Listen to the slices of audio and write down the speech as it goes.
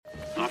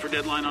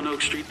deadline on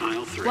Oak Street,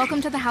 aisle 3.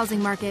 Welcome to the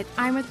housing market.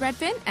 I'm with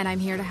Redfin, and I'm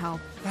here to help.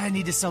 I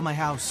need to sell my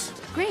house.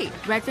 Great.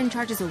 Redfin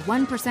charges a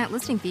 1%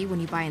 listing fee when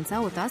you buy and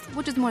sell with us,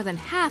 which is more than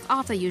half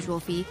off the usual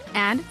fee,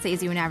 and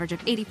saves you an average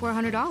of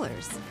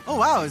 $8,400. Oh,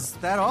 wow. Is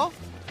that all?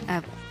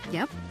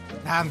 Yep.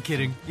 I'm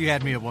kidding. You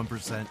had me at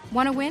 1%.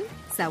 Want to win?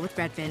 Sell with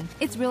Redfin.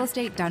 It's real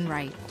estate done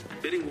right.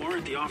 Bidding war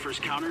at the offers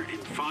counter in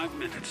 5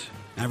 minutes.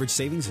 Average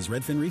savings is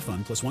Redfin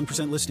refund plus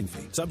 1% listing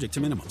fee. Subject to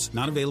minimums.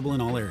 Not available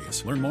in all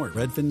areas. Learn more at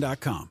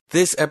redfin.com.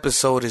 This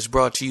episode is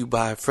brought to you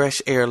by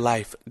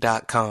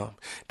FreshAirLife.com.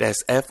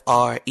 That's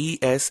FreshHeirlife.com.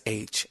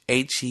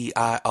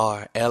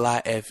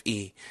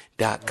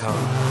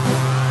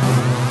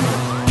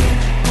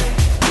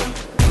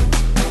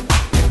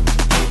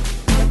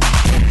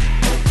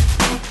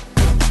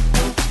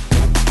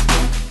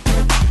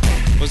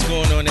 What's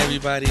going on,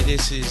 everybody?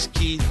 This is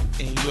Keith,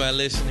 and you are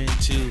listening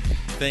to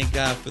Thank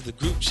God for the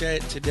Group Chat.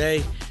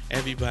 Today,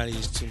 everybody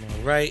is to my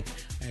right.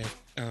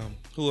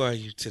 Who are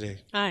you today?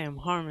 I am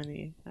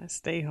Harmony. I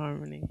stay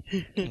Harmony.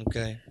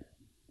 Okay.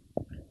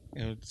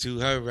 And to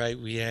her right,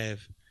 we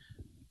have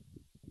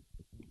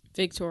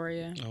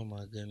Victoria. Oh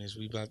my goodness,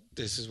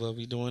 this is what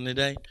we doing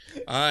today.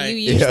 All right. You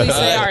usually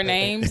say our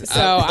names,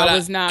 so I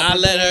was not. I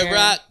let her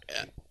rock.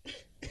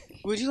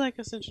 Would you like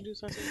us to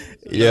introduce ourselves?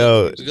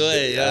 Yo, go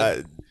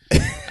ahead.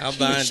 I'll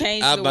bind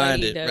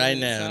it right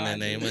now in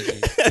the name of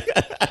Jesus.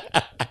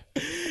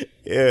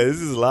 Yeah,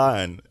 this is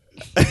Lon.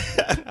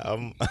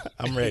 I'm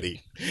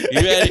ready.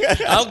 You ready?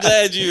 I'm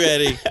glad you're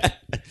ready.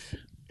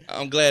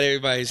 I'm glad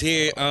everybody's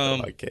here.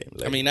 I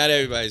mean, not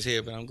everybody's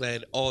here, but I'm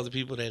glad all the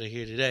people that are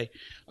here today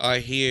are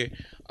here.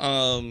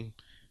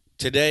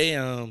 Today,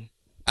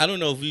 I don't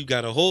know if we've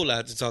got a whole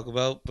lot to talk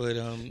about, but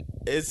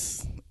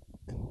it's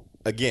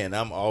again,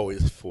 I'm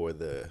always for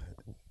the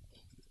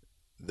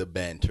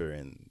banter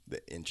and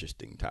the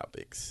interesting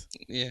topics.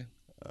 Yeah.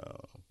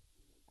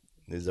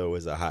 There's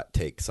always a hot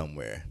take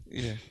somewhere.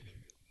 Yeah.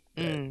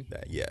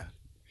 Yeah.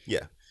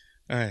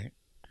 All right.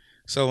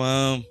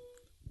 So,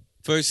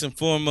 first and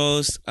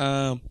foremost,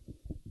 I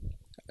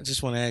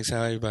just want to ask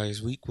how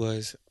everybody's week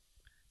was.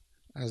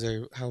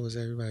 How was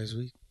everybody's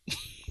week?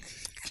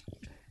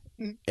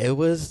 It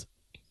was,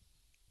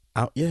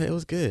 it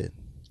was good.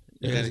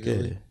 It was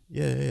good.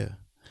 Yeah.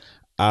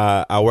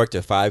 I worked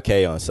a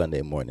 5K on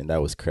Sunday morning.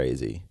 That was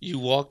crazy. You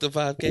walked the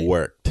 5K?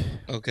 Worked.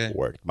 Okay.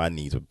 Worked. My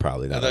knees would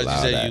probably not allow that. I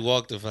thought you said you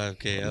walked the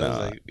 5K. I was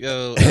like,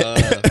 yo,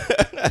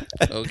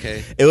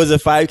 okay. It was a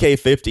 5K,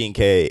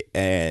 15K,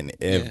 and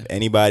if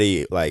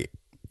anybody, like,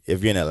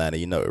 if you're in Atlanta,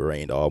 you know it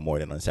rained all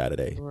morning on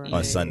Saturday,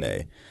 on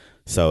Sunday.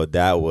 So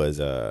that was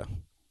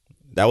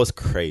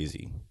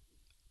crazy.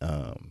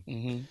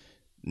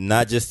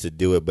 Not just to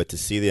do it, but to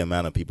see the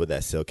amount of people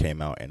that still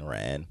came out and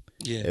ran.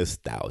 Yeah. It was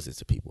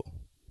thousands of people.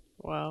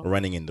 Wow.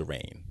 Running in the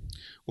rain.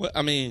 Well,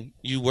 I mean,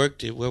 you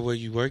worked it. Where were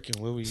you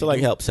working? Where were you? So, like,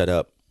 help set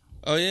up.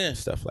 Oh, yeah.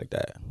 Stuff like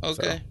that.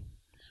 Okay. So,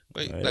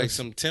 wait, like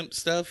some temp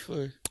stuff?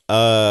 Or?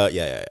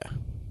 Yeah.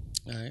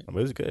 All right. But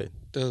it was good.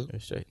 Dope. It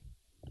was straight.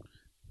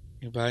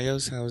 Anybody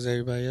else? How was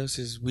everybody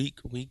else's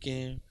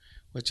weekend?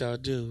 What y'all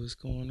do? What's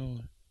going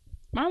on?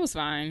 Mine was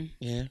fine.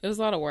 Yeah. It was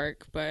a lot of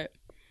work, but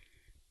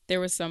there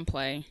was some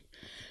play.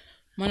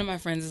 One of my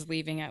friends is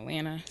leaving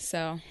Atlanta,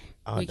 so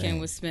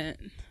weekend was spent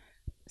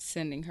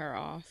sending her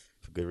off.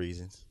 For good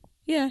reasons?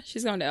 Yeah,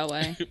 she's going to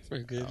L.A. For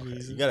good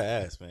reasons. You gotta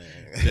ask, man.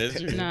 That's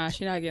true. Nah,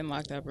 she's not getting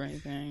locked up or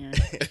anything.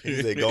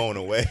 They're going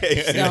away.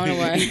 She's going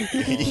away.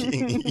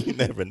 You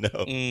never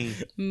know.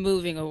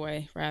 Moving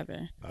away,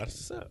 rather.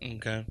 That's what's up.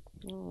 Okay.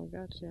 Oh,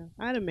 gotcha.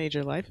 I had a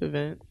major life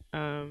event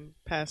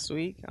past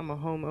week. I'm a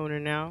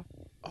homeowner now.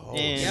 Oh,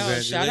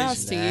 yo, shout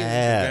outs to you.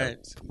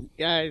 Congrats.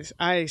 Guys,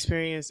 I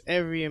experienced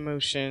every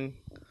emotion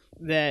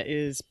that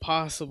is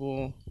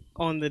possible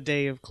on the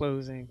day of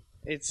closing.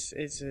 It's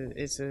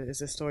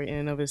a story in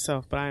and of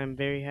itself, but I am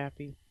very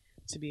happy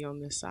to be on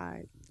this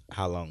side.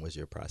 How long was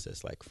your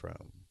process like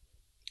from?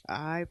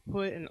 I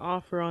put an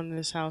offer on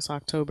this house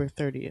October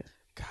 30th.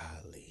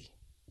 Golly.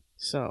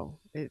 So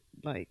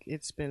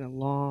it's been a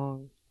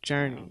long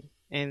journey,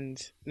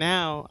 and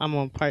now I'm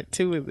on part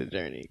 2 of the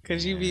journey.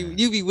 Cause you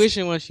be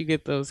wishing once you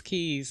get those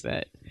keys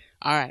that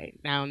all right,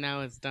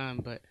 now it's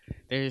done, but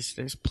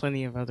there's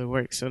plenty of other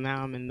work. So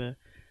now I'm in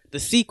the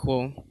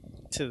sequel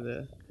to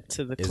the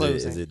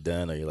closing. Is it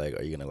done? Are you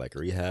gonna like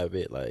rehab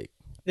it? Like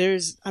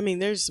there's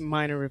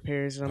minor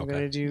repairs that I'm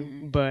gonna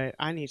do, but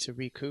I need to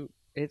recoup.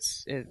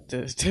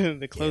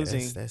 The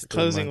closing. That's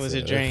closing was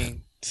a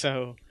drain.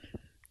 So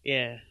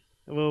yeah,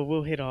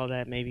 we'll hit all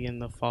that maybe in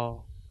the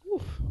fall.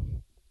 Whew.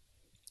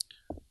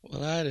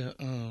 Well, I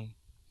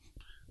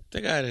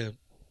think I had a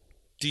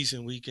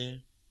decent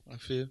weekend. I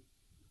feel.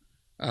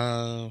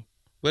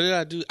 What did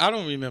I do? I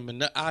don't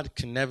remember. I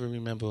can never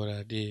remember what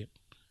I did.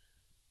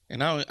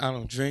 And I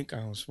don't drink. I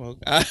don't smoke.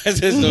 I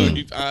just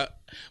don't.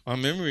 My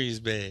memory is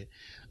bad.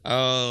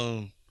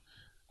 I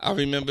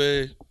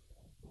remember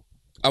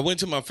I went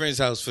to my friend's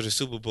house for the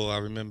Super Bowl. I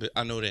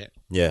know that.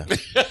 Yeah.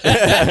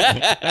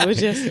 That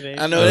was yesterday.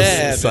 I know that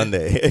happened.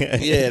 Sunday.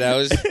 Yeah, that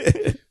was.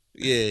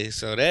 Yeah,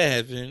 so that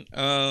happened.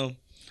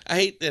 I I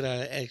hate that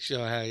I asked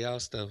y'all how y'all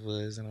stuff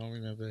was, and I don't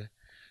remember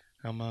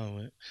how mine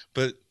went.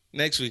 But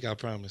next week, I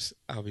promise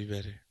I'll be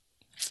better.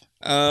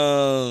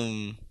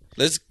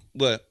 Let's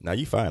what? Now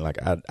you fine. Like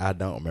I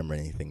don't remember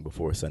anything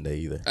before Sunday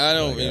either. I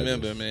don't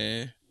remember,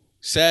 man.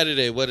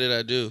 Saturday, what did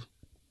I do?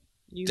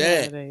 You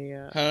Dad, had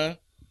a huh?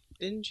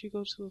 Didn't you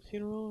go to a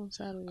funeral on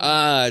Saturday?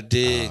 I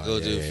did go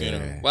to a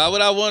funeral. Why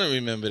would I want to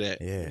remember that?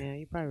 Yeah,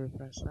 you probably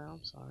repressed that.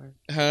 I'm sorry.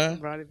 Huh?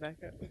 Brought it back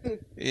up.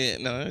 Yeah,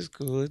 no, it's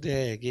cool.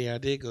 Dad, yeah, I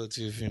did go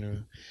to a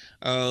funeral.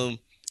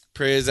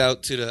 Prayers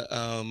out to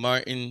the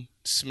Martin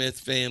Smith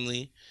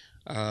family.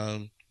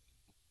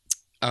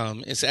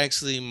 It's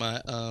actually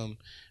my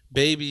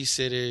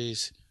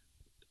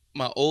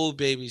my old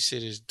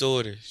babysitter's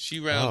daughter. She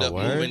wound up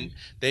moving.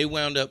 They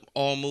wound up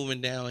all moving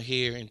down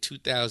here in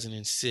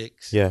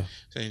 2006. Yeah.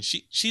 And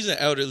she's an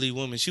elderly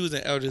woman. She was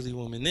an elderly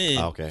woman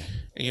then. Okay.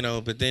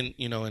 But then,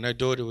 and her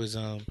daughter was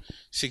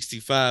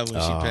 65 when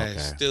she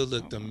passed. Okay. Still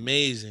looked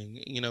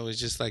amazing. It's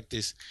just like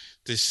this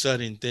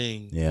sudden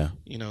thing. Yeah.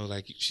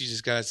 Like she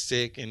just got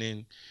sick and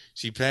then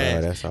she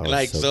passed. That's always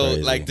like so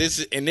crazy. like this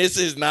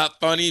is not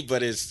funny,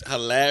 but it's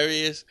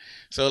hilarious.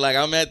 So like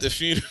I'm at the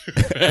funeral.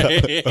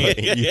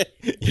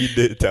 You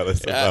did tell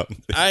us about.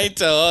 I ain't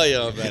tell all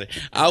y'all about it.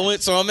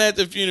 I'm at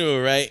the funeral,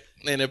 right?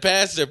 And the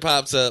pastor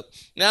pops up.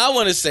 Now I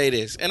want to say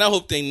this, and I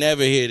hope they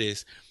never hear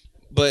this,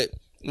 but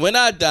when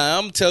I die,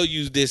 I'm tell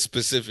you this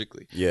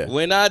specifically. Yeah.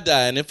 When I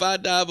die, and if I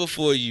die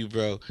before you,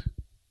 bro,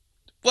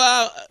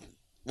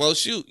 well,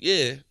 shoot,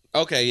 yeah,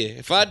 okay, yeah.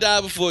 If I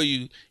die before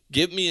you,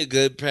 get me a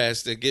good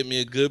pastor, get me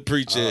a good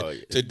preacher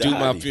to do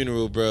my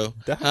funeral, bro.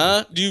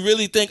 Huh? Do you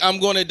really think I'm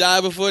going to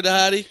die before the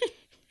hottie?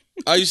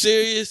 Are you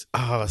serious?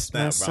 Oh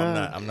snap, bro!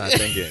 I'm not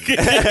thinking.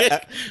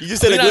 You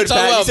just said a good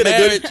pass.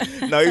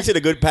 You said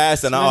a good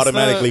pass, and I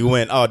automatically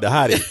went, "Oh, the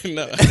hottie."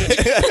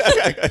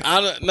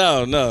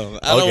 No, no.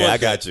 Okay, I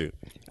got you.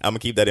 I'm gonna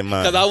keep that in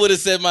mind. Because I would have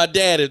said my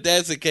dad if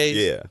that's the case.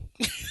 Yeah.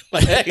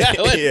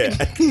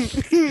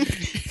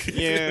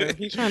 Yeah,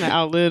 he's trying to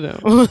outlive him.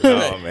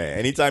 Oh man!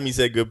 Anytime you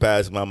say good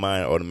pass, my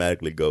mind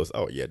automatically goes,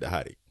 "Oh yeah, the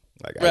hottie."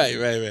 Like right.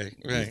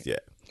 Yeah,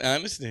 I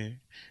understand.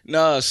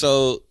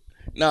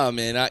 No,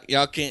 man,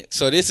 y'all can't.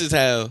 So this is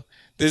how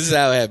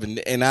it happened,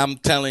 and I'm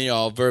telling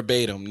y'all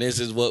verbatim. This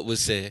is what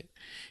was said.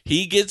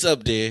 He gets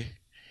up there,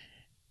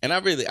 and I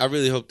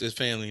really hope this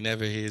family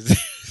never hears this.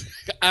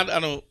 I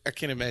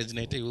can't imagine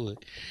that they would.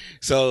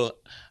 So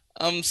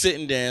I'm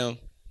sitting down.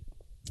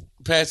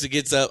 Pastor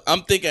gets up.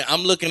 I'm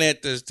looking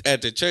at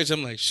the church.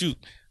 I'm like, shoot,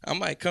 I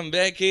might come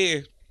back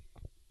here.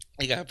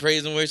 They got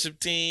praise and worship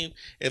team.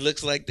 It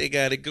looks like they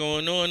got it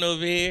going on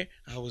over here.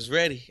 I was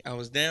ready. I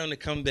was down to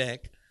come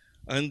back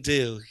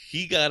until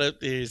he got up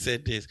there and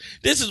said this.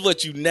 This is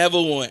what you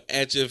never want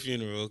at your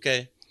funeral,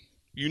 okay?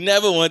 You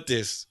never want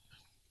this.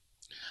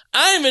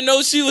 I didn't even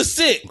know she was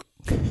sick.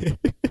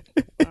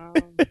 I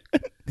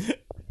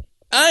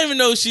didn't even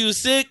know she was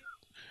sick.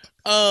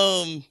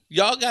 I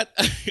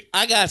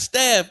got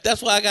staff.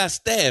 That's why I got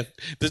staff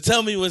to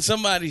tell me when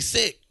somebody's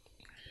sick.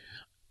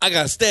 I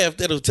got staff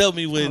that'll tell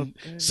me when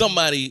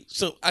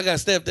I got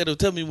staff that'll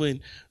tell me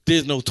when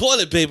there's no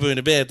toilet paper in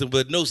the bathroom,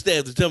 but no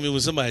staff to tell me when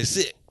somebody's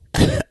sick.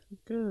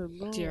 Good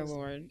Lord. Dear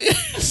Lord.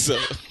 So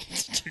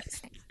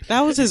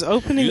that was his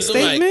opening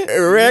statement?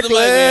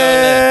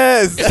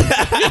 Reckless.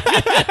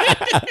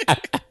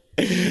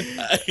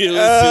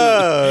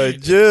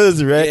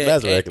 Just reckless.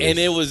 That's reckless. And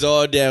it was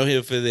all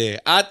downhill for there.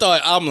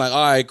 I'm like,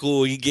 all right,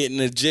 cool. He getting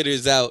the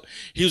jitters out.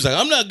 He was like,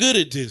 I'm not good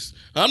at this.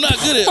 I'm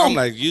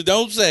like, you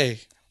don't say.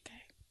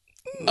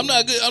 I'm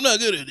not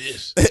good at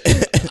this.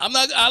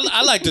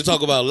 I like to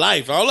talk about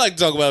life. I don't like to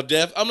talk about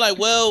death. I'm like,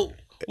 well,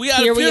 we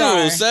got a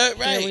funeral, sir.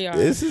 Right. Here we are.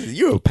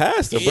 You're a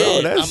pastor, bro.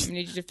 I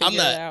need you to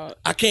figure it out.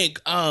 I can't.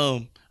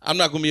 I'm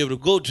not gonna be able to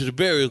go to the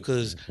burial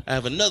because I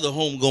have another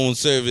homegoing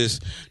service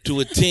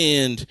to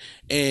attend.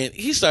 And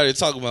he started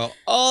talking about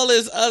all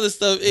this other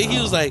stuff. And he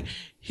was like,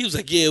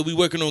 yeah, we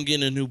working on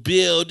getting a new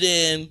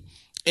building,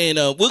 and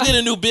we'll get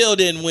a new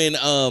building when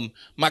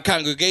my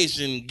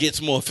congregation gets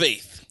more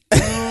faith.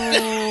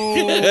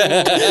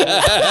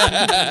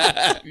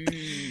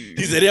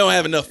 He said they don't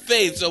have enough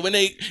faith, so when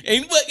they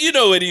you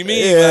know what he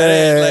means by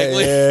that, like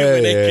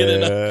when they get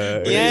enough,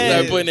 when they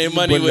start putting their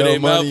money where their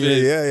mouth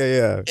is.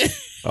 Yeah.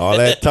 All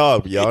that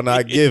talk, y'all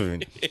not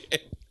giving.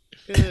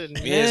 Good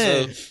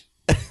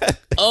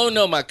Oh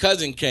no, my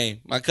cousin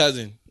came. My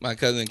cousin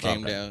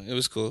came down. It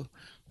was cool,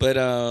 but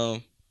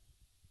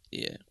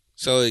yeah.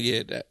 So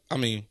yeah,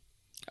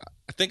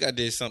 I think I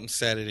did something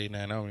Saturday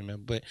night. I don't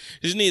remember, but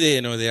it's neither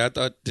here nor there. I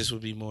thought this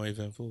would be more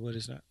eventful, but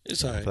it's not.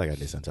 It's all right. I feel like I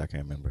did something. I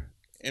can't remember.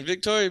 And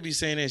Victoria be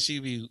saying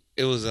that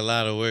it was a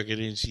lot of work,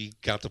 and then she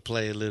got to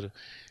play a little.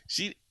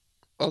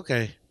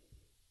 Okay.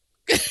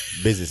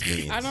 Business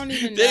meetings. I don't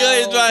even know.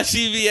 They always why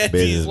she be at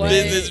these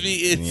business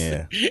meetings.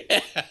 Yeah.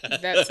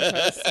 That's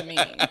supposed to mean.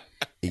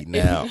 Eating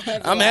out.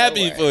 I'm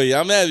happy for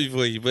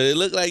you, but it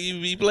looked like you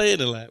be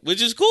playing a lot,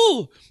 which is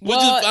cool, which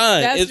is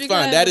fine. It's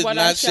fine. That is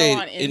not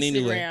shade in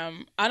any way.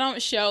 I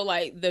don't show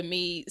like the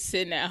me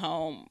sitting at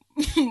home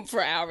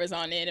for hours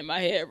on end in my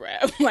head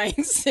wrap,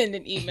 like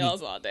sending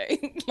emails all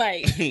day.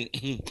 Like,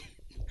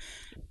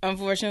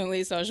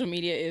 unfortunately, social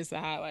media is the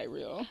highlight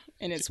reel,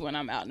 and it's when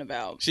I'm out and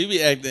about. She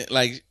be acting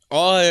like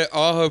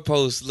all her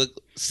posts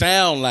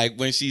sound like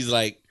when she's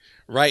like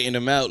writing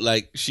them out,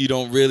 like she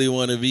don't really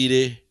want to be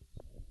there.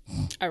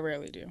 I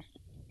rarely do.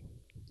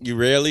 You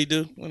rarely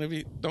do want to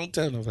be. Don't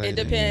tell nobody. It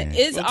depends.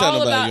 That. It's don't all tell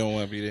nobody about. You don't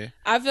want to be there.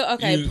 I feel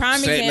okay. You Prime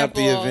setting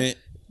example. Up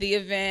the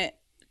event,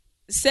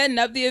 setting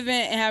up the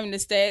event and having to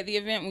stay at the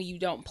event when you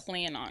don't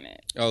plan on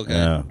it.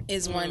 Okay,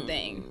 is one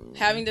thing.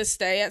 Having to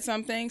stay at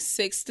something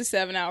 6 to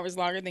 7 hours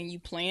longer than you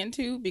planned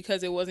to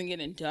because it wasn't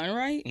getting done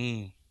right.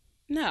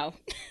 No,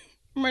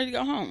 I'm ready to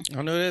go home.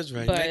 I know that's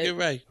right. But Make it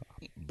right.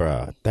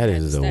 Bruh, that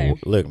is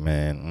look,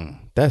 man.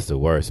 That's the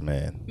worst,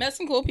 man. Met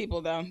some cool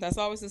people though. That's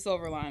always the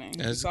silver lining.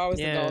 It's always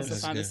the goal is to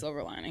find the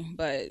silver lining.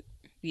 But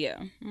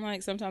yeah, I'm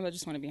like sometimes I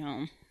just want to be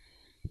home.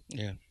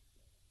 Yeah,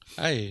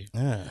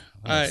 that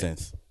makes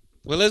sense.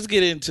 Well, let's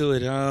get into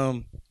it.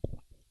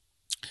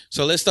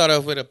 So let's start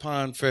off with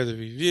upon further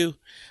review.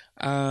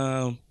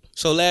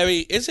 So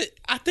Larry,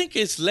 I think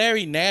it's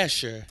Larry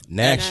Nasher.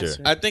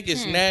 Nasher. I think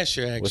it's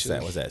Nasher. Actually, what's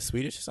that? Was that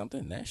Swedish or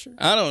something? Nasher.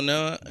 I don't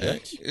know.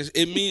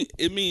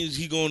 It means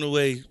he going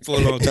away for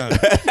a long time.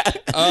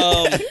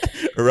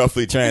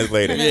 Roughly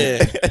translated. Yeah.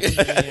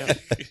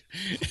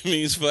 It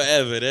means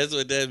forever. That's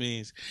what that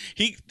means.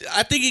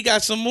 I think he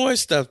got some more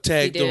stuff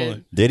tagged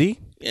on. Did he?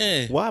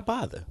 Yeah. Why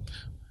bother?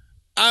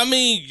 I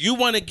mean, you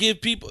want to give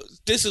people.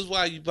 This is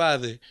why you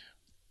bother.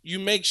 You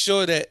make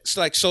sure that it's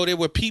like so there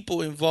were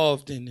people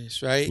involved in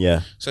this, right?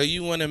 Yeah. So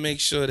you want to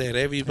make sure that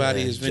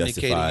everybody is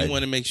vindicated. Justified. You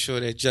want to make sure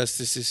that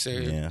justice is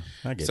served. Yeah,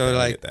 I get so that.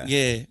 like, I get that.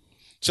 yeah.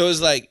 So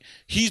it's like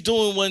he's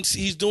doing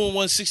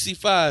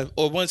 165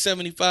 or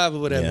 175 or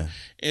whatever.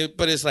 Yeah.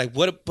 But it's like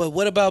what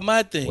about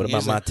my thing? What about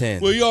it's my like,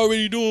 10? Well, you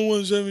already doing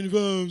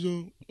 175,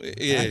 so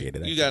yeah.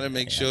 You got to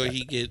make sure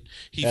he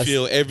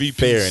feel every piece.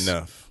 Fair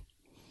enough.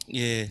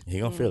 Yeah. He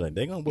gonna feel it.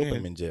 They gonna whip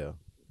him in jail.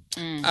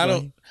 I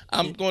don't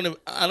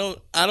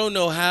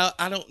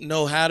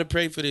know how to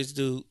pray for this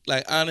dude,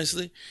 like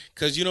honestly,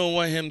 because you don't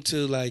want him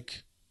to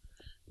like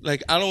I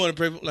don't want to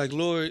pray for, like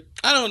Lord,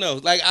 I don't know,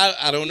 like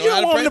I don't know You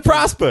how don't to want pray him to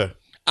prosper.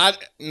 I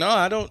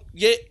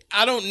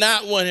don't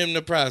not want him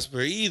to prosper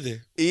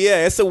either.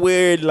 Yeah, it's a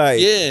weird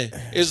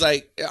it's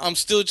like I'm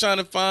still trying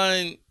to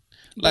find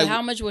like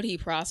how much would he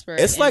prosper?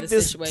 It's like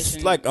this situation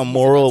it's like a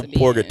moral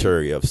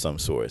purgatory of some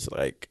sort.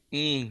 Like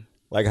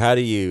how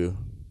do you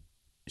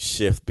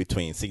shift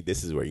between? See,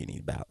 this is where you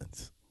need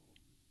balance.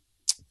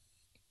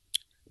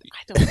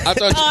 I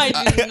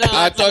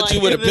thought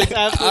you would have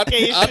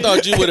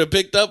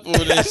picked up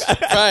on this.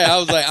 Right,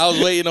 I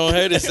was waiting on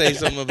her to say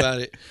something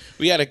about it.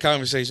 We had a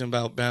conversation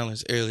about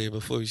balance earlier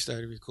before we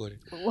started recording.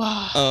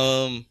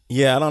 Wow.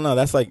 Yeah, I don't know.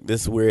 That's like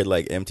this weird,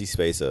 like empty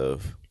space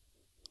of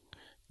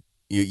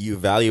you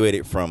evaluate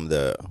it from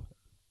the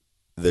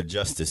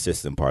justice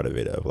system part of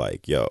it of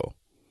like, yo,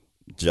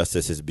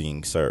 justice is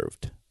being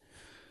served.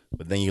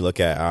 But then you look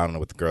at, I don't know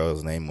what the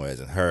girl's name was,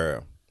 and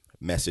her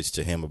message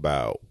to him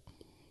about,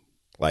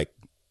 like,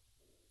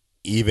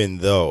 even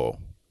though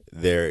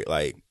they're,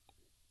 like,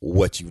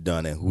 what you've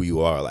done and who you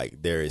are,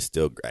 like, there is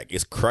still, like,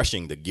 it's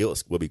crushing, the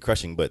guilt will be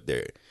crushing, but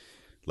there,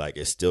 like,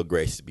 it's still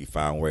grace to be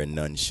found where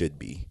none should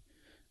be.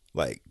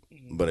 Like,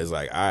 but it's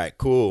like, all right,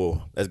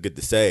 cool, that's good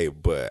to say,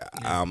 but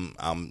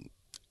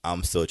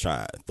I'm still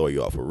trying to throw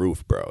you off a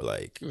roof, bro.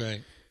 Like,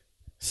 right.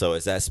 So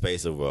it's that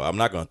space of I'm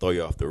not gonna throw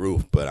you off the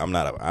roof, but I'm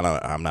not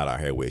out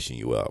here wishing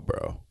you well,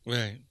 bro.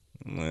 Right.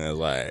 It's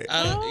like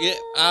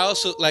I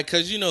also like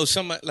because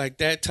some like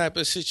that type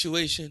of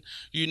situation,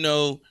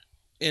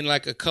 in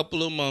like a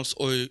couple of months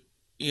or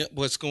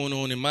what's going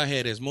on in my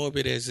head, as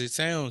morbid as it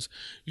sounds,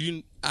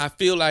 I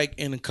feel like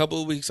in a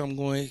couple of weeks I'm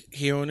going to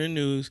hear on the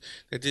news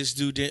that this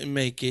dude didn't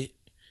make it.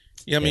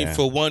 You know what I mean,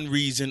 for one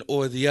reason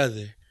or the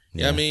other.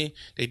 You know what I mean?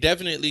 They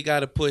definitely got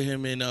to put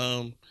him in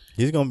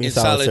he's gonna be in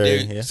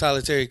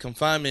solitary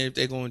confinement if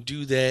they're gonna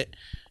do that.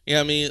 You know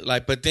what I mean?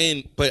 Like, but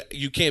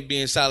you can't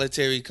be in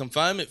solitary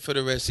confinement for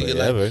the rest of your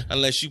life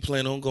unless you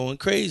plan on going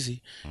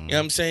crazy. You know what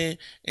I'm saying?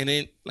 And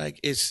then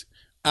like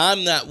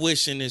I'm not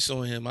wishing this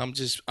on him. I'm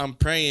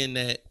praying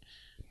that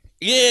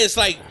it's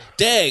like,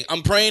 dang,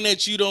 I'm praying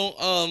that you don't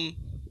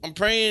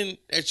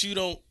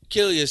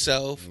kill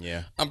yourself.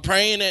 Yeah. I'm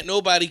praying that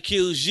nobody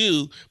kills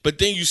you, but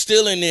then you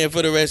still in there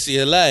for the rest of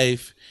your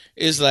life.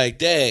 It's like,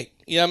 dang.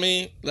 You know what I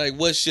mean? Like,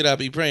 what should I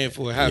be praying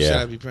for? How should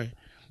I be praying?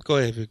 Go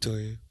ahead,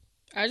 Victoria.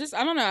 I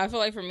don't know. I feel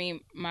like for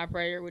me, my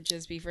prayer would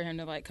just be for him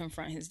to like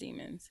confront his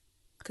demons.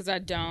 Because I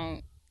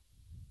don't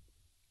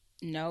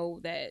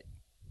know that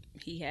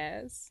he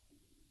has.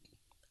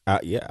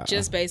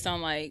 Just based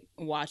on like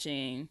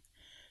watching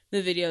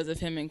the videos of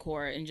him in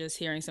court and just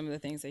hearing some of the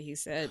things that he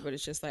said. But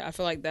it's just like, I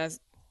feel like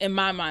that's, in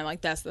my mind, like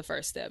that's the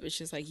first step. It's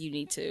just like you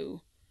need to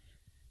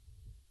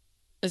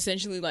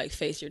essentially like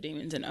face your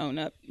demons and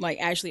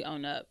actually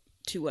own up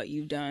to what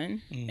you've done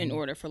in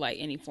order for like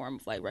any form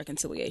of like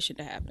reconciliation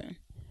to happen.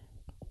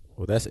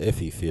 Well, that's if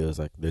he feels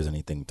like there's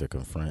anything to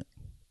confront.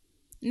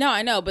 No,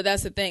 I know, but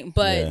that's the thing.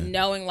 But Yeah.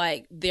 knowing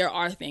like there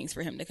are things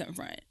for him to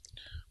confront.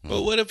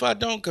 But what if I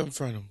don't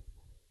confront him?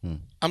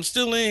 I'm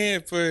still in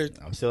here for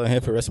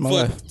the rest of my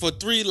life. for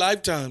 3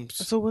 lifetimes.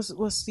 So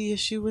what's the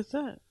issue with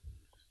that?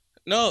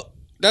 No,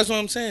 that's what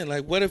I'm saying.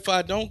 Like, what if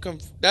I don't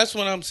That's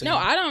what I'm saying. No,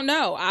 I don't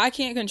know. I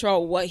can't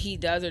control what he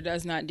does or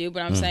does not do,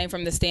 but I'm saying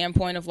from the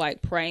standpoint of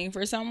like praying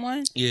for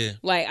someone. Yeah.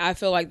 Like I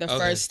feel like the Okay.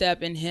 first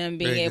step in him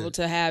being Very able good.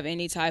 to have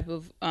any type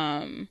of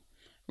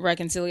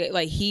reconciliation,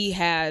 like he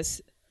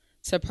has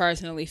to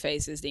personally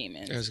face his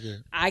demons. That's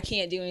good. I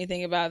can't do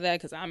anything about that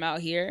because I'm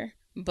out here,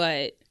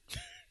 but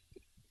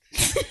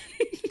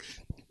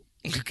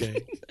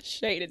Okay.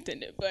 shade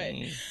intended. But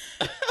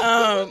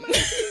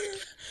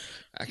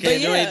I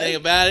can't do yeah. anything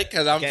about it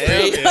because I'm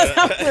free.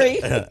 I'm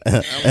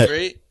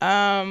free.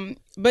 I'm free.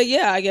 But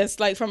yeah, I guess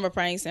like from a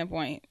praying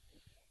standpoint,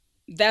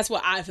 that's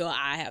what I feel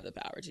I have the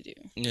power to do.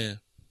 Yeah.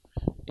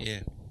 Yeah.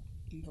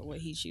 But what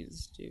he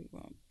chooses to do,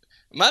 well,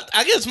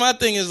 I guess my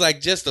thing is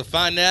like just the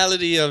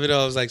finality of it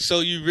all. It's like, so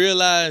you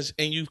realize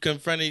and you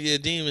confronted your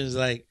demons,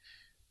 like,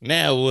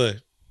 now what?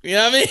 You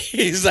know what I mean?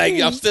 He's like,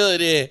 I'm still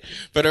there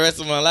for the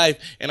rest of my life.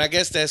 And I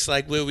guess that's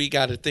like where we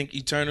got to think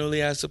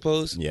eternally, I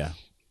suppose. Yeah.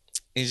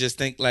 And just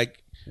think like,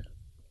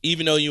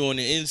 even though you're on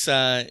the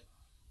inside,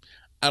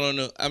 I don't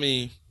know. I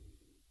mean,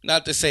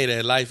 not to say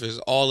that life is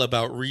all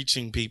about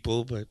reaching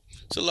people, but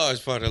it's a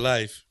large part of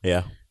life.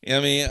 Yeah. You know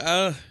what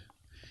I mean?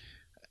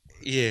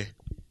 Yeah.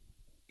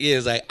 Yeah,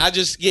 it's like,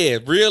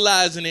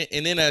 realizing it,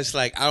 and then it's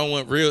like, I don't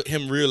want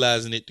him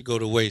realizing it to go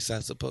to waste, I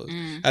suppose.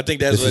 I think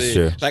that's This what is it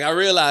true. is. Like, I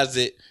realized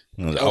it.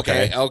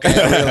 Okay.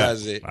 Okay, I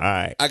realized it. All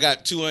right. I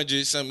got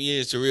 200-something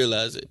years to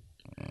realize it.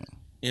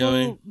 You know what I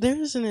mean?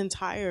 There's an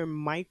entire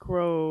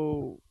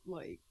micro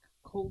like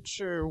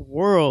culture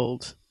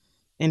world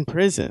in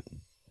prison.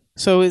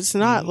 So it's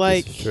not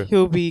like is true.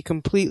 he'll be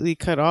completely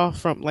cut off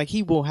from like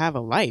he will have a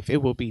life.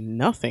 It will be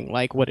nothing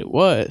like what it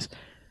was.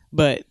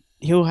 But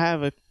he'll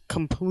have a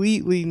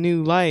completely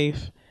new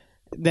life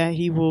that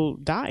he will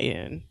die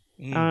in.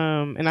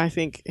 And I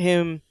think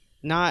him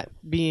not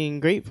being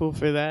grateful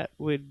for that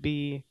would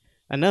be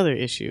another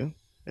issue,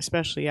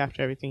 especially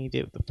after everything he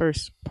did with the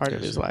first part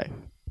of his life.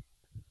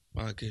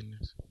 My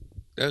goodness.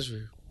 That's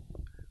real.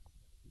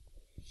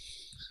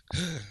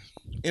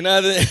 In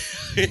other,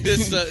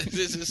 this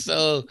is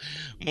so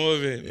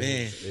morbid,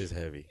 man. It's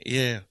heavy.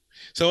 Yeah.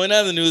 So in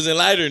other news, in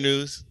lighter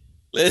news,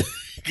 good.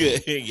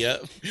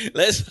 Yep.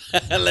 Let's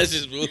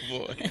just move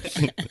on.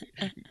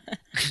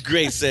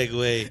 Great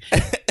segue.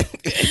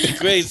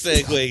 Great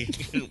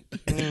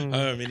segue.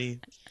 Harmony.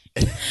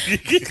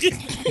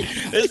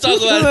 Let's talk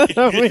about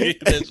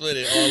let's put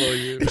it all on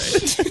you,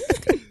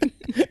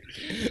 right?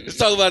 Let's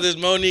talk about this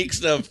Monique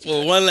stuff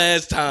for one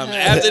last time.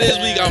 After this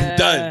week, I'm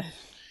done.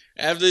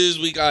 After this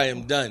week, I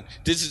am done.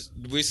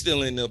 We're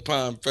still in the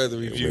upon further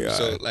review,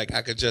 so like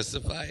I could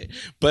justify it.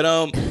 But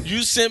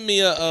you sent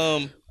me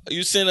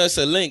you sent us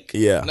a link,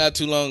 not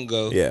too long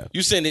ago. Yeah,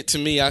 you sent it to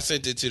me. I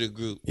sent it to the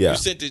group. Yeah, you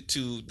sent it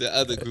to the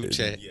other group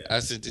chat. I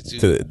sent it to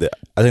the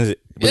I think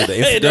was it the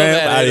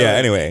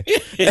Instagram.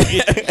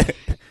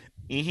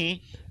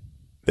 Anyway.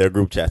 Their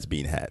group chat's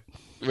being hacked.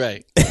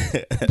 Right.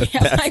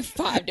 Yeah, like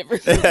 5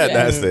 different group chats.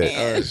 That's it.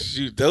 Oh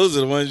shoot, those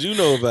are the ones you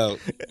know about.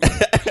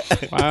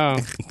 Wow.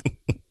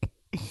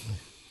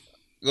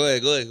 Go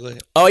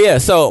ahead. Oh yeah,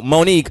 so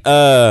Monique,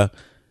 I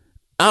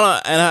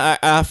don't, and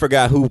I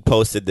forgot who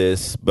posted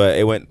this, but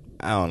it went.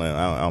 I don't know.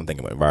 I don't think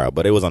it went viral,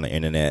 but it was on the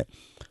internet.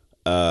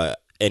 And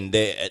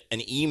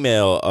an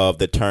email of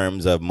the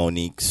terms of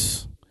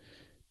Monique's,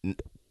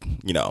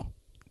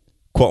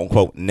 quote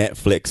unquote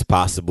Netflix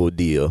possible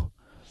deal,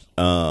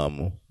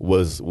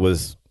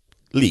 was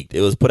leaked.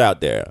 It was put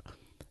out there,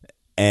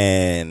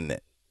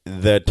 and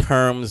the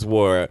terms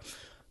were.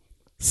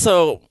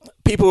 So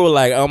people were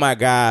like, "Oh my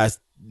gosh,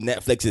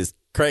 Netflix is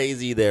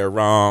crazy. They're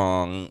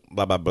wrong.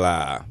 Blah blah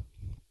blah."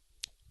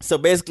 So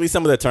basically,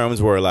 some of the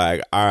terms were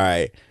like, "All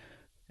right,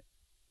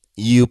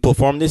 you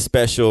perform this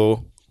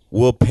special.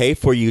 We'll pay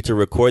for you to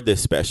record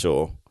this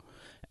special,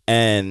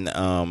 and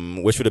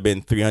which would have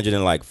been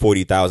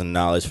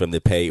 $340,000 from the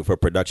pay for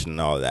production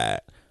and all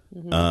that."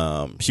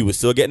 She was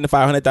still getting the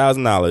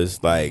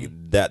 $500,000. Like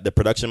that, the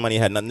production money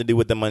had nothing to do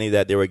with the money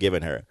that they were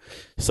giving her.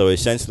 So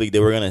essentially, they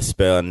were gonna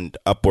spend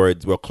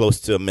close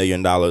to $1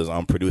 million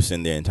on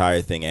producing the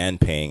entire thing and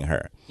paying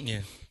her.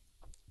 Yeah.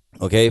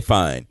 Okay,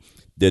 fine.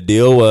 The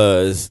deal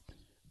was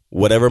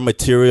whatever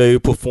material you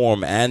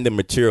perform and the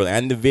material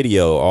and the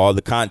video, all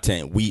the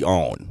content we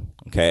own.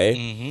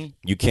 Okay,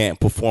 you can't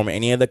perform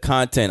any of the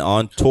content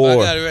on tour. I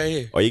got it right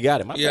here. Oh, you got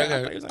it. I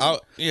got it.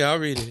 I'll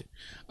read it.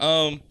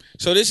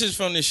 So this is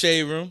from the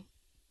Shade Room.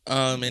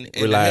 And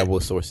reliable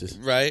sources,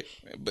 right?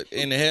 But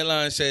the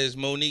headline says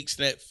Monique's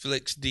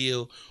Netflix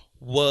deal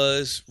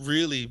was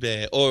really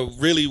bad, or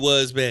really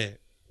was bad.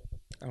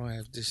 I don't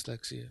have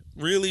dyslexia.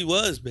 Really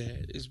was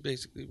bad. It's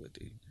basically what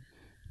they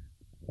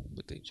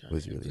try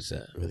to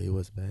emphasize. Really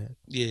was bad.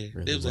 Yeah,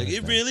 really it was like bad.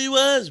 It really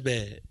was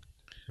bad.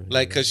 Really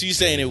like, cause she's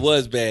saying it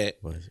was bad.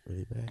 Was it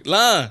really bad?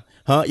 Line.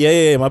 Huh?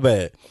 Yeah. My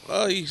bad.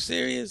 Oh, you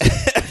serious?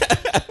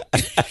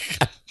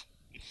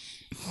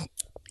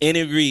 And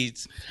it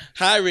reads,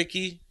 "Hi,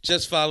 Ricky.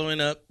 Just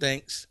following up.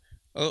 Thanks."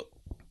 Oh,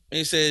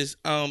 it says,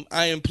 "I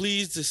am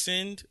pleased to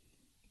send."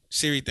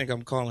 Siri think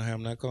I'm calling her.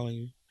 I'm not calling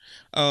you.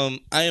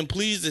 "I am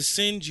pleased to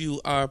send you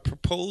our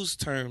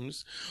proposed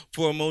terms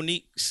for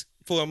Monique's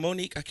I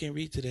can't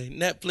read today.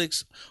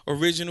 Netflix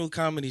original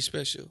comedy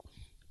special.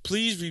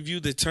 Please review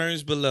the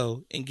terms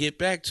below and get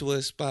back to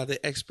us by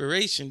the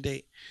expiration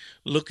date.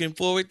 Looking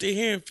forward to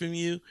hearing from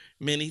you.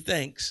 Many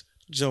thanks,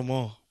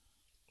 Jamal."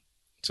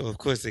 So of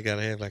course they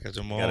gotta have like a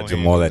Jamal. Got a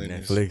Jamal at handle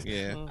in Netflix. this.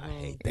 Yeah, I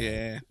hate that.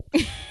 yeah,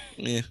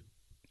 yeah.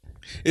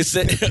 It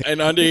said, and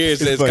under here it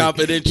says funny.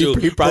 confidential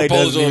He probably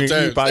proposal of doesn't even,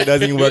 terms. he probably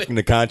doesn't even work in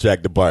the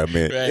contract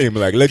department. Right. He'd be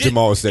like, let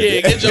Jamal say Yeah,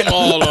 it. get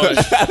Jamal on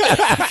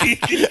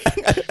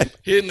it.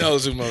 He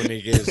knows who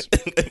Monique is.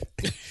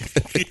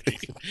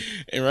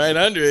 And right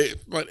under it,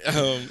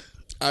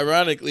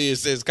 ironically, it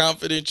says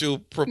confidential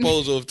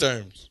proposal of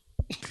terms.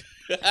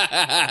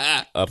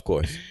 Of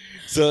course.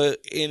 So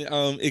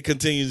it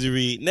continues to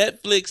read,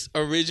 Netflix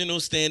original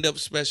stand-up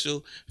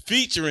special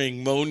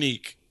featuring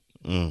Monique.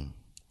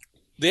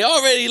 They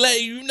already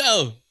let you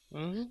know.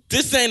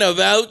 This ain't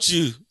about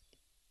you.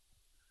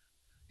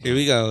 Here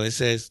we go. It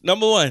says,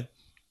 number 1,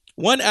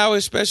 1 hour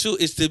special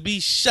is to be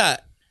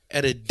shot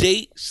at a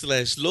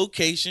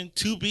date/location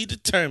to be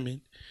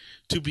determined,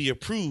 to be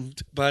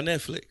approved by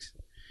Netflix.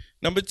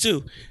 Number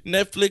 2,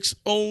 Netflix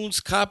owns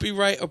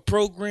copyright of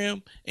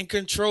program and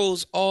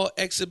controls all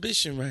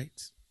exhibition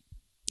rights.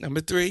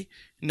 Number 3,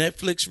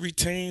 Netflix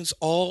retains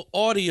all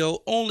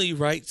audio-only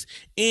rights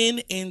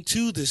in and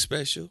to the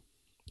special.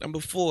 Number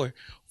 4,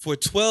 for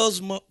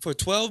 12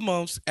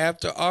 months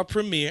after our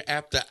premiere,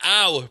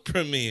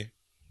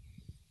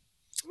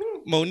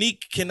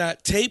 Monique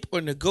cannot tape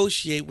or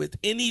negotiate with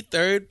any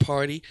third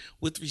party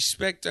with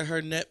respect to her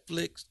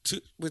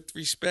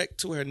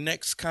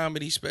next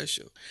comedy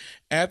special.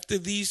 After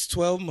these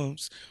 12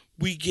 months,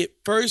 we get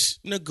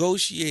first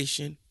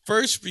negotiation,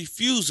 first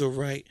refusal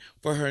right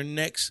for her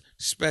next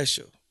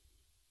special.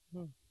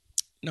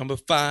 Number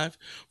 5,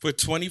 for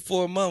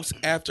 24 months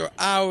after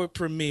our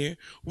premiere,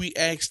 we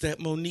ask that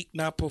Monique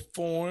not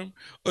perform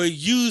or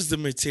use the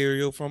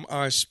material from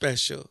our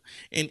special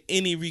in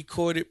any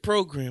recorded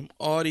program,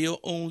 audio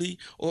only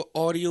or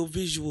audio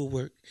visual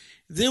work.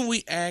 Then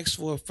we ask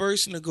for a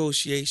first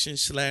negotiation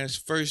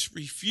 / first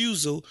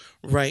refusal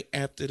right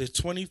after the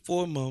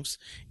 24 months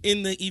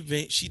in the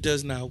event she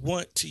does not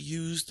want to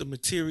use the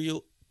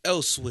material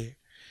elsewhere.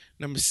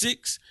 Number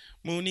 6,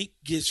 Monique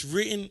gets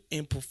written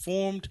and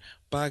performed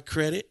by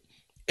credit,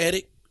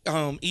 edit,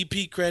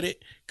 EP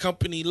credit,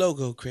 company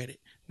logo credit.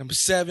 Number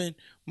 7,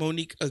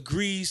 Monique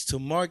agrees to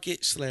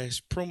market /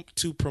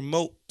 to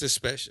promote the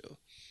special.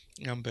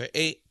 Number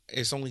 8,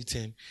 it's only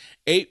 10.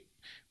 8,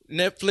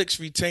 Netflix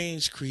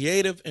retains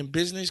creative and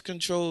business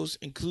controls,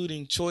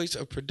 including choice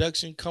of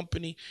production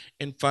company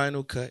and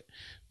final cut.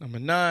 Number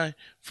 9,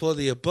 for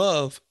the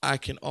above, I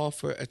can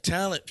offer a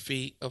talent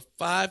fee of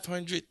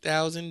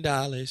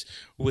 $500,000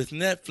 with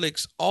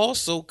Netflix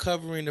also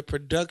covering the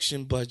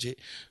production budget,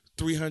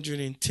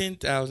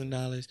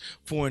 $310,000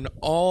 for an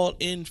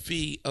all-in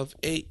fee of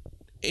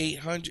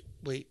 $840,000.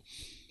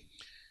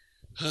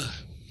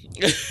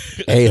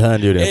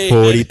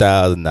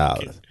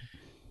 $840,000.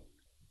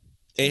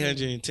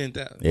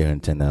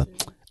 $810,000.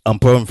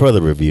 For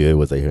further review, it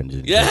was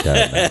 $810,000.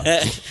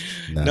 Yeah.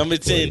 Not Number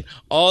 10, 40.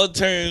 all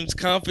terms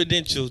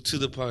confidential to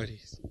the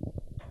parties.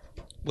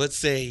 What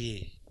say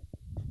ye?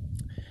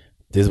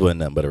 This wasn't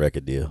nothing but a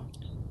record deal.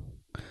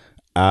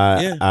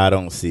 I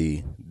don't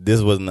see.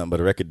 This wasn't nothing but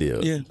a record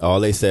deal. Yeah. All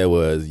they said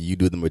was you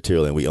do the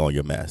material and we own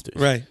your masters.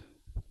 Right.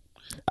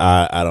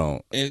 I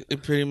don't.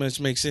 It pretty much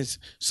makes sense.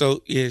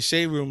 So yeah,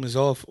 Shade Room is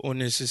off on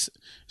this.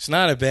 It's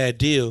not a bad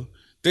deal.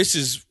 This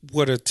is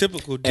what a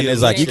typical deal. And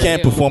it's like you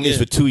can't perform this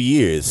Yeah. for 2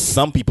 years.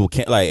 Some people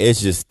can't. Like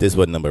it's just this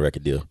wasn't nothing but a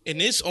record deal.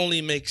 And this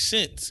only makes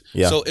sense.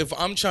 Yeah. So if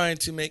I'm trying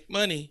to make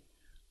money,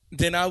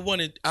 then I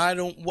want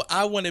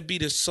to be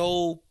the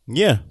sole.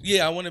 Yeah.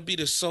 Yeah, I want to be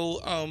the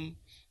sole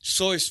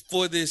source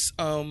for this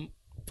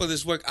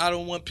work. I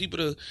don't want people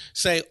to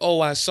say,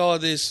 "Oh, I saw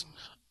this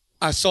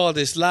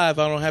live.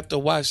 I don't have to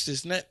watch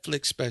this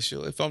Netflix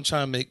special." If I'm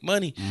trying to make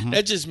money,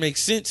 that just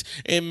makes sense.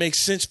 It makes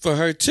sense for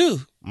her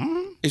too,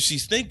 if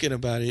she's thinking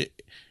about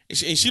it,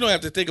 and she don't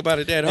have to think about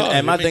it that hard.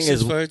 And my It makes thing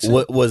is, sense for her too.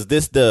 what was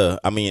this the?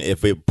 I mean,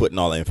 if we're putting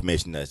all the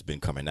information that's been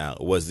coming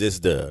out, was this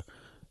the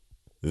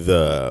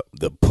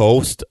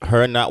post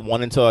her not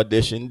wanting to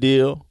audition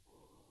deal?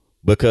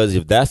 Because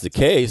if that's the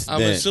case, I'm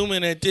then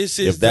assuming that this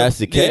is if that's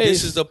the case,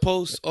 this is the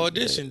post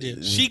audition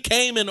deal. She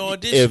came and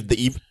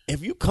auditioned.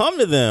 if you come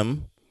to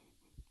them,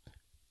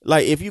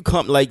 like if you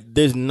come, like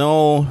there's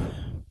no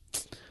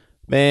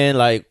man,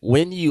 like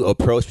when you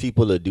approach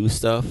people to do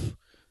stuff,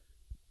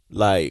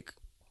 like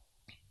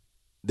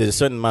there's a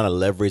certain amount of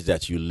leverage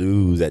that you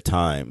lose at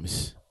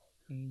times,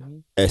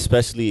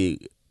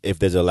 especially if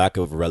there's a lack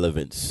of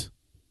relevance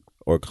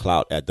or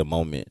clout at the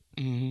moment,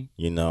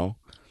 you know?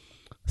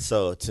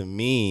 So to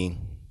me,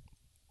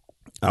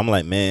 I'm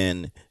like,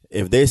 man,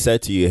 if they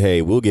said to you,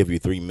 hey, we'll give you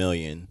 $3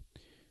 million,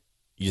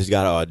 you just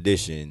got to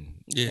audition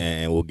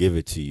and we'll give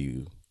it to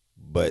you.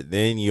 But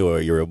then your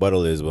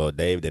rebuttal is, well,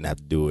 Dave didn't have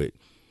to do it.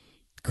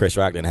 Chris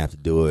Rock didn't have to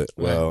do it.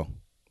 Right. Well,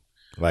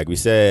 like we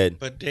said,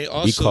 But they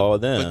also we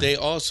called them. But they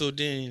also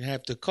didn't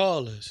have to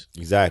call us.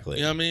 Exactly.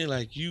 You know what I mean?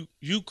 Like you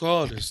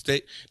called us.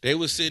 They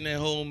were sitting at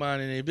home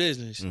minding their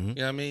business. Mm-hmm. You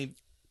know what I mean?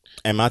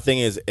 And my thing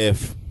is,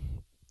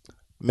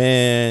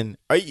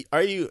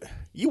 are you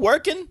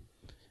working?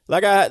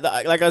 Like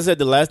I said,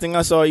 the last thing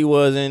I saw you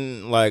was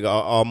in like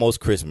almost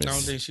Christmas. I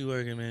don't think she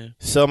working, man.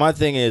 So my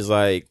thing is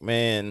like,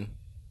 man,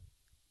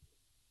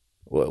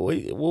 what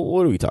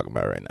are we talking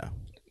about right now?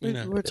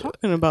 We're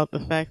talking about the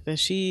fact that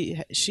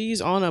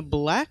she's on a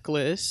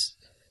blacklist.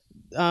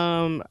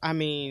 I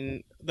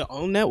mean, the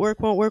OWN network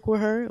won't work with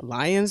her.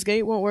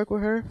 Lionsgate won't work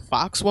with her.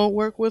 Fox won't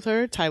work with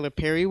her. Tyler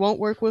Perry won't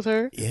work with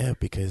her. Yeah,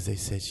 because they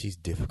said she's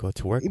difficult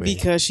to work with.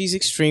 Because she's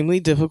extremely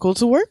difficult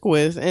to work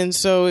with. And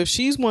so if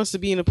she wants to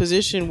be in a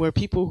position where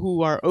people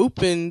who are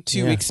open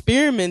to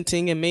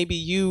experimenting and maybe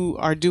you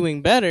are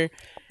doing better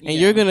and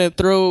you're going to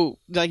throw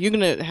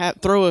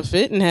a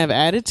fit and have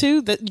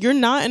attitude, that you're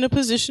not in a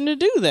position to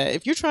do that.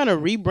 If you're trying to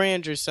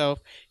rebrand yourself,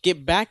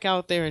 get back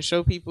out there and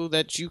show people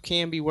that you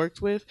can be worked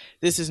with,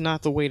 this is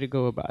not the way to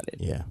go about it.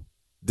 Yeah.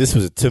 This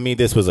was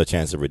a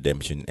chance of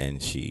redemption,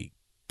 and she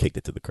kicked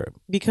it to the curb.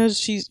 Because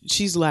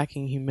she's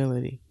lacking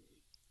humility.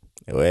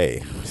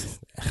 Hey,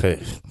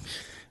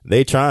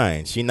 they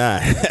trying. She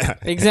not.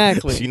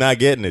 Exactly. She not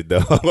getting it though.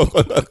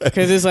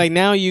 Because it's like,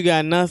 now you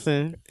got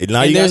nothing.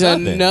 Now and you there's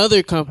got nothing.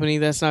 another company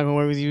that's not gonna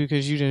work with you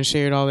because you didn't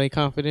share all their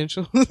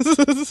confidential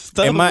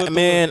stuff. And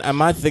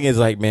my thing is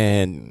like,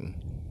 man,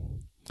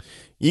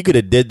 you could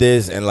have did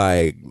this and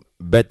like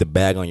bet the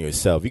bag on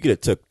yourself. You could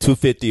have took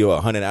 $250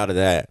 or $100 out of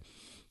that,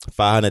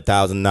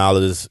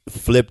 $500,000,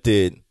 flipped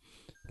it,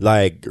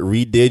 like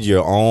redid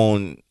your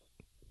own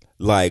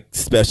like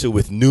special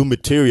with new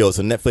material,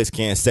 so Netflix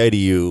can't say to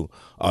you,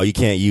 "Oh, you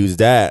can't use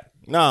that."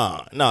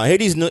 No, here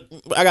these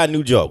I got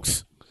new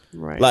jokes,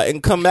 right? Like,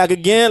 and come back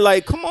again.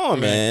 Like, come on,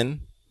 man.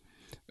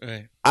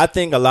 Right. I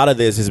think a lot of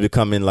this is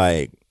becoming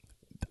like,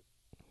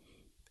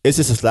 it's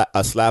just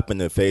a slap in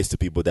the face to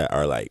people that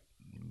are like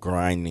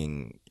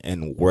grinding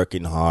and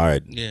working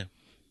hard. Yeah.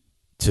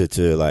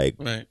 To like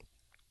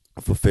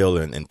fulfill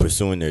and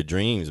pursuing their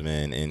dreams,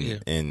 man.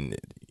 And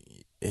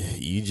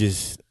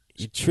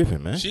you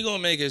tripping, man. She gonna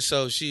make it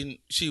so she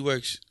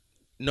works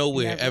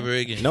nowhere ever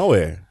again.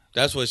 Nowhere.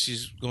 That's what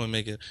she's gonna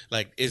make it.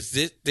 Like,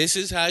 this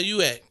is how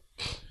you act.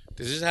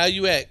 This is how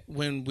you act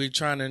when we're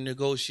trying to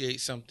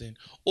negotiate something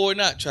or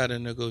not try to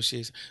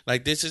negotiate.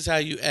 Like, this is how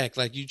you act.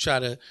 Like, you try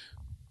to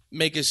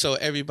make it so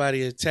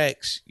everybody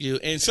attacks you.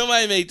 And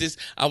somebody made this.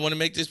 I want to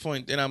make this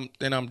point. Then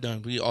I'm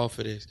done. We off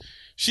of this.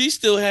 She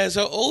still has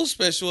her old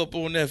special up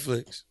on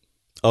Netflix.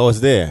 Oh, it's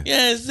there.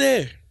 Yeah, it's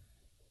there.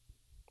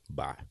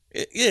 Bye.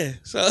 Yeah.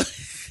 So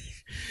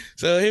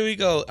here we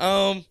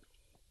go.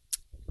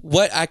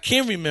 What I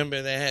can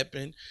remember that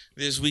happened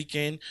this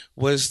weekend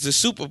was the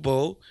Super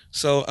Bowl.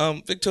 So,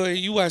 Victoria,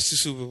 you watched the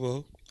Super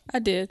Bowl. I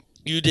did.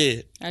 You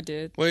did? I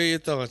did. What are your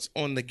thoughts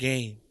on the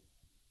game?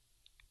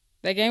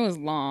 That game was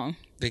long.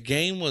 The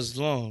game was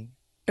long.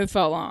 It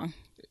felt long.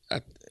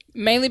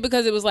 Mainly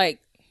because it was like,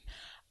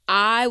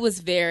 I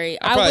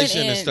probably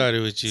shouldn't have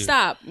started with you.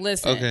 Stop.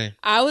 Listen. Okay.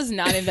 I was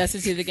not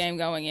invested to the game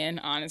going in,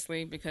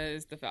 honestly,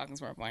 because the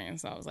Falcons weren't playing.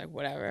 So I was like,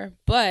 whatever.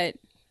 But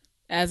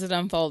as it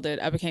unfolded,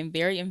 I became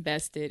very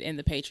invested in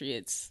the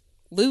Patriots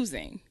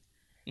losing.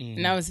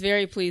 And I was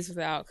very pleased with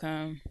the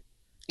outcome.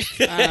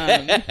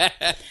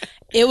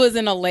 It was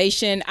an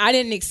elation. I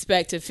didn't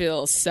expect to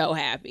feel so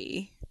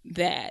happy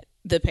that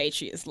the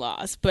Patriots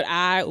lost, but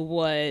I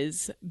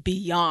was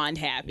beyond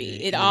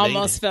happy. It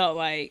almost felt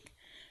like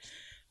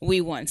we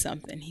won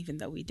something, even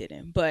though we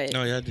didn't. But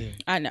no, y'all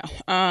did. I know.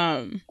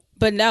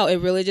 But no, it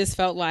really just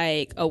felt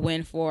like a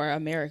win for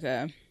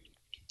America.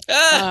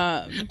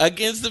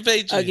 Against the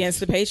Patriots. Against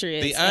the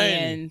Patriots. The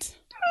irony.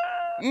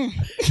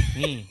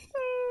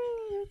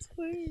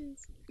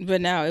 But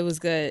no, it was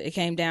good. It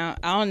came down.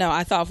 I don't know.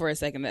 I thought for a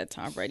second that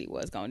Tom Brady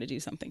was going to do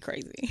something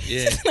crazy.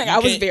 Yeah. Like, I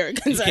was very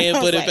concerned. You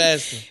can't put it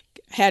past him.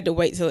 Had to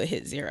wait till it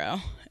hit 0,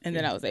 and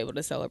then I was able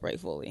to celebrate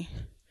fully.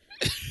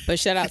 But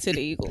shout out to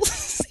the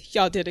Eagles.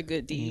 Y'all did a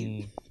good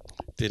deed.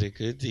 Did a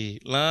good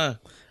deed. Lon.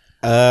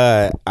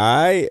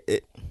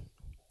 It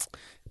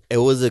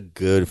was a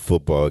good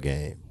football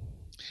game.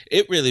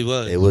 It really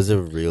was. It was a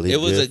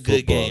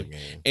good game.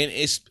 And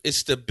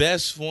it's the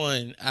best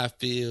one, I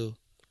feel,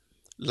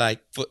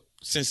 like,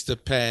 since the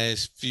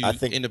past few years.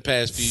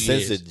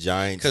 Since the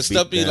Giants, because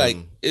stuff be like,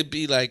 it'd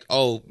be like,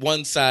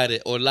 one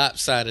sided or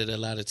lopsided a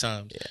lot of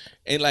times. Yeah.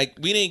 And like,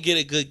 we didn't get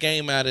a good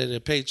game out of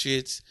the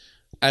Patriots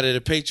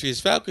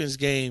Falcons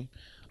game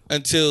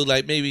until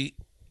like maybe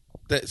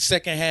the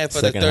second half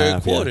of the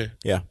third quarter.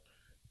 Yeah.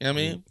 You know what I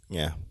mean?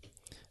 Yeah.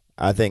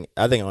 I think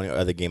the only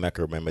other game I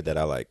can remember that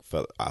I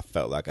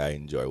felt like I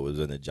enjoyed was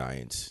when the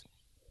Giants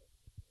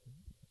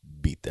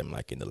beat them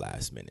like in the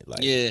last minute.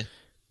 Like, yeah.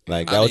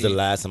 Like, that was the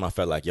last time I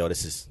felt like, yo,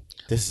 this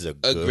is a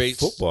good great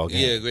football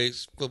game. Yeah, great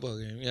football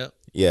game. Yeah.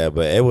 Yeah,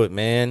 but it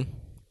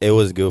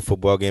was a good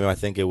football game. I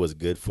think it was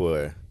good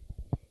for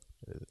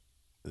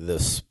the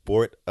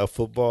sport of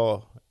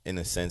football in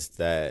the sense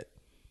that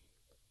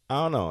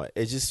I don't know.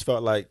 It just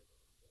felt like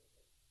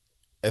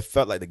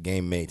the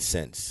game made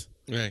sense.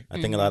 Right.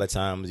 I think a lot of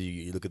times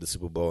you look at the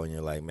Super Bowl and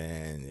you're like,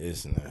 man,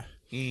 it's not.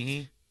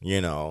 You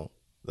know,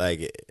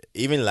 like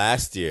even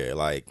last year,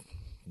 like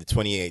the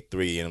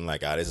 28-3, and I'm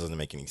like, this doesn't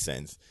make any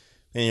sense.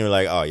 And you're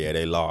like, oh yeah,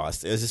 they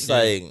lost. It's just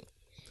like,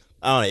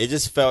 I don't know. It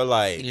just felt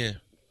like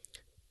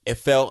it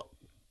felt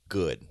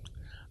good.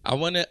 I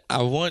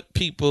want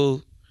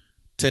people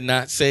to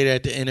not say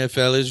that the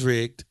NFL is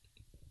rigged.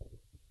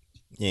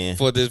 Yeah.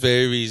 For this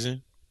very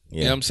reason. Yeah.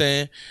 You know what I'm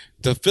saying?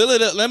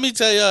 Let me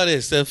tell y'all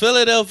this. The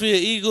Philadelphia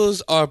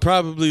Eagles are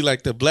probably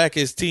like the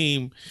blackest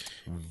team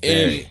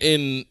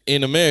in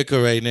America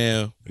right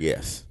now.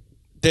 Yes.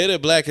 They're the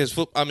blackest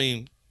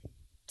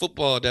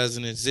football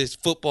doesn't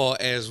exist. Football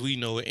as we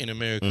know it in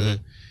America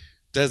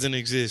doesn't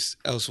exist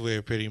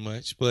elsewhere pretty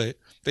much. But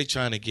they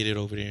trying to get it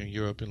over there in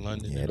Europe and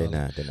London. Yeah, they're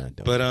not doing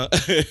but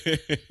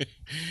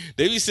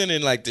they be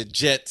sending like the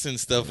Jets and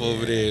stuff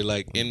over there,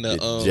 like in the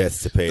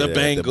Jets to pay the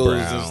Bengals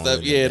and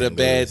stuff. Yeah, the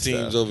bad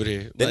teams stuff. over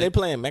there. Didn't they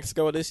play in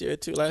Mexico last year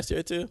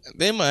too?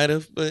 They might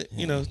have, but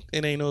you know,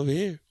 it ain't over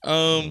here.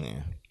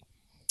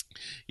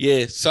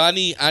 Yeah, so I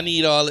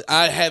need all.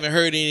 I haven't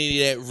heard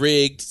any of that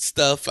rigged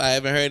stuff. I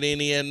haven't heard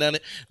any of none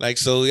of like.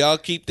 So y'all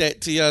keep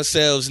that to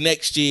yourselves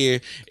next year.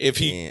 If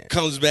he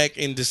comes back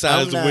and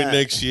decides to win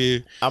next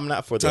year, I'm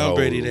not for the Tom whole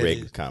Brady,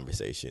 rigged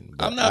conversation.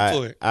 I'm not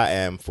for it. I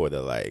am for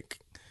the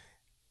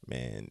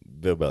man.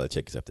 Bill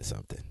Belichick is up to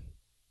something.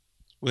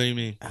 What do you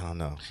mean? I don't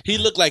know. He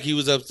looked like he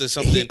was up to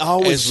something. He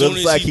always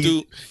looks like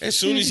he. As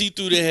soon as he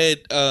threw the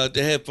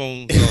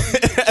headphones off,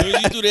 as soon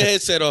as he threw the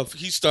headset off,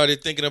 he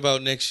started thinking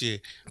about next year.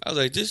 I was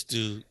like, this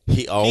dude.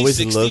 He always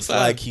looks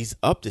like he's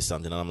up to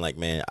something. I'm like,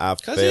 man, I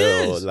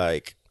feel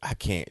like I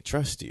can't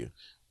trust you.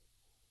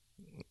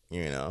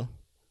 You know,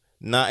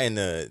 not in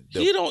the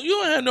you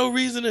don't have no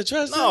reason to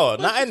trust him. No,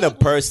 not in the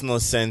personal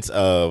sense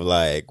of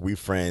like we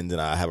friends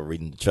and I have a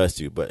reason to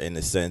trust you, but in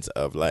the sense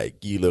of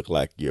like you look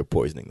like you're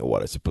poisoning the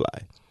water supply.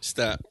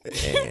 Stop.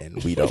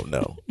 And we don't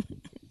know.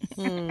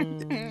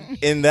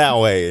 In that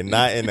way,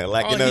 not in a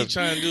like. All he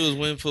trying to do is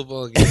win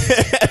football games.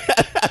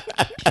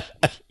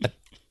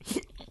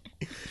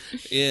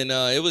 Yeah,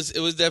 no, it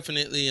was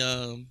definitely.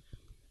 I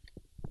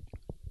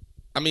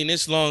mean,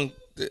 it's long.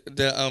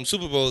 The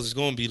Super Bowl is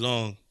going to be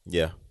long.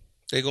 Yeah.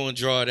 They're going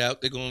to draw it out.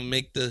 They're going to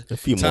make the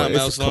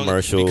timeouts long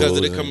because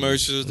of the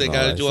commercials. They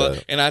got to do all.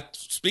 Stuff. And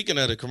speaking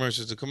of the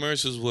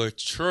commercials were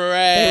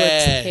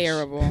trash. They were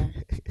terrible.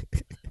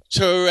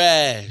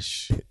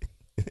 Trash.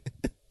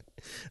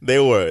 They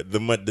were the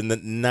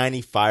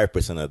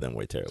 95% of them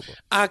were terrible.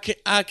 I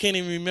can't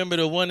even remember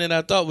the one that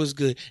I thought was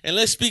good. And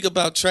let's speak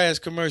about trash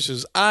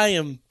commercials. I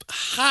am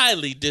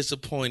highly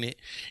disappointed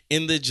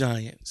in the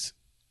Giants.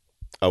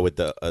 Oh, with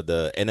the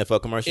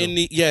NFL commercial?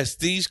 Yes,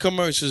 these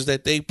commercials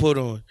that they put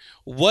on.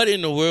 What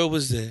in the world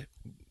was that?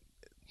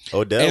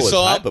 Odell was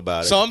hype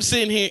about it. So I'm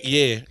sitting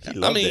here,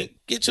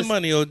 get your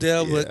money,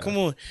 Odell, but come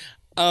on.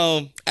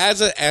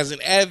 As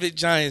an avid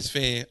Giants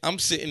fan, I'm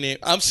sitting there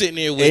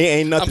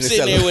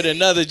with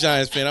another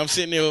Giants fan. I'm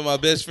sitting there with my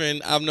best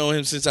friend. I've known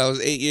him since I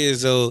was 8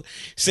 years old.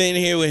 Sitting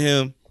here with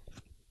him.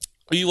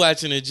 We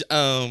watching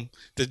the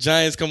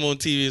Giants come on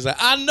TV. It's like,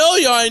 I know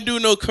y'all ain't do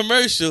no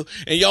commercial,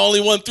 and y'all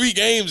only won 3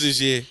 games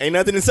this year. Ain't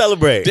nothing to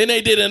celebrate. Then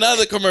they did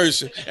another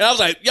commercial, and I was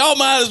like, y'all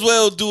might as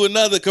well do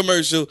another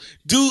commercial.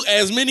 Do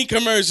as many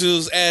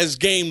commercials as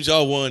games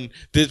y'all won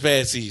this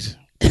past season.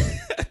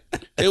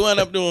 They wound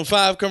up doing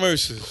 5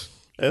 commercials.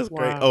 That's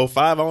great. Oh,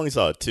 5? I only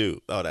saw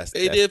 2. Oh,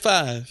 they did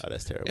 5. Oh,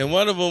 that's terrible. And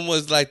one of them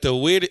was like the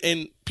weird,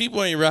 and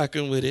people ain't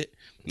rocking with it.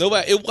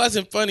 It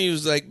wasn't funny. It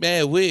was like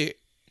mad weird.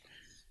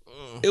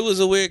 It was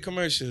a weird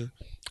commercial.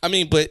 I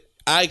mean, but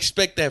I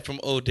expect that from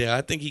Odell.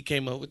 I think he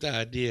came up with the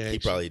idea. Actually. He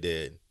probably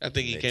did. I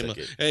think he came up.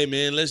 Hey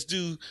man, let's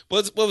do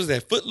what was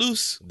that?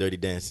 Footloose? Dirty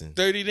Dancing.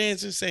 Dirty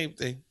Dancing, same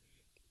thing.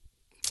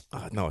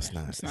 No, it's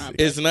not.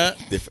 It's not.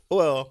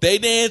 Well, they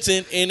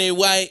dancing and they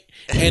white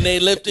and they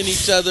lifting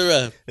each other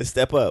up.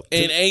 Step up.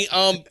 And ain't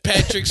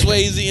Patrick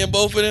Swayze in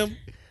both of them?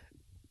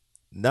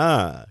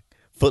 Nah,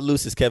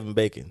 Footloose is Kevin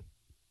Bacon.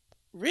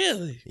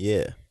 Really?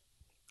 Yeah.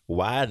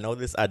 Why I know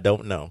this, I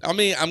don't know. I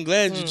mean, I'm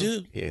glad you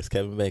do. Yeah, it's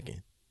Kevin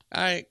Bacon.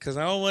 All right, because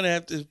I don't want to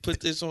have to put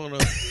this on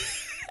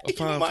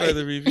upon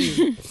further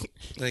review.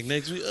 Like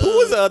next week. Who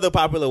was the other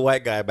popular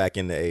white guy back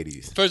in the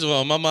 80s? First of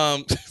all, my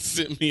mom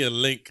sent me a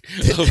link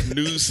of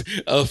news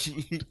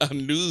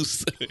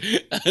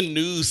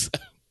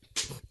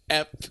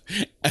app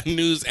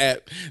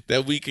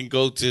that we can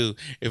go to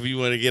if we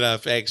want to get our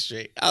facts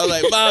straight. I was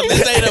like, Mom,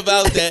 this ain't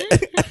about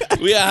that.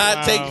 We a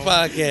hot take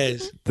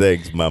podcast.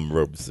 Thanks, Mom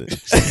Robeson.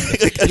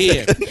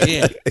 Yeah.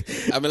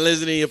 I've been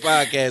listening to your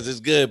podcast. It's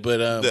good,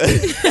 but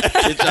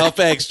get y'all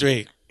facts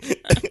straight.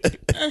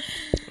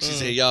 She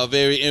said y'all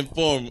very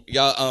informal.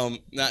 Y'all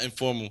not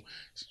informal.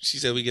 She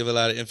said we give a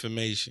lot of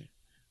information.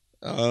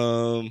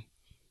 So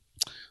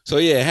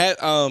yeah,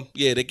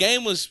 the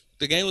game was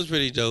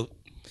pretty dope.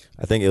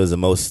 I think it was the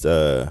most.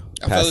 I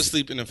fell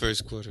asleep in the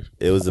first quarter.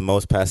 It was the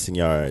most passing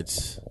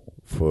yards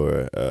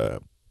for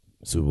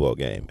Super Bowl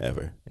game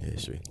ever in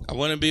history. I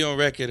want to be on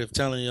record of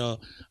telling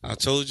y'all, I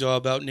told y'all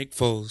about Nick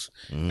Foles.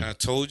 And I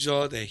told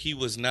y'all that he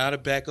was not a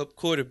backup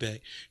quarterback.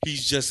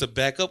 He's just a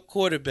backup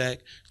quarterback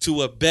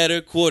to a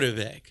better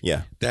quarterback.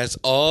 Yeah. That's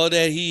all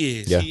that he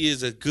is. Yeah. He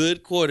is a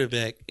good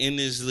quarterback in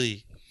this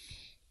league.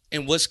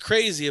 And what's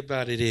crazy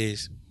about it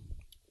is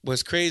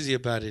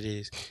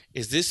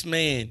this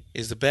man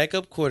is the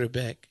backup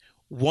quarterback,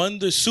 won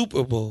the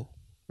Super Bowl.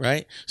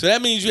 Right? So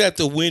that means you have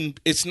to win.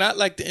 It's not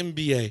like the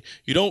NBA.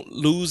 You don't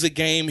lose a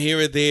game here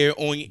or there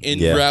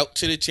en route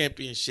to the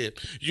championship.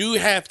 You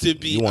have to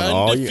be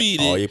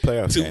undefeated all your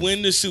playoff to games.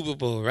 win the Super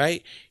Bowl,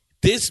 right?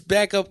 This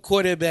backup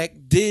quarterback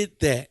did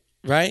that,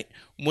 right?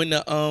 When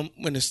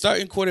the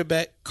starting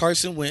quarterback,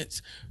 Carson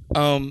Wentz,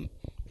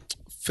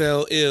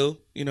 fell ill,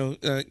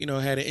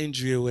 had an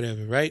injury or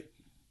whatever, right?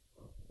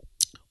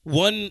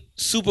 Won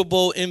Super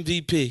Bowl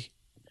MVP.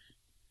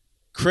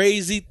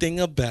 Crazy thing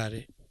about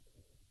it,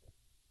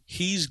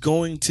 he's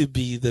going to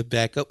be the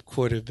backup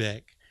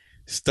quarterback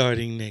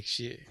starting next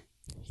year.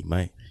 He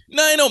might.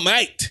 No, he don't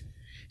might.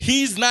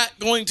 He's not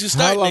going to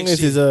start How long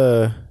next is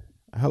year.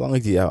 How long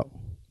is he out?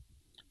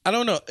 I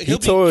don't know. He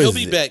He'll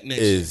be back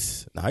next year.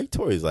 He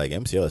tore his like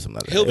MCL or something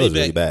like that. He'll It be was back.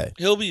 really bad.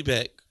 He'll be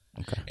back.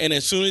 Okay. And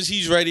as soon as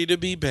he's ready to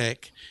be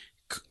back,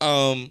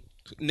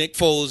 Nick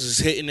Foles is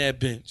hitting that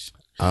bench.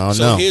 I don't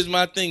know. Here's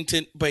my thing.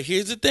 But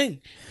here's the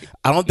thing.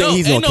 I don't think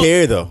he's gonna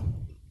care though.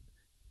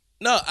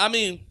 No, I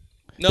mean.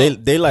 No,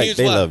 they why.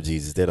 love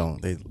Jesus. They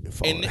don't.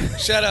 And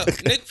shout out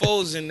Nick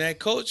Foles and that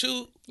coach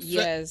who.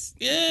 Yes.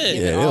 Yeah.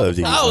 They love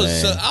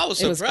Jesus. I was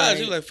surprised.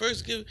 He great.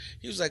 was like,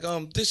 he was like,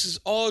 this is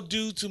all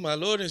due to my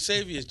Lord and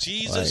Savior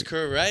Jesus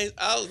Christ.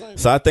 I was like,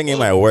 so I think it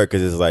might work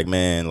because it's like,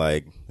 man,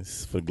 like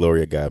it's for the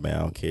glory of God, man. I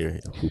don't care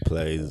who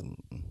plays.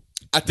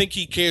 I think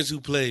he cares who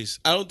plays.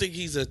 I don't think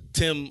he's a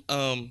Tim.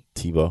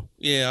 Tebow.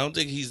 Yeah, I don't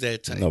think he's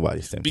that type.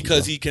 Nobody's Tim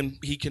because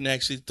Tebow. he can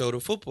actually throw the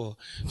football.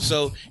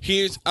 So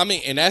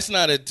and that's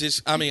not a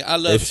dis. I mean, I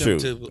love Tim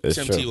Tebow.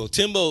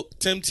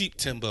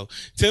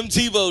 Tim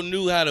Tebow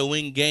knew how to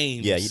win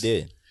games. Yeah, he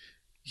did.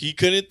 He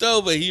couldn't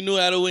throw, but he knew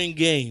how to win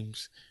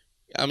games.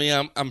 I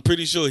mean, I'm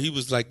pretty sure he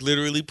was like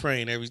literally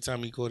praying every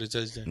time he caught a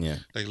touchdown. Yeah,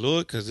 like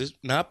Lord, because it's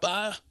not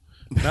by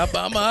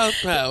my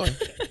power.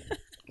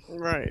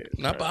 Right.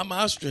 Not by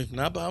my strength,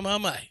 not by my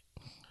might,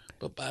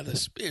 but by the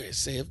Spirit,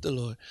 saith the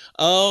Lord.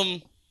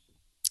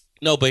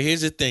 No, but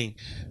here's the thing.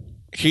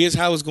 Here's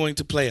how it's going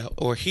to play out,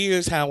 or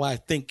here's how I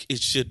think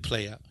it should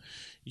play out.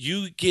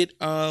 You get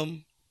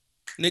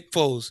Nick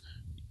Foles.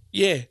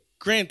 Yeah,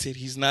 granted,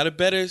 he's not a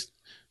better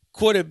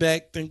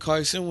quarterback than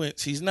Carson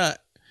Wentz. He's not.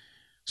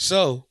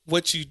 So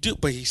what you do,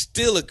 but he's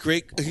still a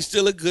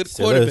good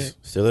quarterback.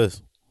 Still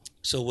is.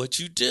 So what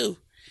you do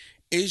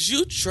is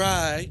you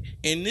try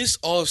in this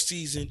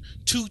offseason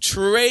to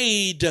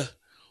trade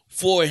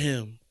for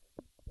him.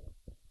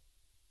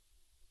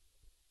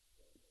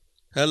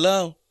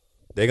 Hello?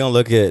 They're gonna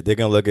look at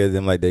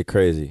them like they're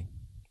crazy.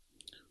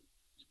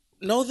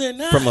 No, they're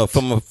not.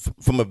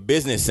 From a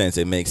business sense,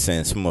 it makes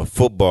sense. From a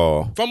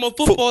football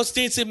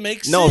stance, it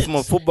makes sense. No, from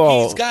a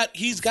football,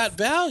 he's got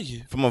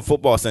value. From a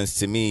football sense,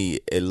 to me,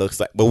 it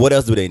looks like. But what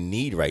else do they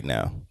need right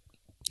now?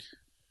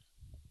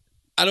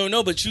 I don't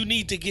know, but you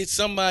need to get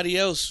somebody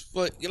else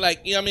for I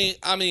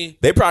mean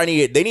they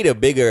probably need a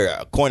bigger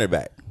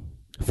cornerback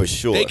for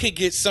sure. They could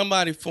get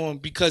somebody for him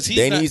because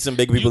they need some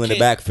big people in the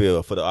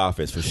backfield for the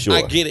offense for sure.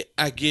 I get it.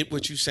 I get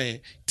what you're saying.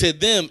 To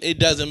them, it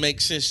doesn't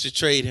make sense to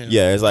trade him.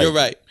 Yeah, it's like you're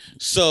right.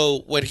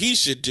 So what he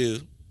should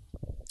do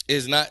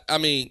is not. I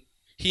mean,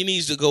 he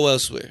needs to go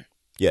elsewhere.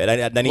 Yeah,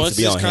 that needs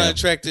to be on him. Once his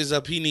contract is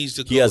up, he needs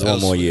to go. He has elsewhere.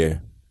 one more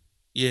year.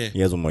 Yeah, he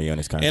has one more year on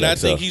his contract, and I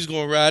think he's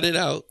gonna ride it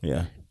out.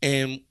 Yeah.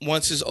 And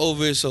once it's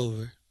over, it's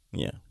over.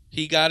 Yeah.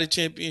 He got a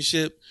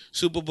championship,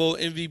 Super Bowl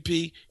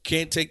MVP.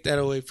 Can't take that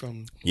away from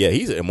him. Yeah,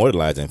 he's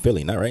immortalized in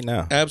Philly, not right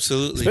now.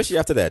 Absolutely. Especially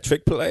after that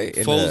trick play.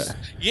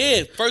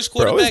 First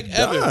quarterback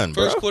ever. Done,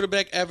 first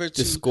quarterback ever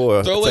to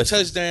score throw a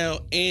touchdown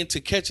and to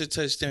catch a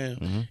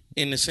touchdown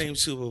in the same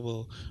Super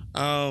Bowl.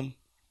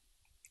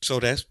 So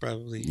that's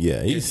probably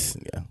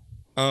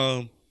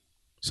So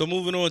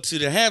moving on to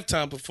the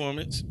halftime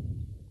performance.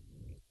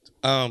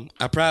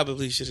 I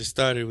probably should have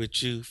started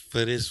with you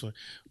for this one,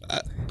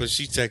 but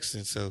she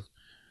texting. So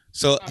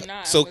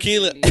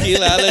Keila,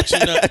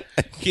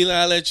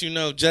 I'll let you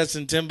know.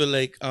 Justin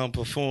Timberlake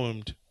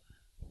performed.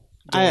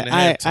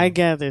 I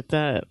gathered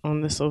that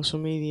on the social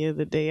media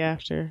the day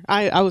after.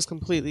 I was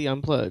completely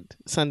unplugged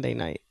Sunday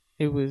night.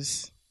 It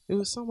was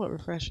somewhat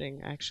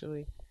refreshing,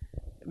 actually,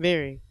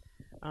 very.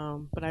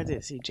 But I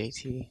did see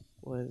JT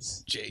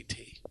was.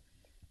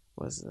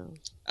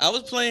 I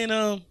was playing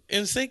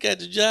In Sync at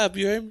the job.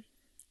 You heard me?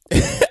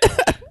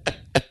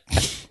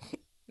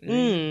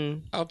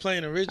 I was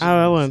playing original.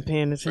 I wasn't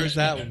paying attention. First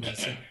album.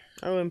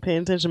 I wasn't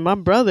paying attention. My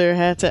brother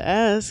had to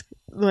ask,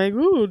 like,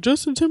 "Oh,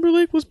 Justin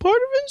Timberlake was part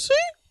of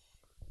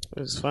NSYNC?" It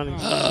was funny.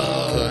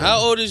 How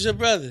old is your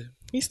brother?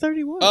 He's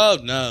 31. Oh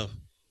no!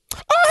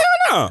 Oh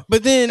hell no!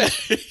 But then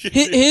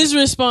his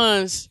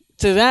response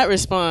to that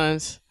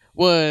response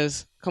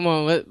was, Come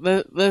on,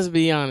 let's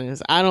be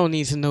honest. I don't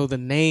need to know the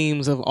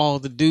names of all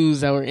the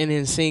dudes that were in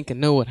NSYNC and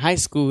know what high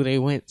school they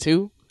went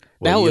to.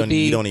 Well,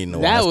 You don't even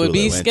know that would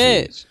be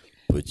sketch.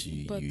 But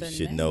you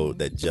should know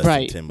that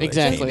Justin Timberlake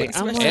exactly.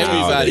 came out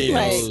Everybody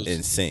knows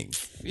in sync.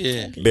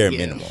 Yeah, bare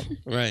minimum.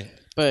 Right.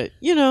 But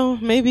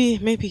maybe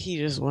he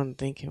just wasn't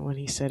thinking when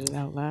he said it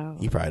out loud.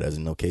 He probably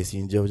doesn't know Casey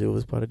and JoJo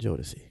was part of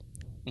Jodeci.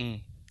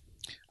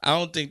 I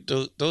don't think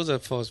those are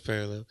false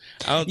parallels.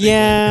 I don't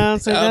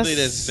think that's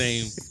the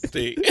same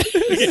thing.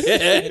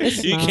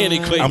 You can't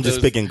equate. I'm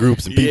just picking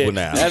groups and people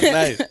now. That's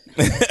nice.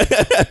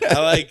 I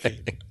like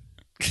it.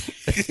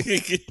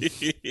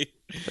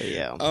 But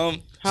yeah.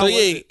 So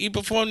yeah, he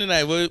performed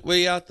tonight. What are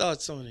y'all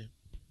thoughts on it?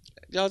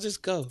 Y'all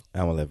just go.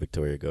 I'm gonna let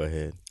Victoria go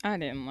ahead. I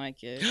didn't like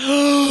it.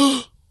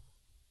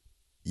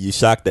 You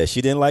shocked that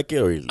she didn't like it,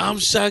 or I'm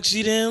shocked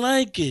she didn't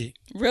like it.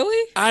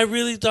 Really? I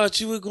really thought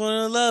you were going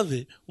to love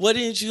it. What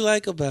didn't you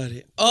like about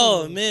it?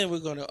 Oh man, we're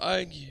going to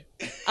argue.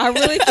 I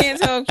really can't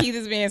tell if Keith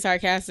is being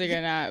sarcastic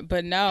or not.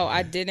 But no,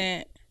 I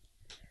didn't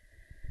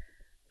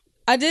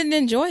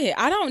enjoy it.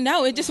 I don't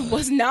know. It just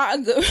was not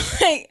a good.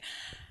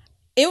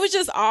 It was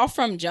just all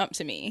from jump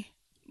to me.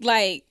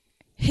 Like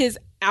his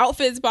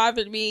outfits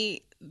bothered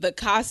me. The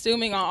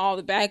costuming on all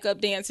the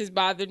backup dancers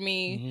bothered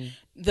me. Mm-hmm.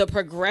 The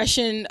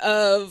progression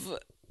of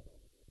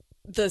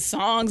the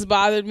songs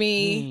bothered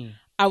me.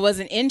 I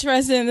wasn't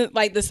interested in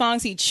the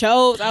songs he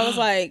chose. I was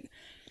like,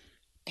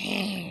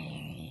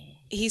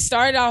 he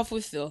started off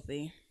with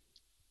Filthy.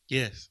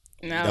 Yes.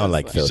 And I don't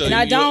like Filthy. And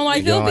I don't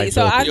like Filthy.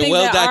 So I think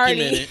that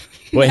documented.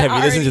 Wait, have you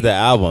listened to the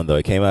album though?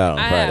 It came out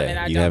on Friday.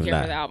 I don't care for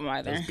the album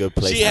either. Good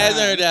placement. She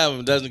hasn't heard the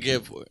album. Doesn't care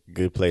for it.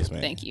 Good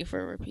placement. Thank you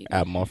for repeating.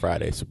 Album on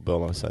Friday, Super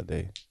Bowl on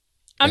Sunday.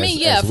 I mean,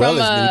 yeah, as from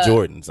well as New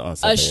Jordans on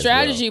Sunday a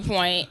strategy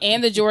point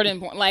and the Jordan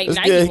point, like it's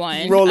Nike good.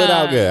 one. Roll it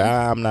out good.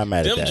 I'm not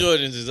mad at that. Them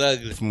Jordans is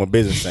ugly from a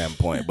business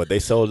standpoint, but they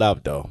sold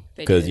out though,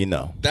 because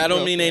that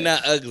don't mean they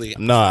not ugly.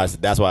 No,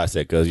 that's why I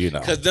said because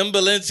because them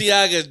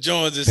Balenciaga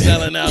Jones is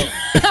selling out.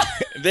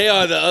 They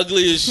are the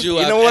ugliest shoe.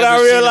 You know what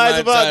I realized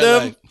about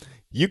them? Life.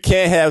 You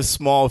can't have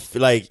small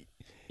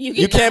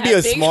You can't be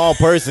a small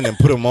person and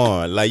put them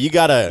on. Like you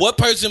gotta. What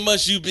person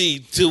must you be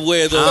to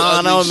wear those? I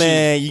don't know,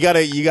 man. You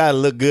gotta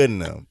look good in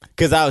them.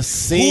 Cause I've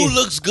seen who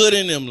looks good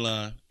in them,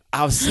 Lon.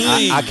 I've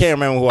seen. I can't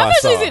remember who I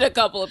saw. I've seen a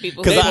couple of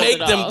people. They make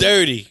them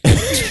dirty.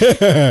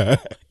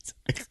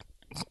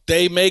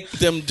 They make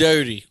them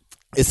dirty.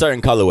 It's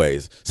certain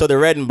colorways. So the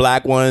red and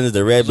black ones,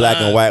 the red, black,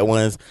 and white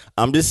ones.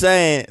 I'm just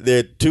saying there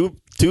are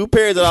two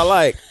pairs that I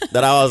like.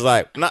 That I was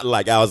like, not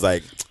like. I was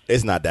like,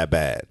 it's not that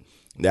bad.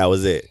 That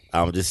was it.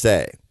 I'm just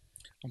saying.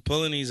 I'm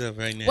pulling these up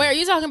right now. Wait, are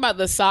you talking about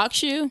the sock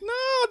shoe?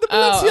 No, the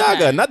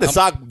Balenciaga, not the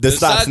sock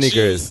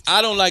sneakers. Shoes,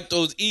 I don't like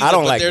those either. I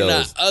don't but like they're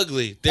those. not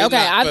ugly. They're okay,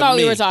 not I thought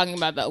me. we were talking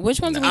about that. Which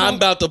ones? I'm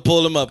about to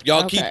pull them up.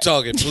 Y'all keep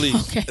talking,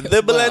 please. Okay,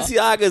 the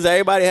Balenciagas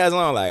everybody has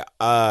on, like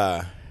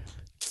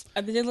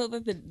they look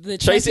like the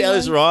Tracy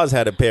Ellis Ross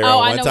had a pair on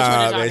one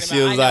time, and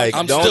she was like,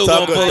 "Don't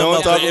talk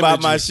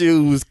about my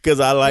shoes because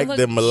I like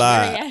them a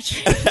lot."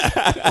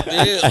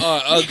 They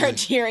are ugly. They're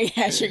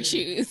geriatric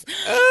shoes.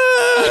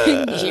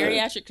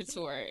 Geriatric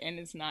couture, and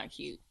it's not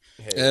cute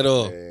at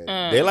all.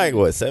 They're like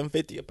what,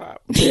 $750 a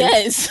pop?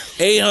 Yes,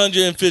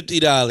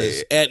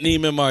 $850 at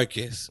Neiman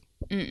Marcus.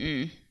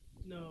 No.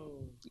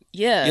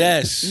 Yeah.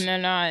 Yes. No,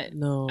 not.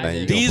 No.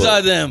 These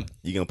are them.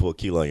 You gonna pull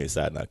Kilo on your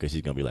side now because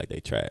she's gonna be like,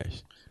 they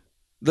trash.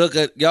 Look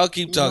at y'all.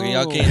 Keep talking.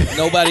 Y'all can't.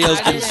 Nobody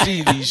else can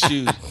see these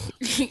shoes.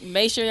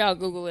 Make sure y'all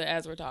Google it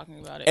as we're talking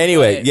about it.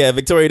 Anyway, but yeah,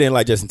 Victoria didn't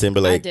like Justin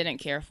Timberlake. I didn't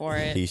care for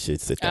it. He should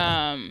sit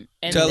down.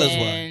 And Tell us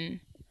why.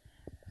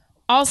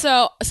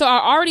 Also, so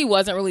I already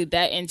wasn't really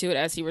that into it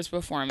as he was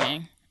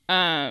performing.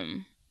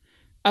 I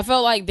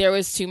felt like there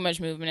was too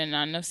much movement and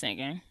not enough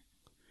singing.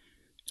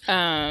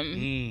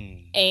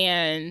 And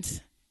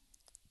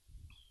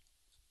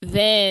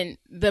then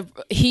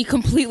he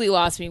completely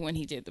lost me when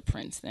he did the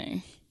Prince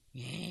thing.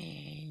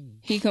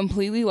 He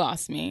completely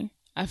lost me.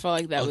 I felt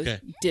like that was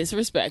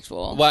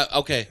disrespectful. Why?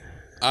 Okay,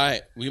 all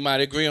right. We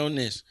might agree on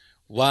this.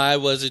 Why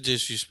was it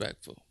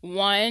disrespectful?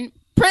 One,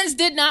 Prince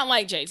did not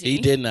like JT. He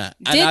did not.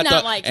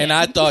 Like him. And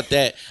I thought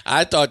that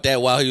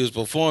while he was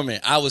performing,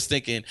 I was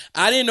thinking,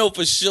 I didn't know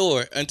for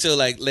sure until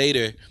like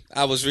later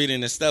I was reading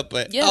the stuff,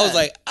 but I was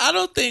like, I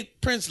don't think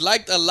Prince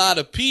liked a lot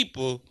of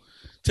people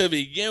to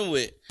begin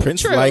with.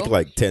 Prince liked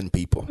like 10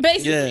 people.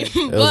 Basically.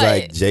 Yeah. It was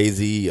like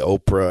Jay-Z,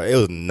 Oprah. It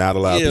was not a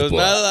lot of people. It was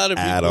not a lot of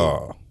people. At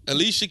all.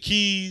 Alicia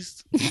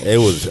Keys. It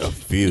was a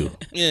few.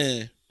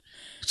 Yeah.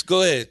 Just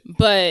go ahead.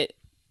 But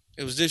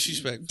it was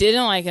disrespectful.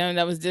 Didn't like him.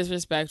 That was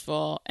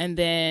disrespectful. And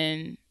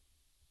then,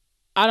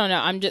 I don't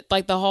know. I'm just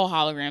like the whole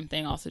hologram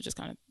thing also just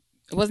kind of,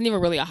 it wasn't even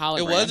really a hologram.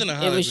 It wasn't a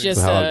hologram. It was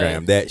just a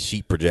hologram. That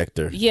sheet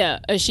projector. Yeah,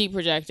 a sheet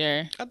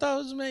projector. I thought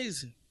it was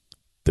amazing.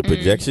 The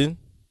projection?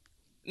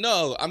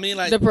 No, I mean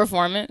like the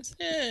performance.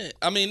 Yeah,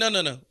 I mean no.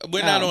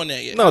 We're not on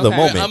that yet. No, the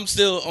moment. I'm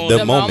still on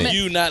the moment.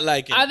 You not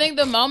liking. I think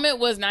the moment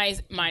was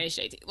nice minus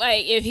JT.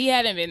 Like if he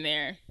hadn't been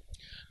there,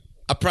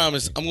 I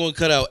promise I'm going to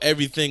cut out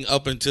everything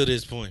up until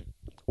this point.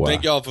 Wow.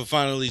 Thank y'all for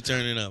finally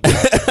turning up.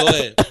 Go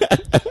ahead.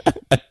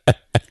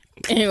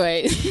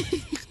 Anyway,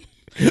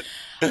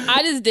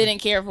 I just didn't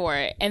care for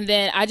it, and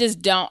then I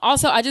just don't.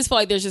 Also, I just feel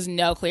like there's just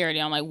no clarity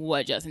on like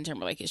what Justin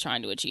Timberlake is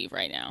trying to achieve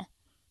right now.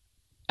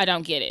 I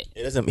don't get it.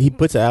 It doesn't. He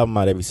puts an album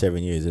out every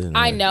 7 years, isn't it?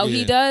 I know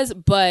he does,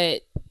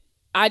 but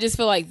I just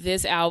feel like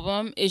this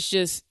album is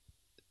just,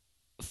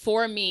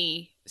 for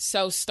me,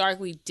 so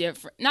starkly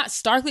different. Not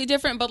starkly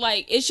different, but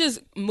like it's just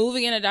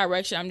moving in a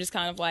direction. I'm just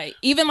kind of like,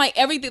 even like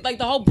everything, like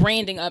the whole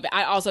branding of it,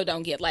 I also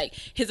don't get. Like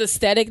his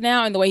aesthetic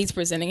now and the way he's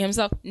presenting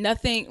himself,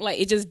 nothing, like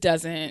it just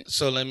doesn't.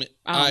 So let me.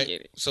 I don't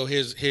get it. So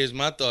here's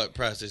my thought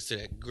process to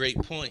that. Great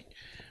point.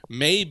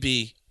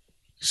 Maybe.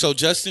 So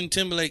Justin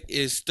Timberlake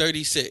is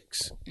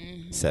 36.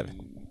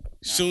 7.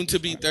 Soon to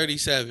be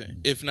 37,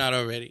 if not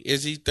already.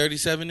 Is he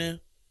 37 now?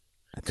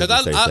 Because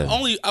he's I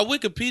 37.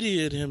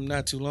 Wikipedia'd him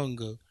not too long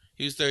ago.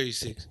 He was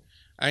 36.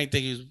 I didn't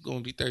think he was going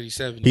to be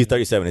 37. He's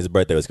 37. His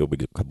birthday was a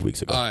couple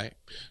weeks ago. All right.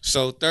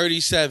 So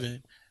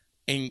 37,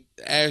 and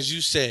as you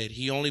said,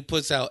 he only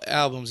puts out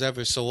albums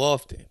ever so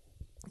often.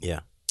 Yeah.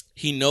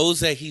 He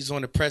knows that he's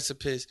on the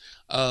precipice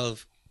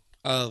of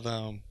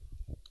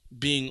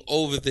being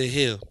over the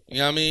hill. You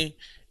know what I mean?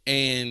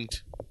 And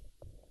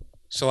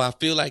so I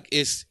feel like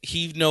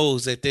he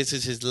knows that this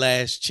is his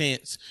last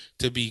chance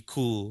to be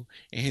cool,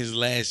 and his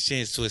last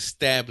chance to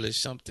establish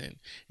something,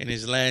 and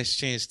his last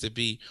chance to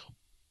be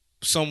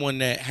someone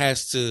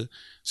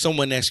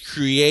that's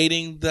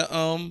creating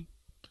the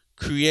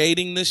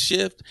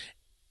shift,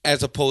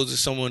 as opposed to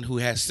someone who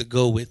has to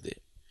go with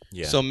it.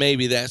 Yeah. So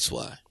maybe that's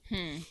why.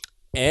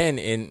 And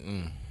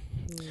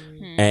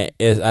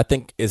I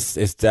think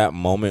it's that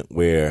moment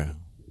where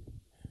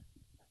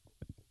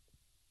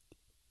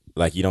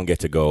like you don't get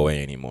to go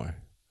away anymore.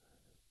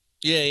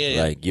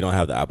 Yeah. Like you don't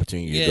have the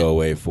opportunity Yeah. to go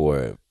away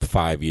for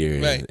 5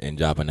 years Right. and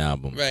drop an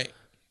album. Right.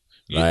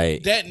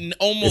 Like That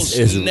almost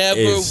it's- never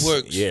it's-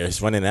 works. Yeah,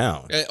 it's running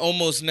out. It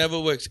almost never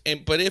works.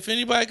 But if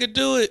anybody could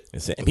do it,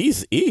 And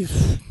he's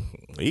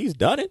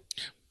done it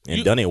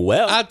and done it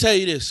well. I'll tell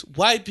you this: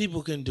 white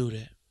people can do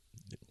that.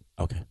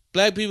 Okay.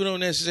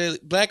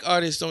 Black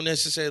artists don't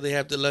necessarily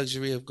have the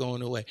luxury of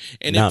going away.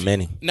 And Not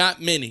many.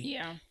 Not many.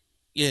 Yeah.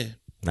 Yeah.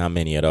 Not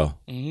many at all.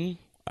 Mm-hmm.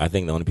 I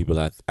think the only people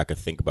I could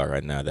think about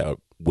right now that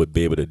would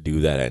be able to do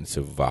that and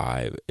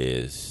survive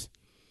is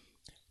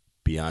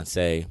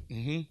Beyonce,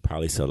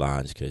 probably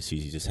Solange, because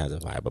she just has a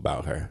vibe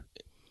about her.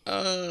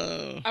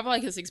 I feel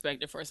like it's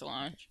expected for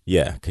Solange.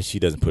 Yeah, because she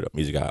doesn't put up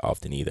music out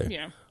often either.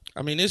 Yeah.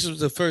 I mean, this was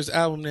the first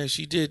album that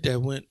she did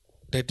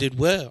that did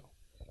well.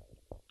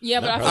 Yeah,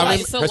 but I feel her like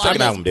second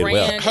Solange's album did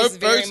well. brand Her is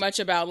very first- much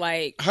about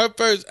like, Her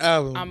first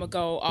album, I'm gonna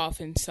go off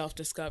and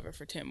self-discover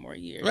for 10 more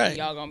years. Right. And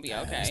y'all gonna be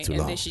okay. it's too And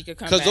long. then she could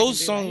come because back those and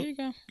be songs, like, here you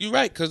go. you're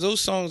right, because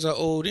those songs are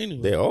old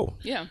anyway. They're old.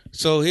 Yeah.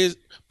 So here's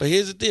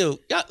the deal.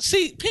 Y'all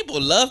see,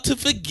 people love to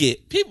forget.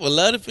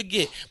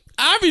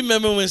 I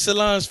remember when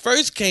Solange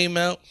first came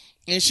out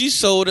and she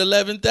sold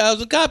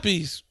 11,000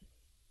 copies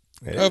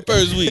her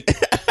first week.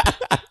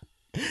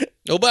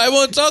 Nobody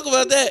want to talk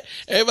about that.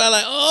 Everybody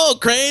like, oh,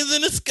 Cranes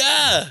in the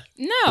Sky.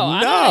 No,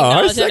 I No, don't her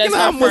acknowledge that second as her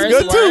album was first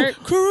good, too. work.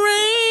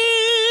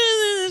 Cranes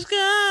in the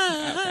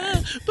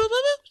Sky.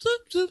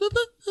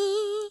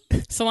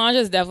 Solange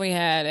has definitely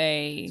had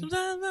a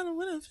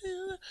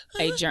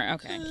journey.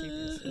 Okay.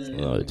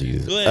 Oh,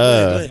 Jesus. Go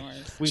ahead.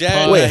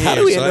 Jared, Wait, right how here,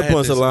 do we so end I up had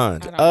on to-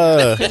 Solange?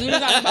 Because we were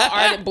talking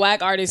about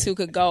black artists who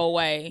could go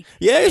away.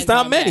 Yeah, it's and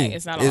not come many. back.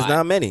 It's not a lot.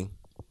 not many.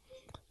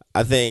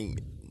 I think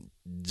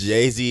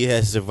Jay-Z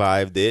has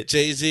survived it.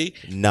 Jay-Z.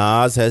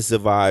 Nas has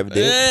survived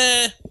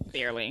it.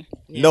 Barely.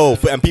 No,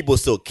 and people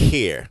still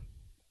care.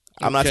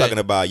 I'm not Okay. talking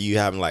about you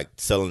having like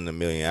selling 1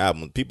 million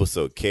albums. People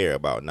still care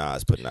about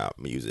Nas putting out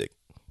music.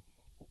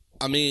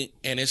 I mean,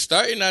 and it's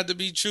starting not to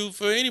be true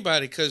for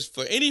anybody, because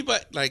for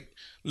anybody, like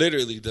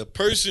literally the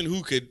person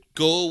who could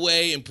go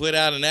away and put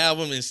out an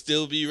album and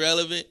still be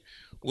relevant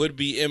would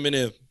be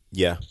Eminem.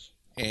 Yeah.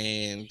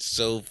 And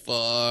so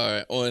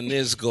far on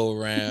this go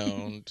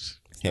round,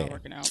 It's not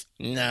working out.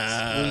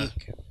 nah.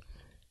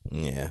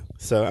 Yeah.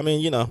 So, I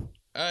mean, All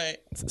right,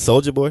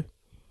 Soulja Boy.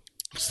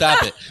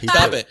 stop it.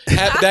 Stop it.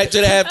 Back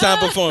to the halftime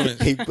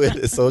performance. He put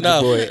Soulja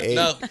No, Boy 8.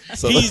 no,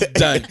 So- he's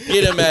done.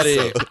 Get him out of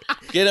here.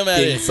 Get him out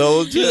of King here.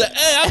 Soulja. He was like,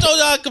 hey, I told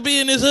y'all I could be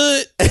in this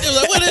hood. He was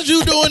like, what is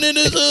you doing in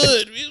this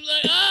hood? He was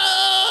like,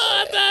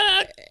 oh,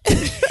 I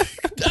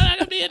thought I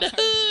could be in the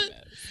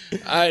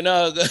hood. All right,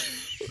 no.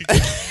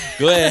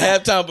 Go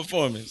ahead. Halftime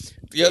performance.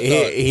 Your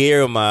thoughts.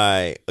 Here are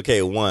my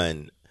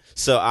one.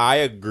 So I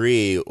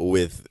agree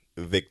with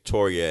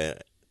Victoria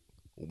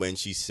when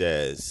she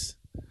says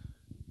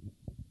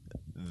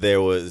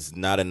there was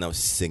not enough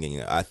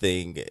singing. I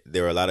think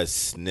there were a lot of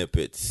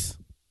snippets.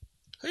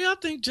 Who y'all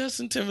think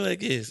Justin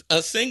Timberlake is?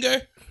 A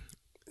singer?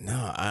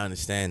 No, I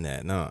understand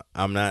that. No,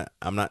 I'm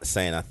not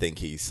saying I think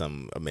he's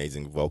some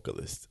amazing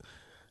vocalist.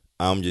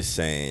 I'm just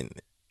saying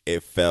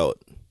it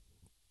felt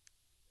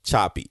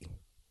choppy.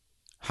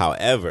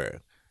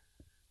 However,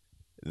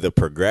 the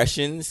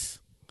progressions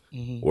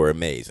were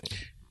amazing.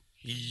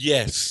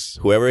 Yes.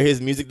 Whoever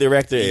his music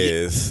director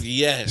is,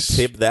 Yes.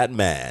 tip that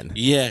man.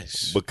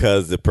 Yes.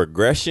 Because the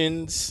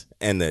progressions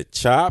and the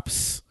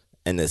chops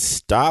and the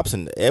stops,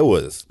 and it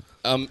was.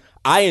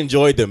 I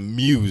enjoyed the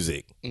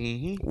music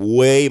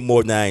way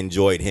more than I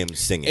enjoyed him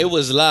singing. It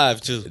was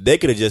live too. They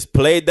could have just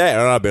played that,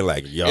 and I'd been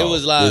like, "Yo, It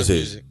was live this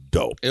music. is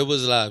dope." It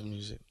was live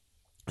music.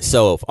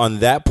 So on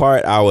that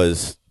part, I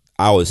was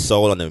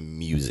sold on the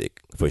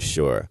music for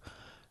sure.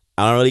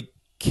 I don't really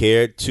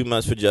care too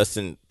much for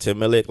Justin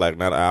Timberlake. Like,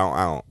 I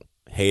don't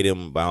hate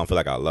him, but I don't feel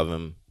like I love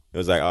him. It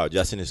was like, oh,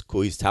 Justin is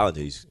cool. He's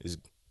talented. He's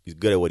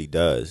good at what he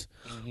does.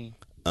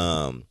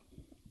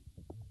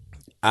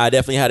 I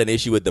definitely had an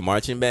issue with the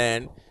marching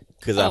band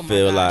because I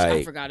feel like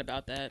I forgot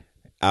about that.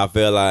 I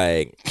feel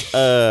like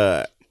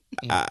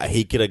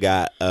he could have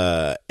got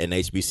an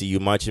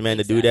HBCU marching band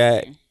to do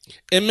that.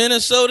 In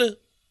Minnesota,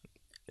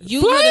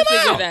 you could have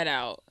figured that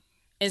out.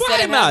 Fly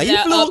him out.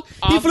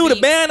 He flew the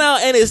band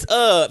out and his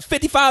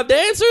 55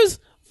 dancers.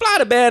 Fly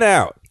the band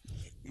out.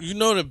 You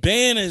know the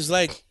band is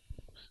like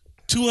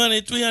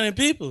 200, 300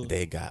 people.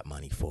 They got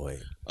money for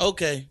it.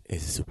 Okay.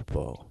 It's a Super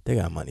Bowl. They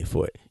got money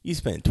for it. You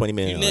spent $20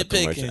 million on a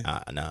commercial.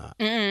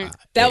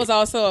 That was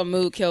also a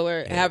mood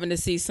killer, having to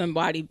see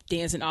somebody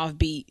dancing off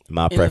beat.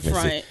 My in preference. The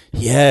front.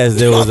 Yes,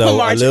 there was a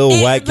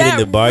little white kid in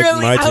the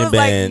marching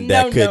band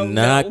that like, could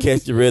not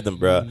catch the rhythm,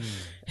 bro.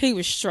 He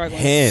was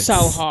struggling Hence, so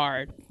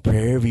hard.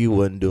 Prairie View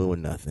wasn't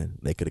doing nothing.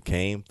 They could have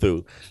came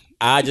through.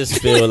 I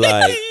just feel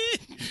like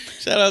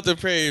shout out to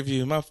Prairie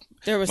View. My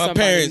somebody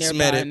parents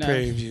met at enough.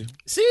 Prairie View.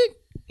 See?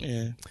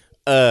 Yeah.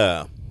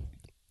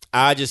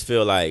 I just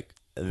feel like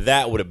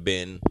that would have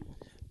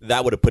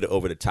put it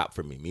over the top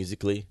for me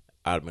musically.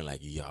 I'd have been like,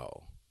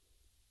 yo,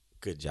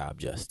 good job,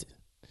 Justin.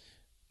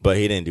 But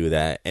he didn't do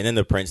that. And then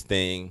the Prince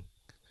thing,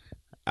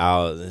 I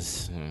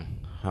was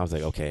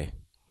like, okay.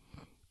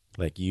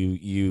 Like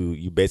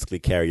you basically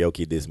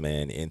karaoke this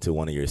man into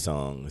one of your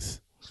songs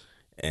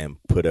and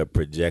put a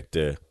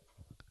projection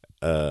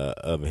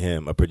of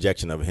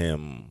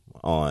him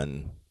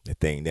on the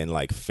thing, then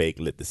like fake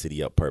lit the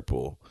city up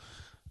purple.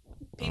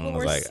 People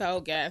were like, so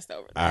gassed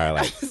over that. All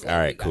right, all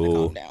right,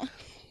 cool.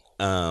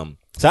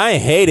 So I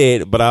ain't hate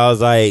it, but I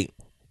was like,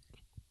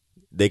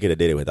 they could have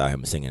did it without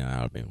him singing. I'd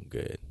have been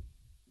good.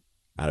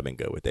 I'd have been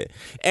good with it.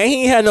 And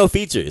he had no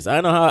features. I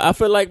don't know how. I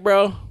feel like,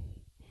 bro.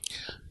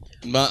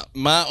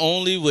 My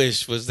only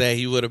wish was that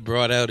he would have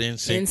brought out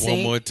NSYNC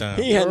one more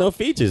time. He had no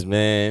features,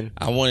 man.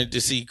 I wanted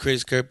to see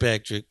Chris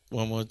Kirkpatrick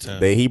one more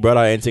time. He brought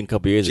out NSYNC a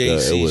couple years ago.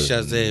 JC It was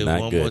Chazelle not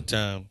one good. more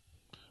time.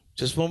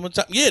 Just one more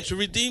time. Yeah, to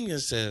redeem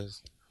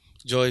yourselves.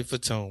 Joey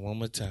Fatone one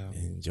more time.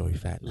 And Joey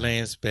fat now.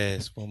 Lance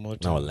Bass one more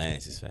time. No,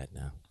 Lance is fat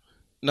now.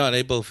 No,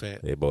 they both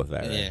fat. They both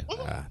fat. Right? Yeah.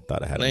 I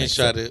thought I had Lance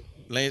tried to.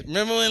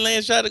 Remember when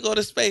Lance tried to go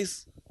to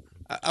space?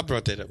 I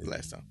brought that up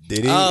last time.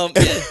 Did he?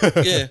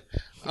 Yeah.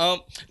 No,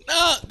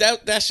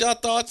 that's your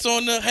thoughts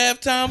on the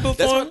halftime performance?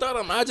 That's what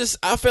I thought.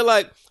 I feel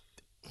like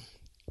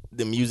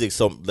the music,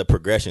 so the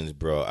progressions,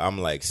 bro. I'm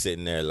like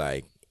sitting there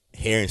like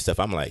hearing stuff.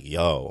 I'm like,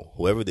 yo,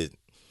 whoever did,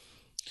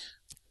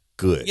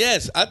 good.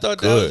 Yes, I thought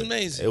Good. that was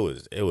amazing.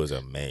 It was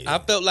amazing. I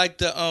felt like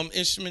the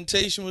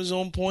instrumentation was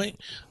on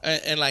point,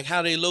 and like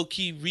how they low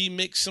key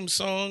remixed some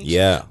songs.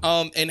 Yeah.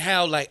 And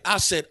how like I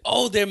said,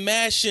 oh, they're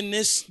mashing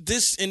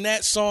this and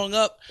that song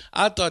up.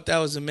 I thought that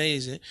was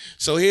amazing.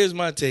 So here's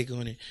my take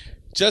on it.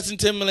 Justin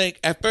Timberlake,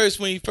 at first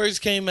when he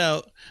first came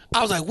out,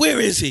 I was like, where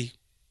is he?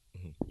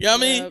 You know what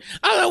I mean?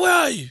 I was like, where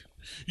are you?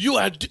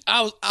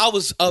 I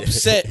was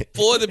upset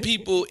for the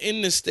people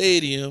in the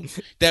stadium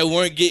that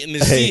weren't getting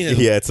to see him.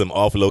 He had some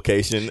off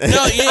location. No,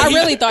 yeah, I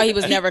really thought he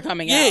was never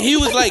coming out. Yeah, he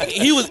was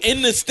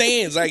in the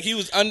stands, like he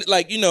was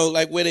like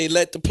where they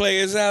let the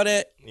players out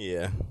at.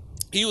 Yeah.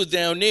 He was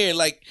down there,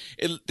 like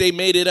they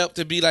made it up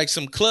to be like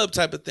some club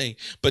type of thing.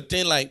 But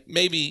then like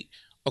maybe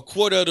a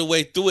quarter of the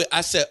way through it, I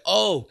said,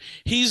 oh,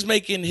 he's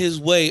making his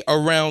way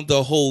around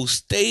the whole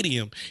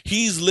stadium.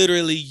 He's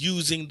literally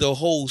using the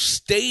whole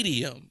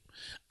stadium.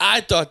 I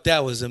thought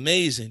that was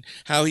amazing.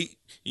 How he,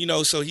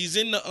 so he's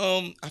in the,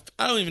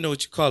 I don't even know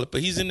what you call it,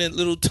 but he's in that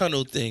little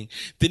tunnel thing.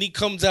 Then he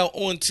comes out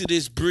onto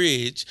this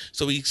bridge.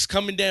 So he's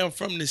coming down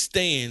from the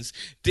stands.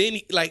 Then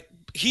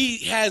he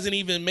hasn't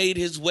even made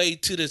his way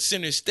to the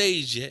center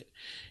stage yet.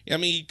 I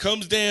mean, he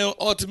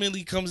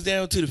ultimately comes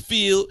down to the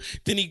field.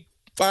 Then he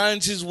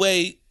finds his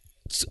way,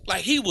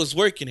 like he was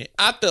working it.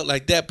 I felt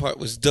like that part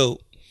was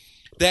dope.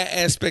 That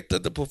aspect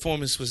of the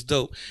performance was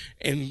dope.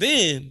 And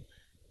then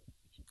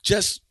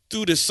just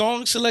through the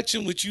song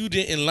selection, which you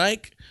didn't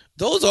like,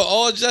 those are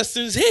all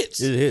Justin's hits.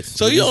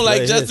 So you don't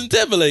like Justin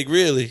Timberlake,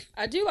 really?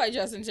 I do like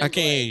Justin Timberlake. I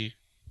can't hear you.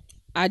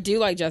 I do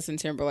like Justin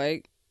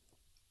Timberlake.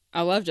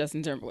 I love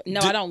Justin Timberlake.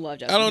 No, I don't love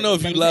Justin. I don't know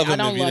if you love him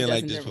if you didn't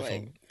like Justin this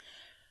performance.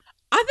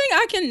 I think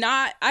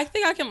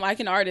I can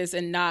like an artist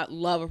and not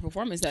love a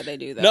performance that they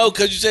do, though. No,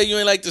 because you said you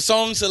ain't like the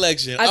song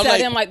selection. I said I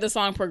didn't like the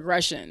song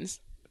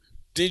progressions.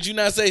 Did you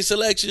not say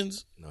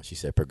selections? No, she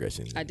said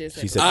progressions. I did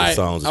say she said progressions.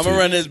 the songs. I'm gonna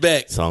run this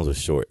back. Songs were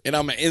short, and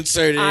I'm gonna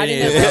insert it I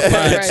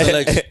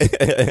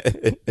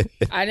in.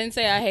 I didn't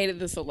say I hated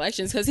the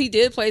selections because he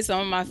did play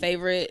some of my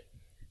favorite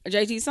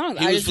JT's songs.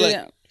 He was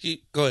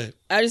go ahead.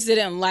 I just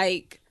didn't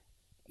like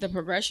the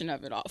progression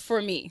of it all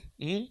for me.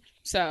 Mm-hmm.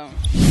 So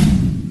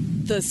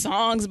the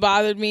songs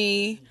bothered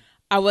me.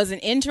 I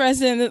wasn't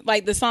interested in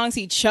like the songs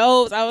he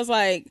chose. I was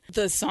like,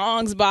 the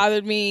songs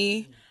bothered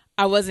me.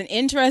 I wasn't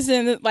interested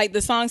in like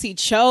the songs he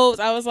chose.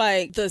 I was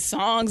like, the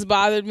songs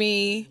bothered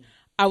me.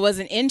 I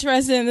wasn't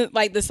interested in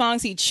like the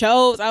songs he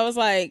chose. I was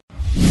like,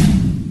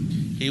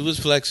 he was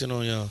flexing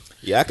on y'all.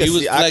 Yeah, I could He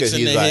was see. flexing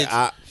He's the like,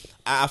 hits.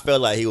 I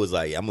felt like he was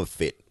like, I'm gonna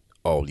fit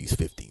all these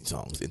 15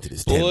 songs into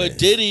this 10 Boy, minutes.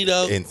 did he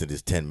though? Into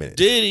this 10 minutes.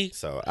 Did he?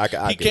 So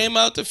he came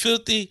out to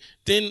Filthy.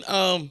 Then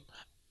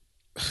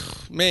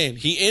man,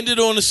 he ended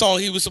on the song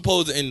he was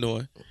supposed to end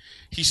on.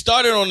 He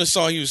started on the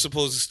song he was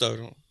supposed to start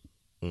on.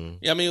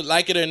 I mean,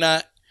 like it or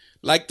not,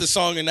 like the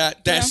song or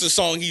not, that's the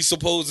song he's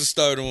supposed to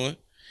start on.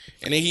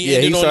 And then he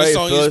ended on the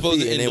song he was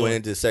supposed to end on. And then went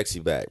into Sexy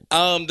Back.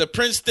 The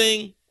Prince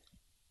thing,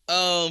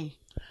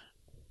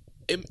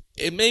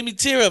 it made me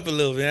tear up a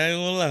little bit. I ain't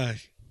gonna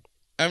lie.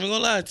 I ain't gonna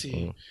lie to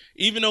you.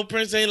 Even though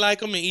Prince ain't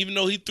like him, and even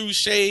though he threw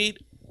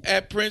shade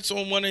at Prince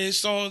on one of his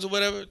songs or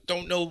whatever,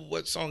 don't know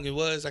what song it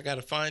was. I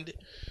gotta find it.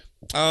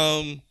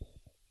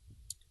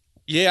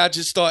 Yeah,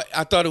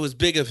 I thought it was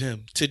big of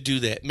him to do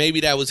that. Maybe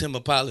that was him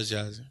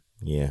apologizing.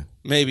 Yeah.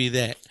 Maybe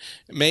that.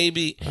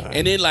 Maybe.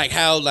 And then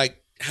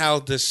how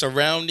the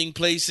surrounding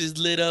places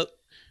lit up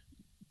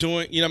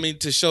during, you know what I mean,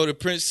 to show the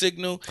Prince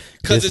signal.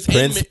 Because it's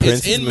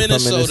in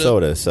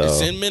Minnesota. So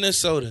it's in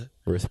Minnesota.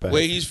 Respect.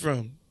 Where he's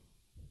from.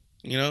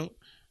 You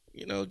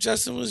know,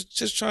 Justin was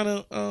just trying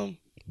to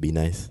be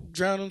nice.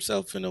 Drown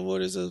himself in the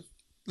waters of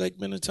Lake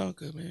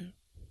Minnetonka, man.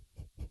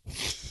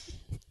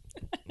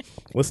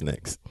 What's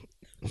next?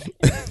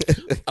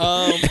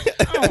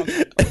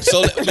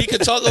 So we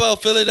could talk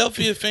about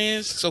Philadelphia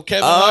fans. So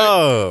Kevin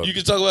Hart, you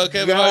can talk about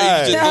Kevin Hart.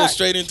 You can just go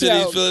straight into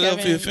these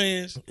Philadelphia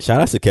fans. Shout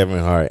out to Kevin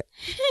Hart.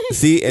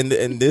 See, and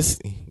this,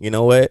 you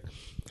know what?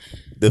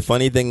 The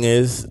funny thing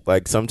is,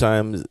 like,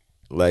 sometimes,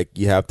 like,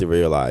 you have to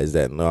realize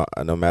that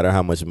no matter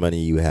how much money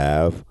you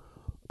have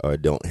or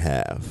don't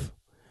have,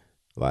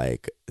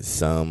 like,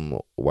 some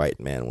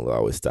white man will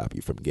always stop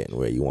you from getting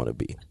where you want to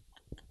be.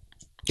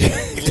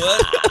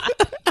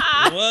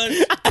 What?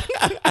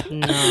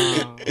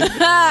 No.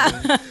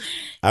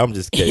 I'm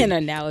just kidding. An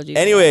analogy.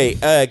 Anyway,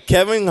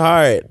 Kevin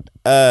Hart,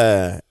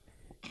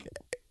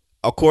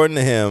 according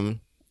to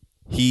him,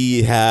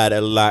 he had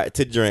a lot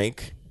to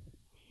drink.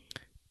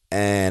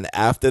 And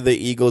after the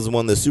Eagles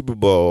won the Super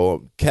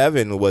Bowl,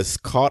 Kevin was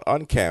caught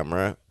on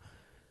camera.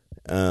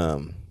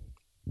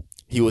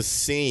 He was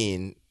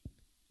seen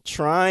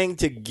trying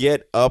to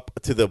get up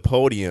to the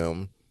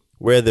podium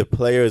where the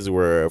players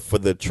were for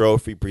the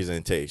trophy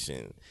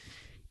presentation,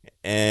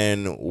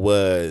 and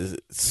was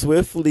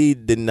swiftly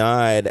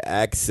denied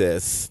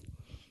access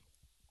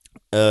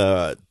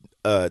to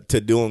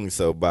doing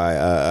so by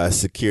a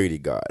security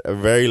guard, a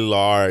very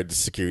large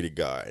security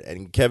guard.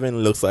 And Kevin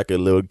looks like a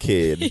little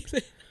kid.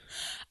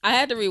 I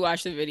had to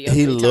rewatch the video.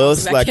 He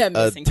looks like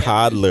a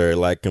toddler,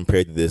 like,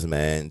 compared to this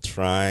man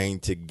trying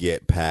to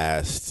get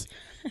past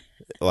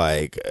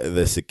like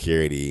the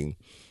security.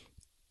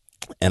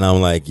 And I'm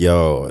like,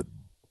 yo,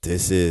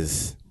 this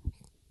is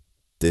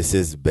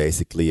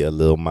basically a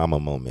Lil Mama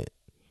moment.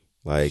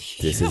 Like,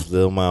 this is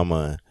Lil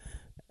Mama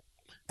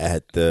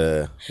at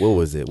the, what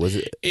was it? Was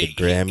it the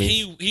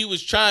Grammy? He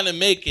was trying to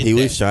make it. He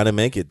was trying to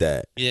make it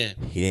that. Yeah.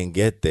 He didn't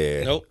get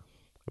there. Nope.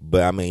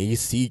 But I mean, he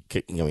said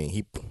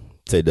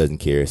he doesn't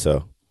care.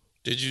 So.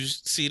 Did you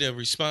see the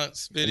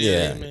response video?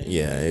 Yeah, man?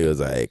 yeah. It was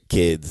like,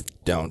 kids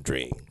don't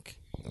drink.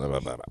 Blah, blah,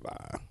 blah, blah,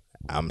 blah.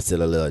 I'm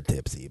still a little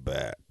tipsy,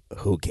 but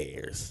who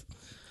cares?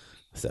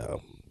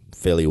 So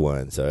Philly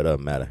won, so it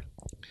doesn't matter.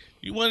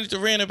 You wanted to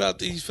rant about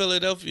these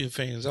Philadelphia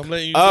fans. I'm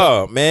letting you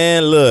know.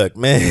 Man, look,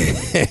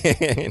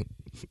 man.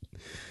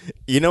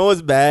 You know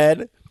what's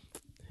bad?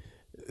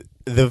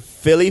 The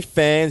Philly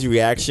fans'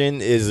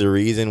 reaction is the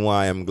reason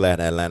why I'm glad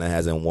Atlanta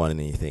hasn't won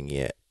anything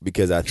yet.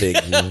 Because I think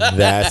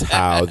that's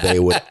how they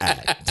would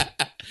act.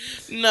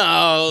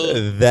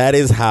 No. That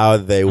is how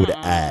they would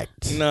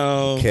act.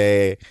 No.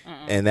 Okay?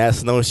 And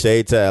that's no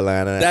shade to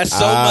Atlanta. That's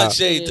so much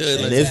shade to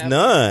Atlanta. And it's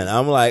none.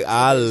 I'm like,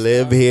 I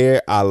live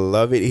here. I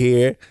love it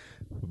here.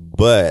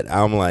 But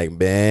I'm like,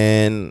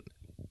 man,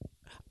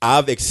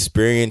 I've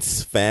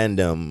experienced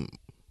fandom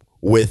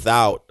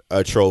without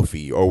a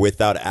trophy or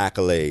without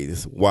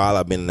accolades while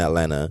I've been in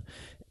Atlanta.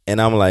 And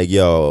I'm like,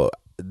 yo,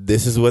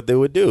 this is what they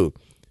would do.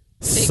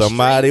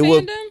 Somebody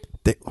would,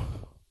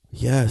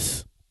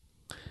 yes.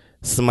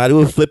 Somebody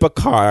would flip a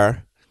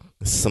car.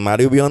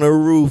 Somebody would be on a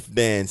roof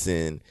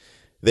dancing.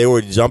 They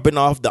were jumping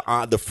off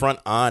the front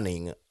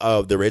awning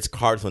of the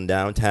Ritz-Carlton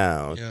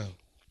downtown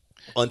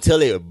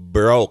until it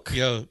broke.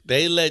 Yo,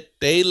 they let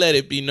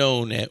it be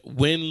known that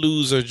win,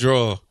 lose, or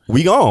draw,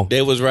 we gone.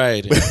 They was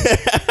rioting.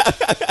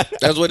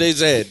 That's what they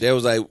said. They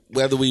was like,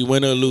 whether we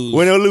win or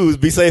lose,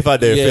 be safe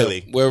out there,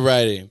 Philly. We're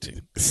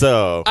rioting.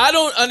 So I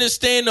don't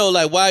understand though,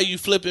 like, why are you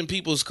flipping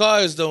people's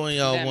cars though when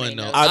y'all won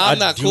though? I'm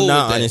not cool with that.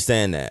 I do not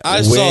understand that.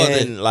 I saw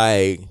that.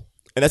 Like,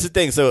 and that's the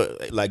thing. So,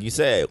 like you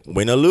said,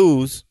 win or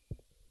lose,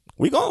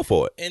 We going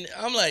for And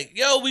I'm like,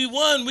 yo, we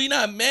won. We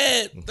not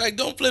mad. Like,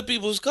 don't flip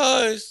people's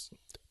cars.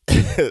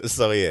 it.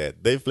 So yeah,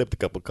 they flipped a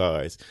couple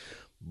cars,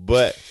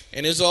 but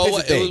And it's all Here's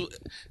white. the thing.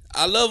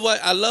 I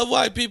love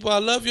white people. I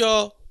love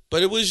y'all.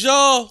 But it was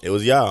y'all. it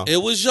was y'all.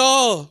 It was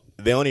y'all.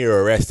 They only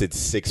arrested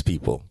 6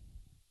 people.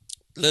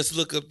 Let's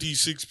look up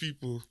these 6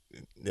 people.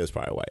 It was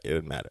probably white. It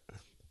didn't matter.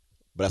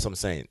 But that's what I'm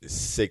saying.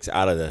 6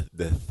 out of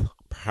the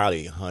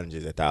probably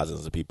hundreds of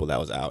thousands of people that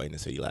was out in the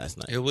city last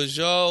night. It was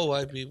y'all,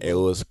 white people. It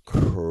was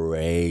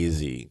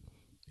crazy.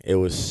 It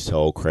was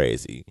so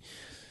crazy.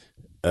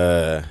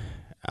 I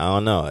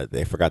don't know.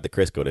 They forgot the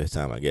Crisco this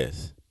time, I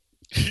guess.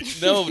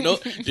 No.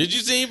 Did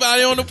you see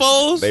anybody on the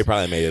polls? They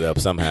probably made it up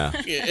somehow.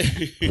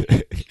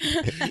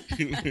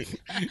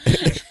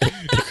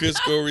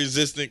 Crisco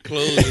resistant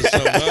clothes or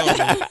something. I don't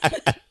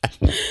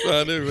know.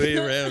 Found their way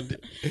around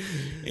it.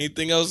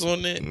 Anything else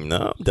on that?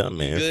 No, I'm done,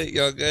 man. Good?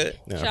 Y'all good?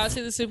 No. Shout out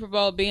to the Super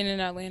Bowl being in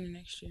Atlanta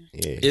next year.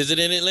 Yeah. Is it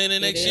in Atlanta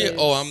next year? is.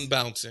 Oh, I'm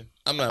bouncing.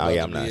 I'm not Oh, about yeah,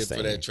 to I'm be not here for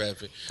staying that here.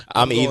 traffic.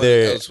 I'm going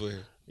either- elsewhere.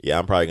 Yeah,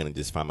 I'm probably going to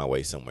just find my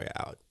way somewhere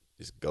out.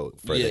 Just go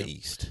further Yeah.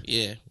 east.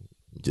 Yeah.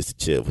 Just to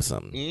chill for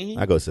something. Mhm.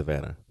 I go to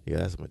Savannah. Yeah,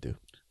 that's what I'm going to do.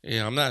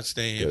 Yeah, I'm not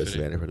staying here Go for to that.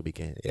 Savannah for the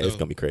weekend. Yeah, it's No. going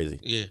to be crazy.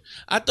 Yeah.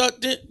 I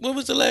thought when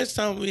was the last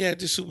time we had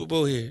the Super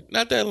Bowl here?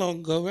 Not that long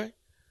ago, right?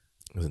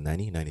 Was it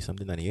 90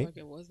 something, 98? Like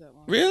it was that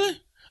long. Really?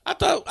 I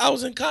thought I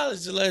was in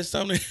college the last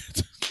time they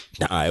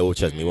Nah, it will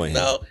trust me. One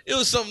No, it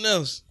was something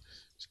else.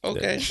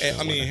 Okay. Yeah.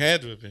 I mean, it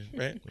had to have been,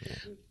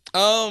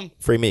 right?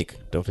 Free Meek.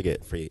 Don't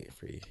forget. Free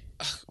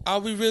Are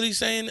we really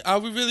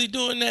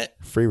doing that?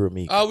 Free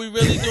Rameek. Are we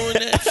really doing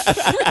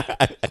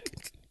that?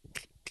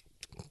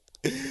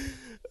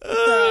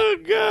 Oh,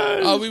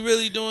 God. Are we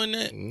really doing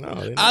that? No,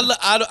 they're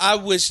not. I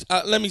wish.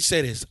 Let me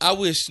say this. I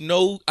wish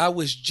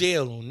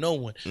jail on no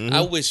one. Mm-hmm.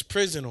 I wish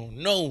prison on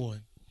no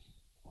one.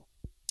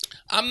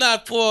 I'm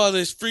not for all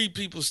this free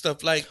people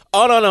stuff. Like,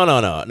 Oh,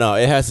 no.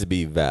 It has to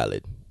be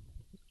valid.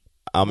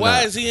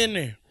 why is he in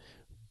there?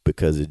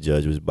 Because the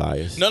judge was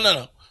biased.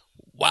 No.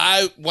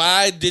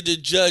 Why did the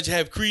judge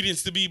have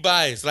credence to be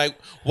biased? Like,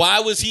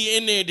 why was he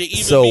in there to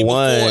even be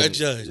before a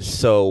judge?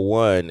 So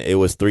one, it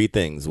was 3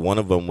 things. One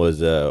of them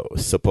was a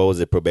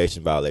supposed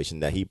probation violation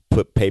that he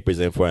put papers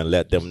in for and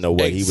let them know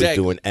what he was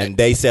Exactly. doing, and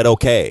they said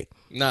okay.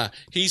 Nah,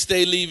 he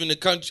stayed leaving the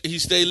country. He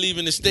stayed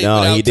leaving the state No,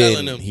 without he telling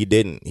didn't. them. He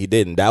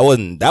didn't. That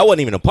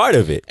wasn't even a part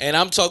of it. And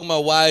I'm talking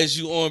about why is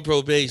you on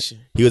probation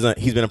He's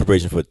been on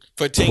probation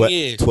for 10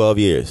 years? 12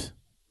 years.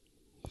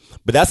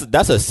 But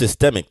that's a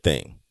systemic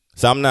thing.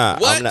 So I'm not.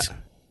 What?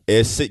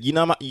 It's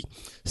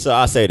so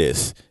I'll say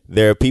this: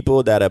 there are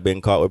people that have been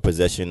caught with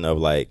possession of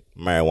like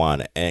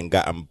marijuana and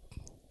gotten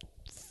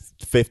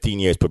 15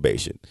 years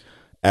probation,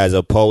 as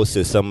opposed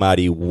to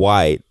somebody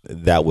white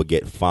that would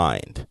get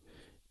fined.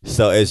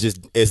 So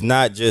it's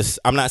not just.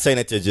 I'm not saying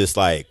it to just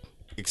like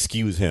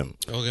excuse him.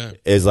 Okay.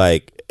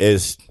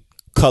 It's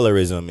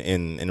colorism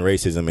and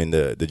racism in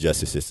the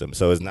justice system.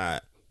 So it's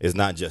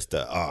not just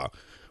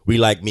we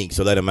like Meek,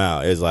 so let him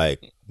out. It's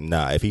like,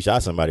 nah, if he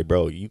shot somebody,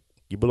 bro, you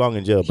belong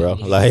in jail, bro.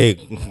 Like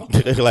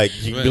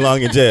you Right.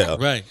 belong in jail.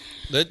 Right.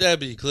 Let that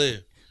be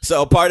clear.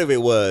 So part of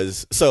it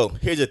was,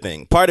 here's the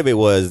thing. Part of it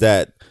was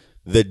that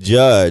the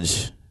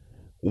judge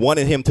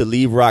wanted him to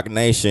leave Rock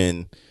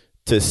Nation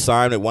to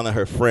sign with one of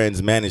her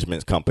friends'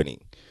 management company.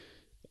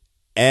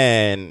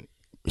 And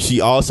she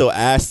also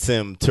asked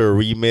him to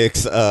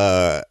remix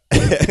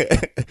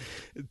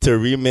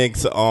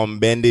on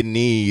Bended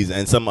Knees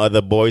and some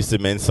other Boyz II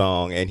Men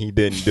song, and he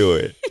didn't do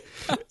it.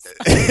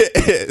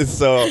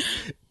 So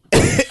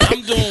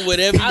I'm doing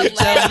whatever you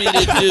tell me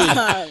to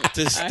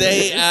do to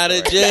stay out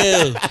of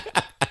jail.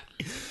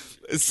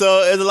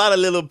 so there's a lot of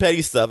little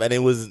petty stuff, and it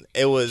was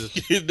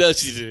No,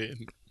 she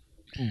didn't.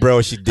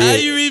 bro, she How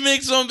did. you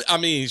remix on? I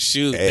mean,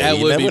 shoot, Hey, that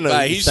you would be never know.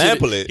 fine.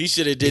 Sample it. He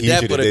should have did He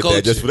that shoulda for the did that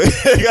culture. just for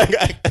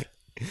the-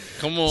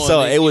 Come on.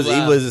 So Nick, it was you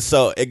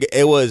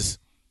wild.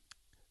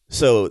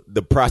 so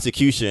the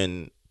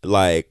prosecution,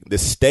 like the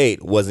state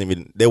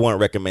they weren't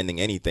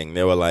recommending anything.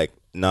 They were like,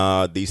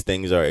 nah, these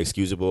things are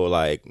excusable,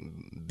 like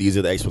these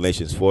are the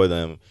explanations for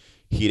them.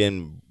 He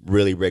didn't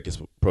really break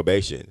his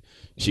probation.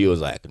 She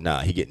was like, nah,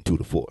 he getting 2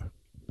 to 4.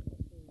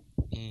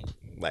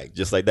 Like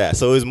just like that.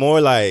 So it was more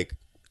like,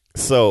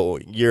 so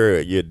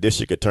your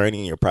district attorney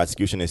and your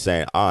prosecution is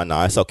saying,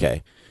 no, it's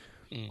okay.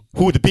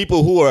 Who the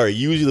people who are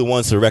usually the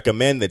ones to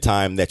recommend the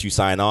time that you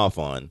sign off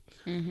on.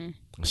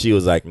 She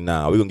was like,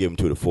 nah, we're gonna give him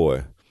 2 to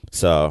 4.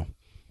 So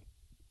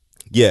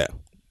yeah,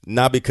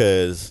 not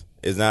because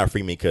it's not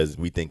free me because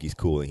we think he's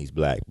cool and he's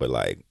black, but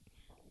like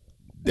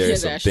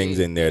there's some things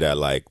in there that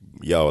like,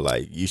 yo,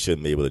 like you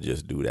shouldn't be able to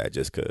just do that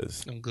just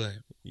because I'm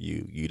glad.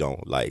 you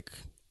don't like,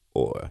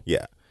 or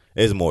yeah,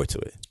 there's more to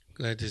it.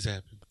 Glad this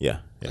happened. Yeah.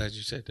 Glad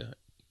you said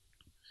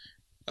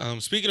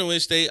that. Speaking of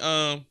which, they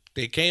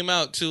came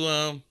out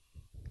to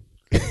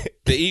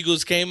the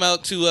Eagles came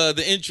out to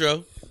the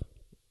intro.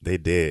 They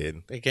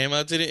did. They came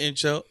out to the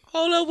intro.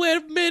 Hold up,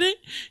 wait a minute.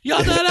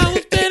 Y'all thought I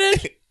was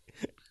finished?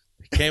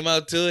 Came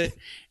out to it,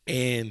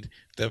 and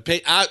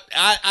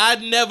I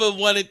never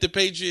wanted the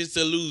Patriots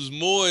to lose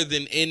more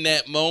than in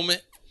that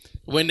moment.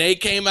 when they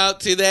came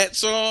out to that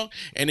song,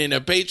 and then the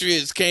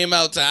Patriots came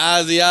out to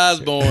Ozzy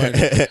Osbourne,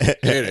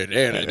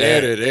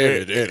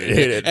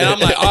 and I'm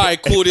like, all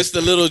right, cool. This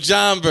the Little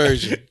John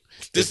version.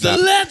 This the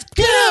let's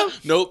go.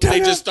 Nope, they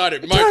just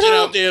started marching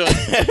out there.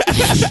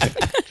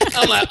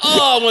 I'm like,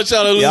 oh, I want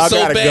y'all to lose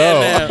so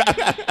bad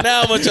now.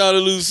 Now I want y'all to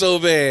lose so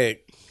bad.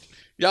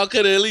 Y'all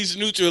could have at least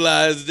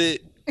neutralized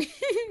it.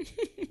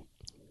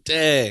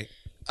 Dang.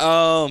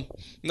 No,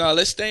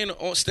 let's stay on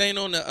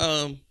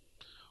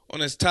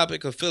this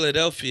topic of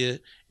Philadelphia,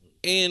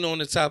 and on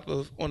the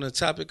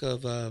topic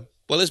of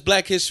well, it's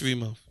Black History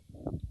Month.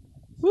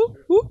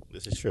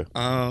 This is true.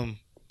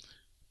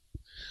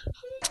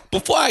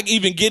 Before I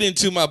even get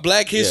into my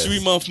Black History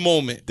Month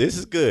moment, this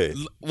is good.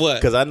 What?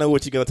 Because I know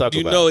what you're gonna talk about.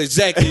 You know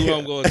exactly what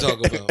I'm going to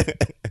talk about.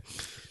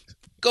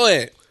 Go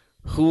ahead.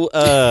 Who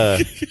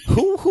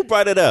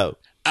brought it up?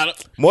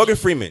 Morgan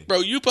Freeman. Bro,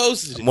 you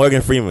posted it.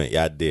 Morgan Freeman.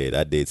 Yeah, I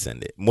did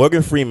send it.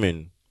 Morgan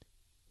Freeman,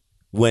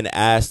 when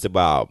asked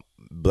about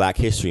Black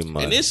History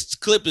Month, and this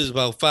clip is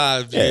about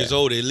 5 years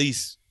old at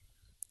least.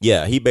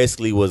 Yeah, he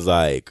basically was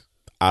like,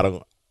 I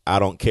don't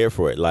care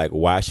for it. Like,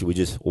 why should we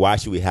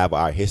have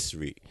our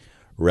history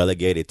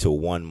relegated to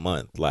 1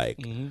 month? Like,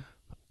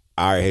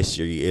 our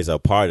history is a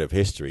part of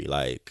history.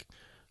 Like,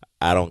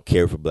 I don't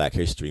care for Black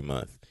History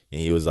Month. And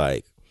he was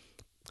like,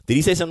 did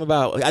he say something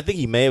about, I think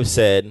he may have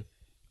said,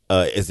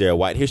 is there a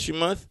White History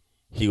Month?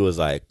 He was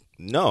like,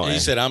 no. And he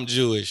said, I'm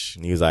Jewish.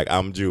 And he was like,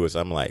 I'm Jewish.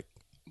 I'm like,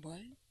 what?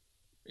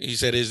 He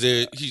said, is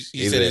there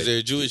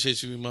a Jewish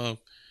History Month?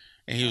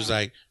 And he was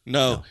like,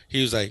 no.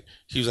 He was like,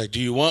 do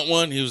you want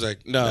one? He was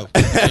like, no.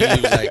 And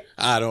he was like,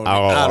 I don't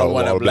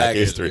want a Black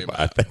History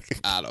Month.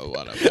 I don't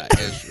want a Black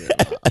History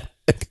Month.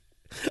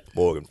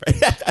 Morgan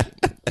Freeman.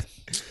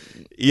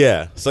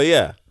 Yeah. So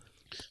yeah.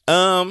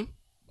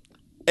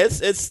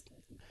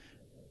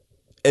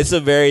 It's a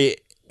very.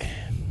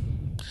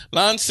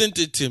 Lon sent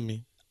it to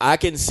me. I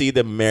can see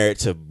the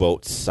merits of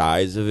both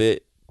sides of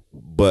it,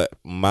 but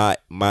my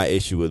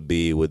issue would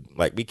be with,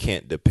 like, we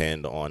can't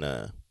depend on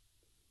a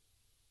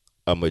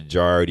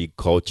majority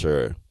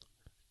culture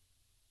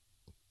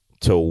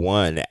to,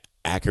 one,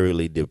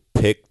 accurately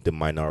depict the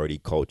minority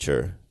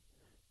culture.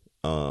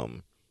 I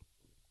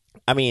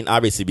mean,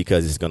 obviously,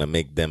 because it's going to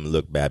make them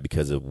look bad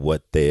because of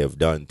what they have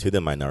done to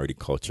the minority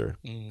culture.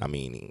 I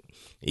mean,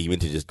 even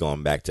to just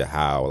going back to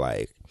how,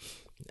 like,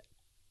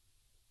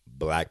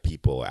 Black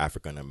people,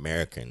 African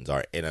Americans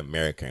are in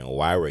America and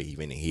why we're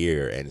even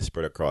here and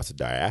spread across the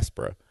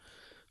diaspora.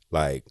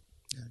 Like,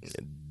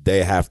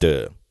 they have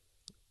to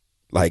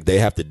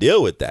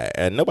deal with that,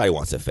 and nobody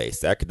wants to face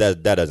that.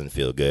 That doesn't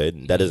feel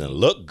good. That doesn't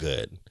look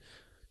good.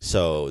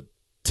 So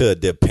to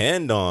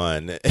depend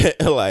on them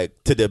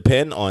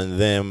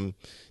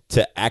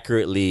to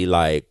accurately,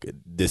 like,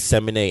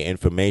 disseminate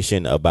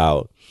information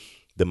about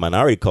the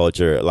minority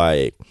culture,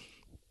 like,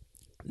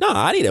 no,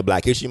 I need a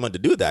Black History Month to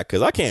do that,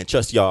 because I can't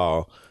trust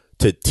y'all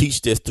to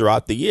teach this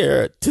throughout the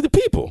year to the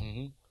people.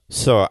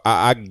 So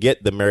I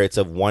get the merits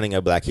of wanting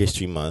a Black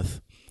History Month,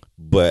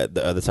 but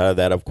the other side of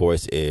that, of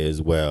course,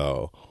 is,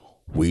 well,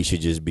 we should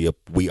just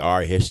we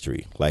are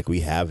history. Like, we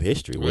have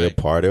history. Right. We're a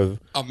part of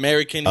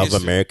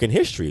American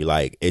history.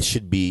 Like, there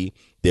should be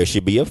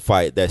a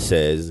fight that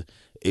says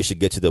it should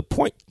get to the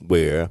point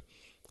where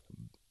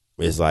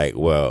it's like,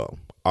 well,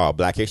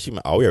 Black History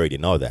Month, we already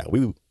know that.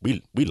 We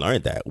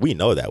learned that. We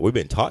know that. We've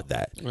been taught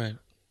that. Right.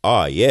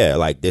 Oh yeah,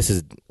 like, this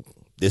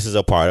is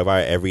a part of our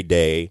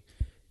everyday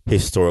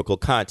historical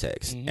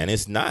context, and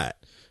it's not.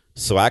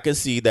 So I can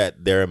see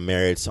that there are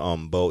merits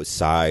on both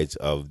sides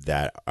of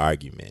that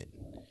argument.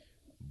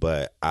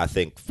 But I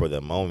think for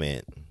the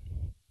moment,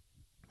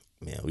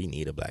 man, we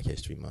need a Black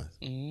History Month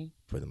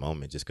for the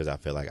moment, just because I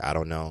feel like, I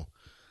don't know.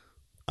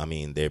 I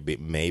mean,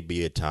 may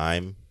be a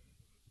time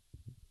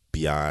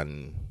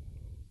beyond,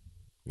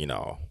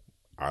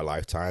 our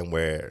lifetime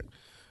where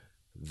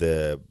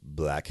the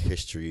Black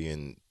history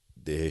and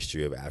the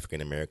history of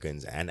African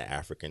Americans and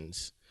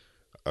Africans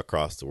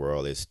across the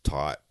world is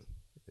taught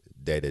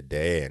day to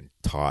day and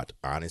taught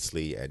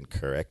honestly and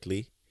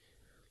correctly.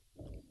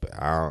 But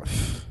I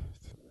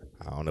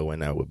don't know when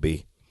that would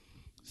be.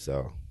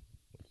 So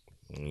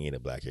we need a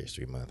Black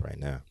History Month right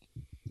now.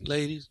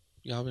 Ladies,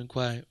 y'all been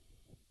quiet.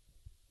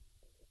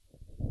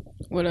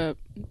 What up?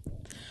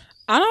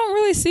 I don't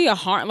really see a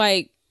harm.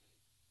 Like,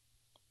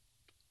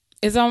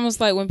 it's almost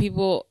like when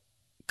people,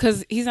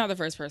 because he's not the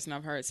first person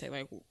I've heard say,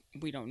 like,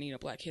 we don't need a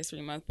Black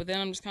History Month. But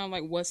then I'm just kind of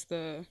like, what's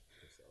the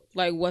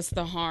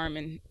harm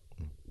in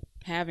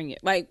having it?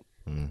 Like,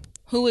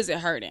 who is it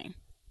hurting?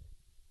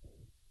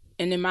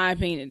 And in my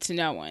opinion, to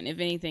no one. If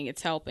anything,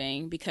 it's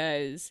helping,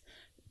 because,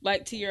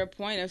 like, to your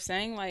point of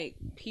saying, like,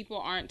 people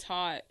aren't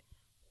taught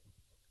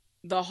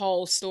the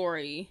whole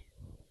story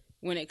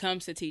when it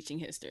comes to teaching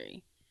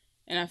history.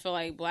 And I feel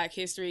like Black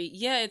History,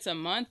 yeah, it's a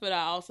month, but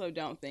I also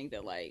don't think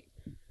that, like,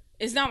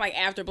 it's not like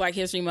after Black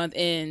History Month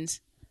ends,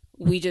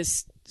 we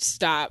just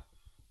stop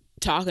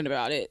talking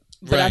about it.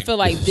 But right. I feel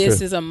like this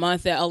is a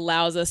month that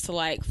allows us to,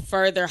 like,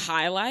 further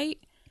highlight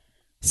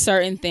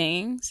certain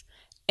things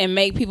and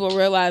make people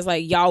realize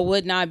like y'all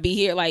would not be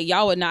here. Like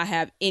y'all would not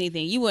have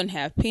anything. You wouldn't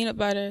have peanut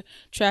butter,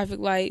 traffic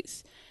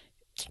lights.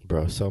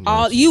 Bro, so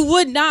much. You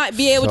would not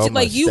be able to,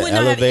 like, you would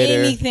not have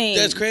anything.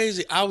 That's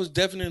crazy. I was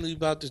definitely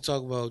about to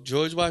talk about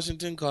George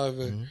Washington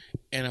Carver,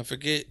 and I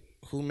forget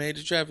who made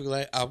the traffic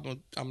light.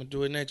 I'm gonna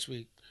do it next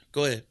week.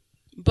 Go ahead.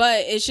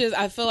 But it's just,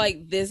 I feel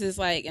like this is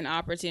like an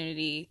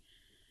opportunity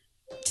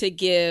to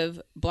give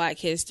Black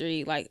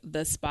history like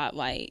the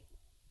spotlight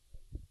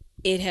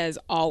it has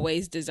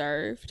always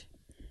deserved.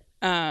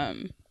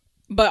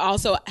 But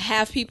also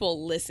have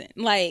people listen.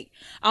 Like,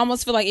 I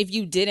almost feel like if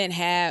you didn't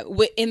have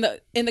in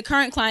the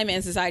current climate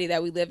and society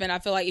that we live in, I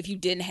feel like if you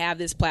didn't have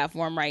this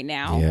platform right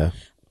now,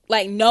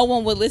 like no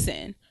one would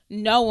listen.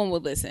 No one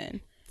would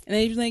listen. And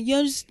then you'd be like,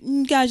 yo,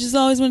 you guys just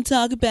always want to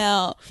talk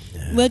about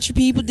what your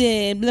people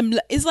did. Blah, blah.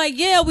 It's like,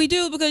 yeah, we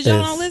do, because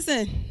y'all don't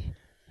listen.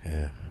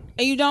 Yeah.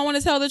 And you don't want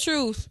to tell the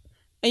truth.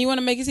 And you want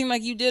to make it seem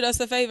like you did us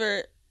a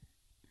favor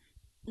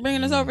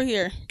bringing us over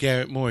here.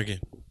 Garrett Morgan.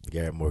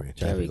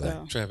 Traffic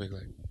light. Traffic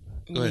light.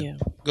 Go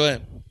ahead. Go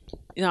ahead.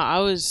 You know, I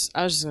was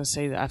just gonna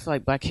say that I feel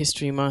like Black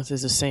History Month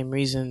is the same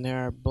reason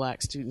there are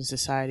Black student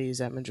societies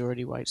at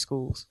majority white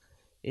schools.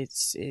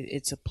 It's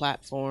a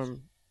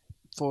platform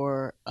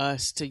for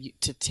us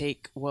to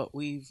take what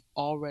we've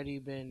already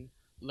been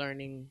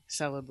learning,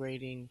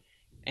 celebrating,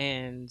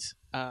 and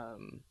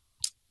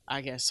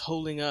I guess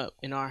holding up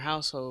in our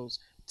households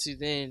to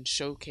then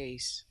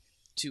showcase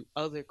to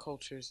other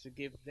cultures to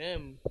give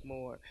them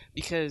more,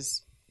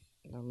 because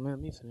let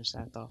me finish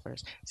that thought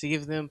first. To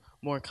give them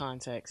more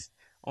context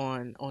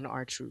on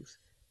our truth,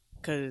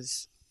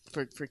 because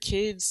for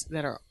kids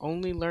that are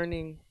only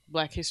learning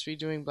Black history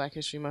during Black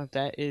History Month,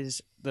 that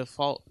is the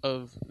fault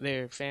of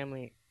their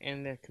family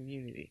and their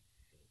community.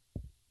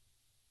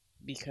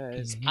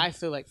 Because I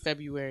feel like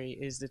February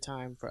is the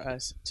time for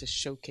us to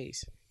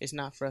showcase. It's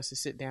not for us to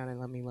sit down and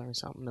let me learn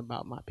something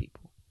about my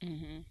people.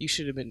 You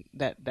should have been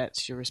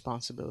that's your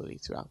responsibility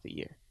throughout the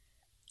year.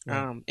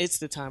 Right. It's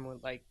the time when,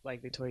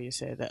 like Victoria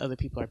said, that other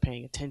people are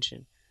paying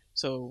attention,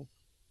 so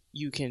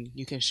you can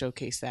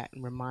showcase that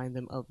and remind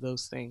them of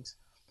those things.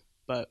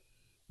 But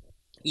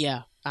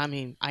yeah, I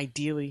mean,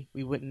 ideally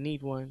we wouldn't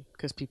need one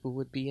because people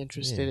would be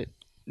interested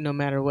no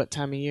matter what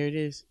time of year it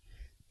is.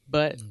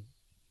 But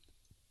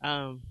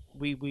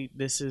we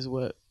this is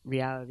what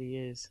reality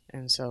is,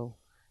 and so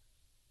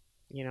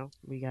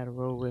we got to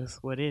roll with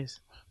what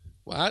is.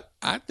 Well,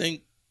 I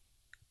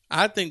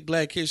think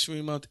Black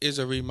History Month is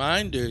a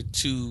reminder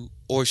to,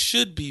 or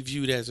should be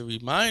viewed as a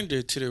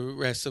reminder to the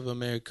rest of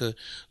America.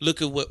 Look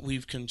at what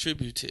we've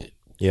contributed.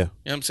 Yeah. You know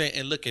what I'm saying?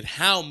 And look at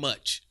how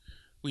much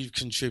we've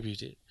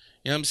contributed.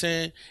 You know what I'm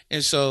saying?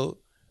 And so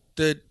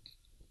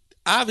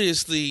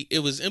obviously it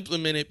was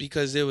implemented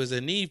because there was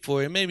a need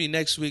for it. Maybe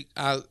next week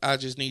I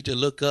just need to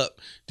look up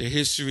the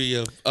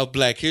history of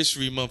Black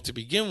History Month to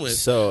begin with.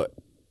 So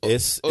it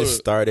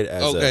started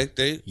as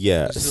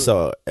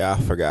so I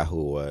forgot who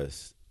it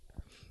was.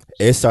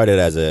 It started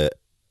as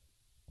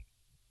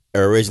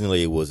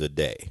originally it was a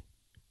day.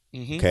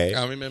 Okay,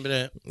 I remember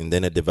that. And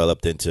then it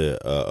developed into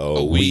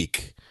a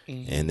week.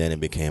 And then it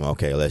became,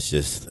 okay, let's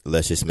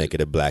just make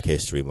it a Black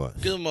History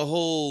Month. Give them a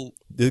whole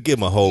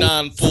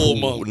non-full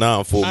month.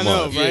 I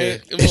know,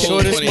 right? The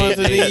shortest month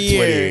of the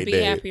year. Be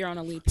happier on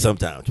a leap.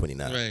 Sometime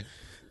 29.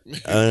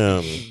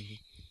 Right.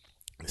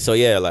 So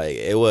yeah, like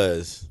it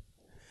was,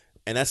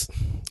 and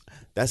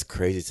that's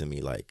crazy to me.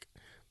 Like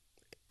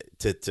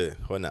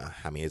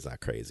I mean, it's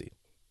not crazy,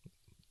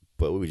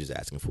 but we were just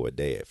asking for a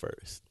day at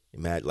first.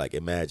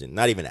 Imagine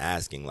not even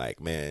asking. Like,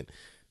 man,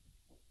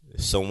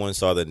 someone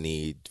saw the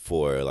need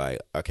for, like,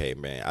 okay,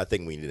 man, I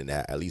think we need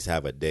to at least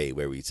have a day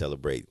where we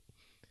celebrate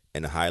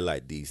and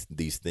highlight these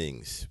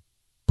things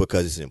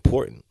because it's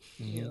important.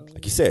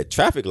 Like you said,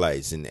 traffic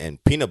lights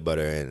and peanut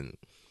butter, and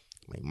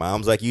like,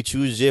 moms like you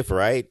choose Jif,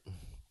 right?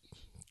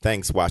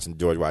 Thanks,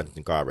 George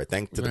Washington Carver.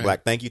 Thank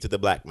you to the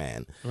black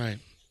man. Right.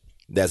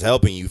 That's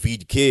helping you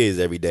feed your kids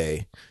every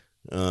day,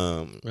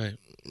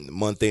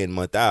 month in,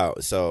 month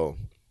out. So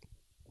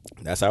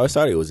that's how it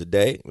started. It was a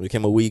day. It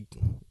became a week.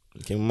 It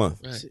became a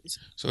month. Right.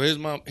 So here's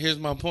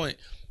my point.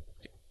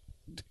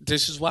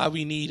 This is why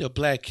we need a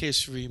Black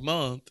History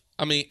Month.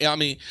 I mean,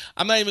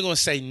 I'm not even going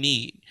to say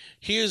need.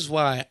 Here's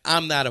why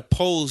I'm not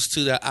opposed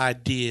to the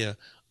idea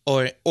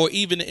or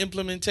even the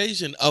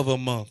implementation of a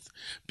month,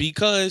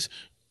 because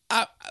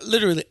I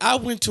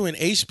went to an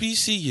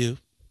HBCU.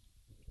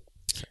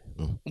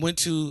 Went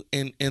to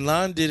and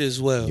Lon did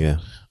as well. Yeah.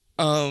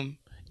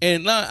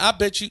 And Lon, I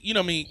bet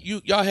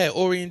y'all had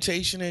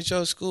orientation at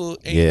your school,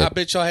 and I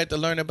bet y'all had to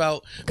learn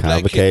about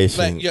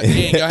convocation. Y'all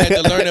had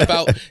to learn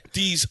about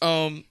these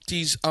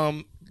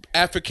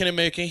African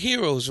American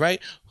heroes,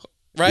 right?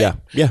 Right?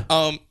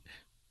 Yeah.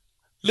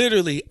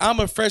 literally, I'm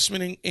a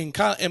freshman in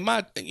college, and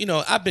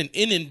I've been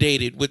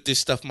inundated with this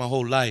stuff my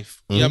whole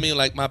life. You know what I mean?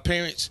 Like my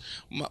parents,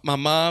 my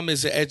mom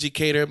is an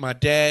educator, my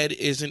dad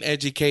is an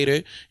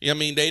educator. You know what I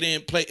mean? They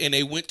didn't play, and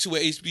they went to a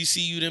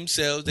HBCU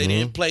themselves. They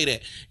didn't play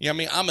that. You know what I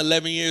mean? I'm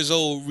 11 years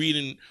old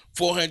reading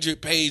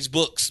 400-page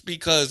books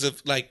because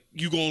of like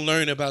you gonna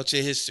learn about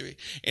your history,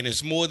 and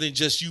it's more than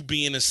just you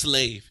being a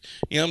slave.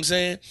 You know what I'm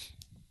saying?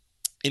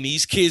 And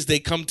these kids, they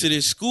come to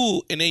this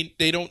school and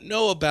they don't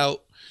know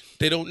about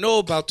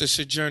the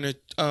Sojourner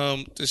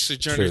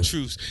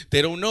Truths.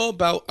 They don't know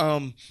about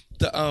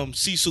the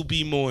Cecil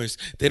B. Moores.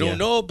 They don't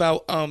know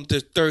about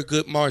the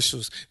Thurgood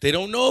Marshalls. They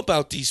don't know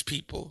about these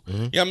people. You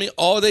know what I mean?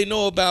 All they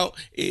know about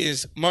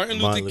is Martin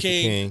Luther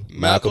King,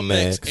 Malcolm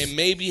X, and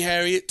maybe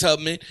Harriet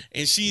Tubman,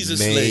 and she's a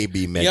slave.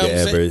 Maybe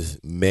Medgar Evers.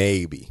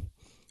 Maybe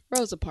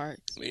Rosa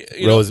Parks.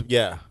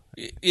 Yeah.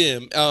 Yeah,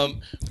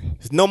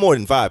 it's no more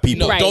than 5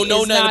 people. Right. Don't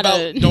know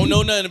Don't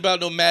know nothing about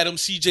no Madam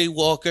C.J.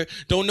 Walker.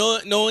 Don't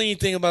know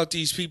anything about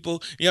these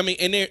people. You know what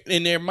I mean?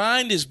 And their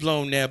mind is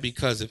blown now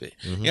because of it.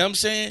 You know what I'm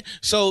saying?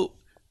 So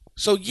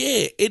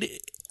yeah,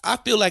 I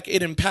feel like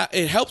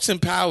it helps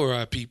empower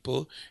our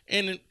people,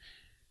 and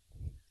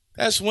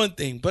that's one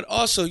thing. But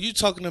also, you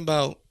talking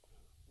about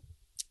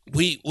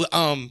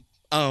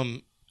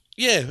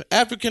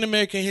African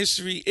American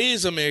history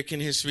is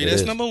American history.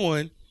 That's number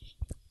one.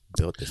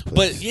 Built this place.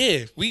 But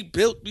yeah, we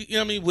built, you know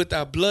what I mean, with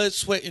our blood,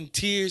 sweat, and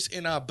tears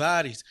in our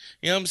bodies.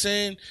 You know what I'm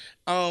saying?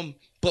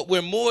 But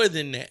we're more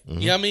than that.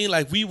 You know what I mean?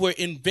 Like we were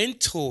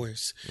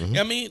inventors. You know what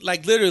I mean?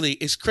 Like literally,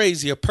 it's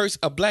crazy. A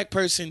black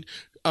person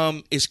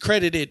is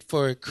credited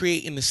for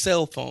creating the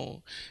cell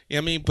phone. You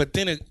know what I mean? But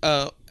then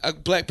a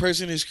black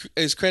person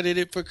is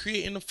credited for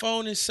creating the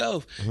phone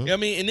itself. You know what I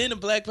mean? And then a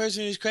black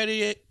person is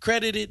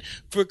credited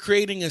for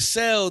creating a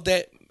cell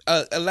that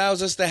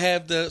allows us to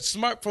have the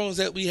smartphones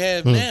that we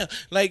have now.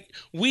 Like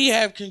we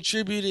have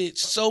contributed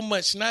so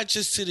much, not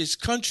just to this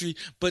country,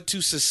 but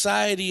to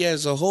society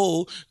as a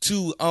whole,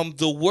 to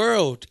the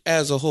world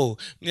as a whole.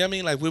 You know what I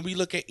mean? Like when we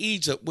look at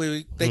Egypt,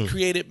 where they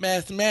created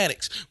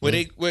mathematics, where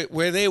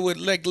they were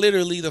like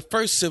literally the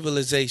first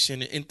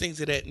civilization and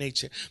things of that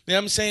nature. You know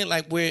what I'm saying?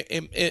 Like where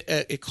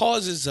it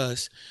causes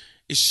us,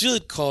 it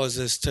should cause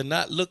us to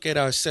not look at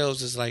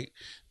ourselves as like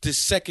this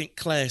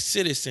second-class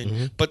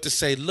citizen, but to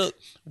say, look,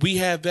 we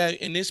have value,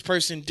 and this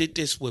person did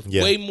this with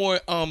way more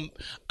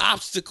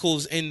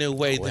obstacles in their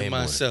way than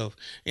myself.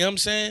 You know what I'm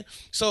saying?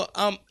 So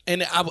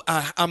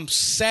I'm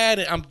sad.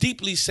 I'm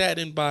deeply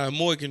saddened by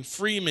Morgan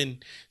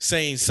Freeman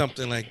saying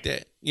something like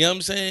that. You know what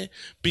I'm saying?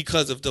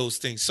 Because of those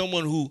things.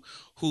 Someone who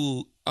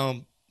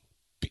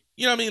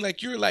you know what I mean?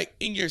 Like you're like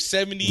in your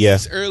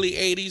 70s, early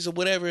 80s, or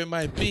whatever it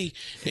might be,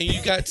 and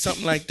you got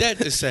something like that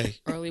to say.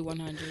 Early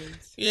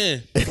 100s. Yeah,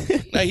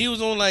 like he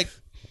was on like,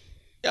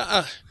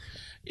 yeah.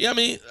 I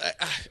mean,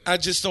 I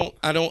just don't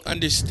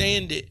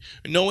understand it.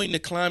 Knowing the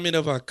climate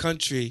of our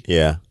country,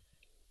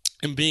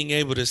 and being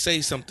able to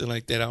say something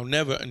like that, I'll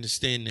never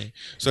understand that.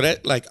 So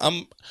that like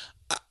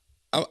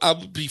I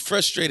would be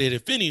frustrated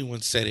if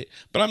anyone said it,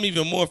 but I'm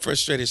even more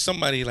frustrated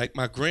somebody like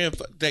my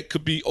grandfather that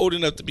could be old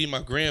enough to be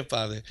my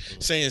grandfather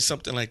saying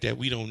something like that.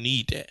 We don't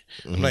need that.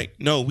 I'm like,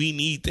 no, we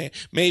need that.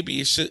 Maybe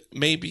it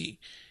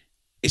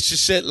should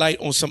shed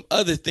light on some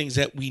other things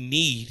that we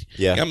need.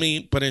 I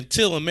mean, but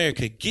until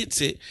America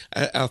gets it,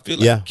 I feel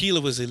like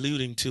Keela was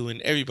alluding to,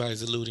 and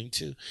everybody's alluding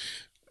to,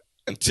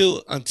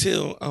 until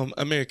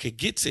America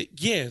gets it,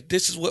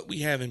 this is what we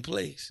have in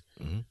place.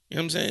 You know what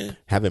I'm saying?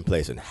 Have in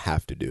place and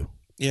have to do.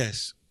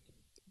 Yes.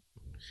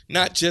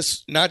 Not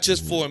just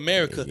for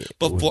America,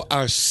 but for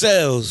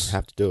ourselves.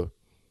 Have to do it.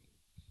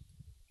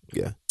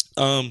 Yeah.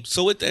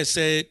 So with that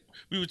said,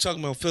 we were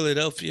talking about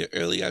Philadelphia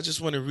earlier. I just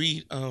want to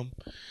read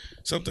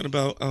something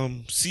about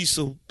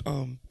Cecil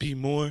B.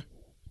 Moore.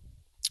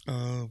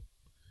 I'm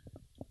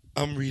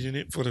reading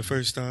it for the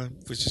first time,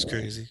 which is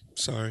crazy.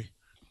 Sorry.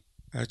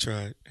 I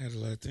tried. I had a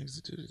lot of things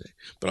to do today.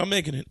 But I'm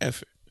making an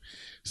effort.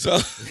 So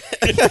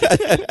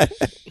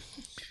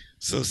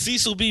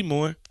Cecil B.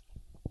 Moore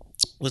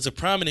was a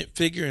prominent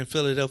figure in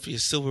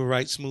Philadelphia's civil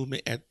rights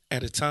movement at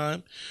a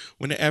time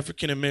when the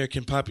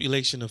African-American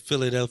population of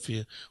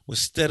Philadelphia was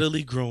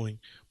steadily growing,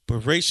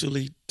 but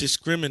racially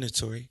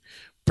discriminatory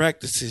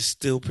practices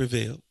still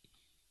prevailed.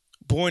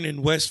 Born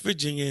in West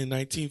Virginia in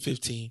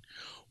 1915,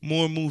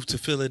 Moore moved to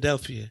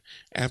Philadelphia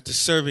after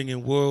serving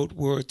in World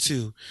War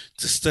II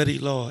to study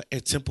law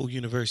at Temple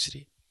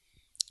University.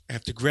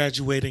 After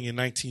graduating in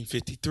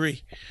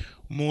 1953,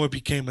 Moore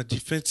became a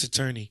defense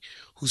attorney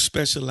who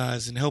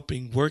specialized in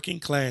helping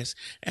working-class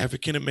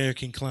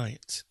African-American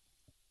clients.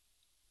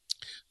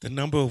 The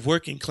number of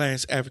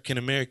working-class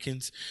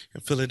African-Americans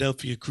in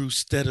Philadelphia grew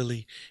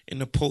steadily in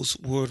the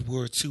post-World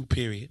War II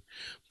period,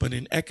 but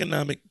an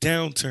economic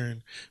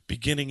downturn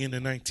beginning in the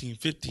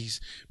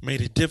 1950s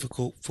made it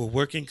difficult for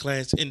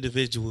working-class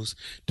individuals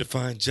to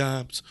find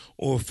jobs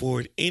or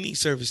afford any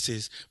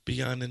services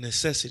beyond the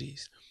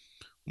necessities.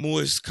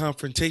 Moore's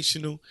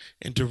confrontational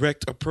and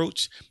direct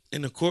approach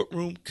in the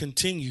courtroom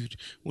continued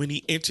when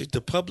he entered the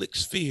public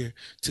sphere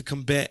to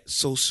combat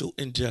social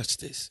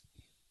injustice.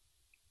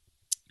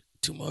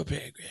 2 more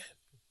paragraphs.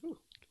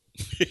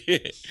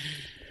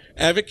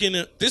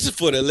 This is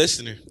for the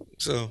listener.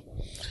 So,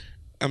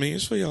 I mean,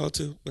 it's for y'all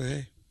too, but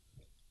hey.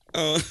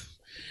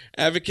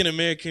 African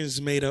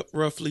Americans made up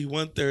roughly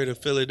 1/3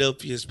 of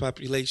Philadelphia's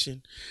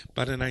population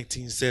by the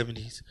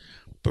 1970s.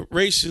 But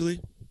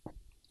racially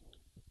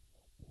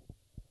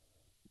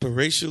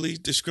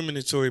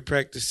discriminatory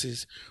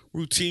practices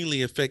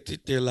routinely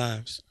affected their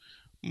lives.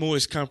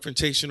 Moore's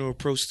confrontational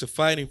approach to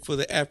fighting for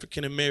the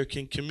African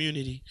American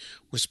community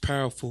was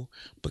powerful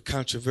but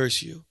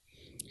controversial.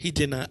 He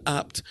did not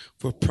opt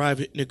for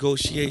private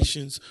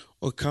negotiations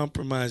or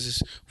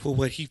compromises for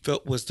what he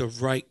felt was the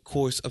right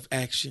course of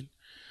action.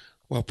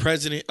 While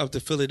president of the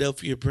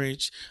Philadelphia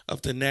branch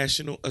of the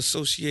National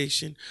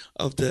Association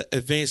of the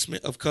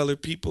Advancement of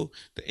Colored People,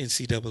 the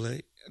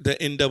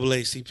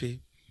NAACP,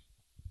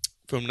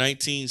 from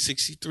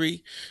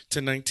 1963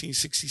 to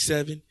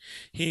 1967,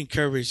 he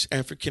encouraged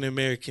African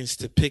Americans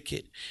to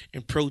picket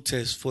and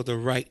protest for the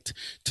right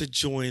to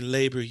join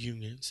labor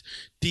unions,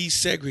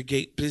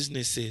 desegregate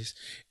businesses,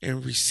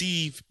 and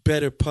receive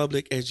better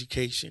public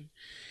education.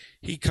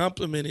 He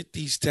complemented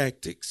these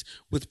tactics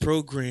with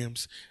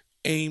programs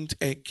aimed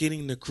at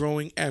getting the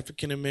growing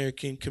African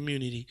American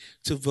community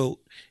to vote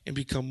and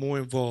become more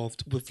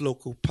involved with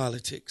local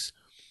politics.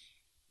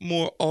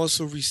 Moore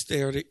also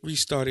restarted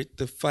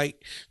the fight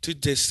to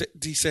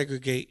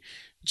desegregate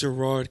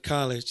Girard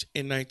College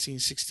in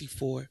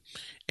 1964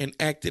 and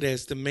acted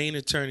as the main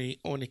attorney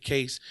on the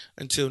case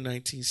until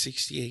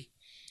 1968,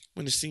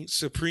 when the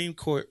Supreme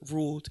Court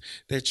ruled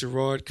that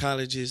Girard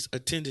College's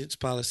attendance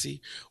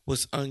policy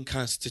was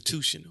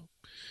unconstitutional.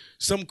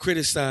 Some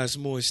criticized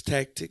Moore's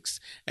tactics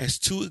as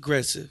too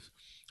aggressive,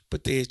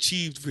 but they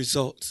achieved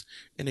results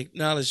in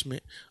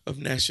acknowledgement of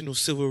national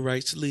civil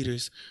rights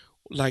leaders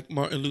like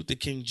Martin Luther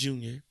King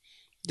Jr.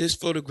 There was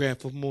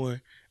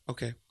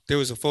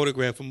a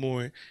photograph of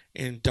Moore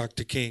and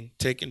Dr. King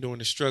taken during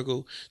the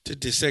struggle to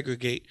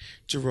desegregate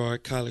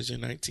Girard College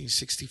in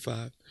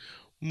 1965.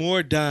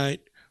 Moore died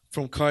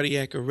from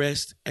cardiac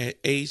arrest at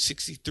age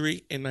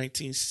 63 in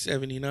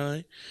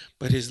 1979,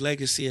 but his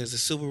legacy as a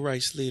civil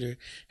rights leader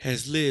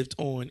has lived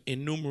on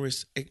in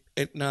numerous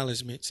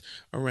acknowledgments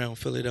around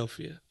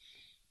Philadelphia.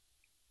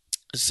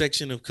 A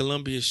section of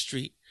Columbia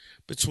Street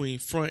between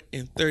Front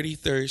and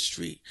 33rd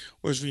Street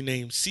was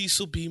renamed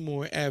Cecil B.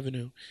 Moore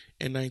Avenue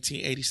in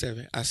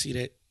 1987. I see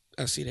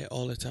that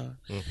all the time.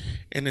 Mm-hmm.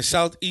 And the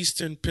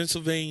Southeastern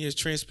Pennsylvania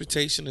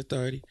Transportation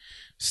Authority,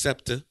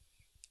 SEPTA,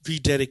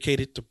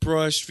 rededicated the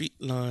Broad Street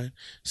Line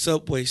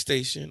subway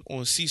station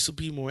on Cecil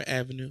B. Moore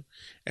Avenue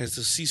as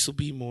the Cecil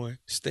B. Moore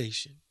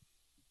Station.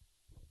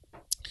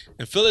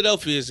 And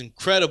Philadelphia is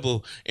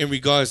incredible in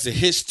regards to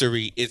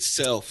history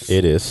itself.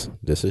 It is.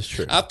 This is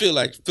true. I feel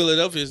like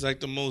Philadelphia is like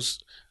the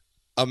most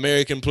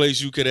American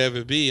place you could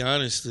ever be,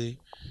 honestly.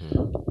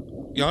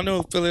 Y'all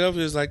know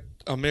Philadelphia is like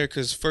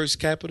America's first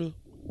capital,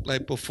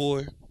 like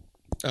before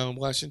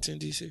Washington,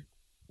 D.C.?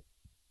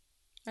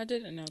 I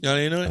didn't know that. Y'all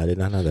didn't know that? I did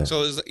not know that.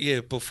 So it's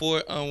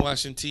before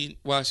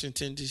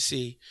Washington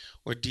D.C.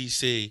 or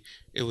D.C.,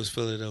 it was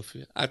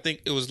Philadelphia. I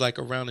think it was like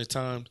around the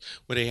time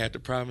where they had the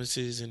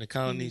provinces and the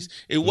colonies.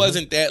 Mm-hmm. It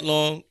wasn't that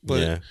long,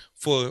 but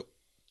for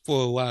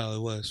a while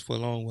it was. For a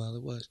long while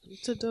it was.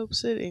 It's a dope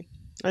city.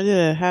 I did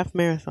a half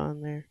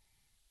marathon there.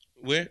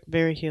 Where?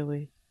 Very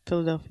hilly.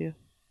 Philadelphia.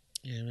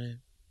 Yeah, man.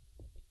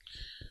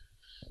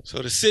 So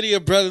the city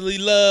of brotherly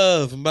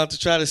love. I'm about to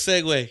try to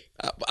segue.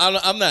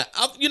 I'm not.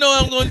 You know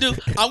what I'm going to do?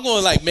 I'm going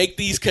to like make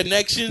these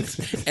connections,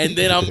 and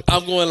then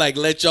I'm going to like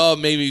let y'all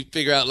maybe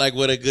figure out like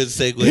what a good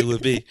segue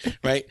would be,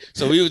 right?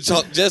 So we would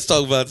talk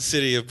about the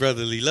city of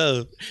brotherly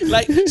love.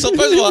 Like, so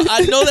first of all,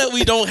 I know that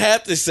we don't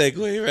have to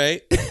segue,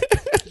 right?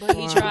 But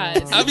he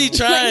tries. I be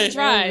trying. He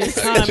tries.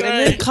 And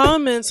then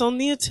comments on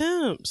the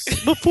attempts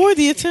before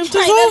the attempt is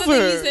That's over.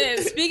 what he said.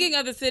 Speaking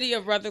of the city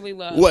of brotherly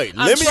love. Wait,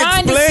 I'm let me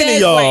trying explain to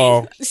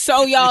y'all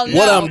so y'all know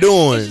what I'm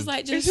doing. It's just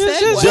like Just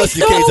segue. Just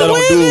in case I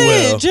don't do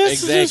well.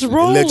 Just Exactly.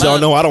 roll. Let y'all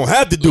know I don't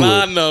have to do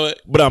I it. know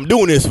it. But I'm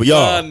doing this for I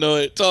y'all. know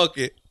it. Talk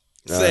it.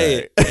 Say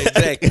it.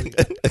 Exactly.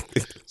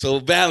 So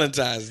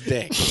Valentine's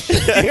Day.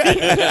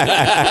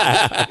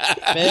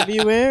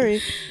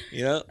 February.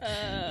 Yep.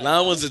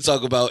 Now I want to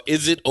talk about,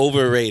 is it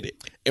overrated?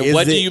 And Is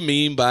what do it- you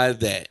mean by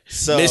that?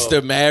 So-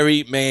 Mr.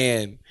 Married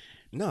Man.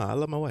 No, I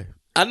love my wife.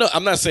 I know.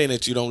 I'm not saying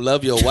that you don't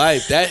love your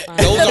wife. Those aren't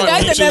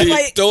That's mutually.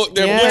 like-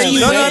 They're Yeah. mutually.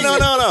 No.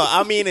 exclusive.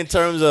 I mean, in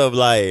terms of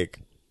like,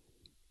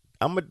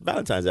 I'm a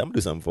Valentine's Day. I'm gonna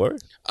do something for her.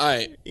 All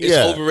right. It's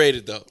Yeah.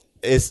 overrated though.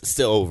 It's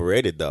still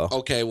overrated though,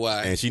 Okay.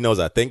 Why? and she knows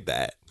I think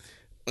that.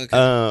 Okay.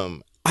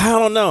 I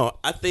don't know.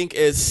 I think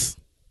it's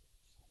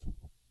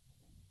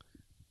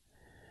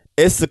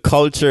the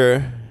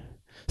culture.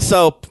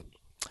 So,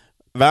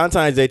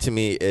 Valentine's Day to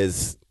me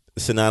is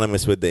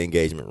synonymous with the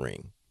engagement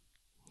ring.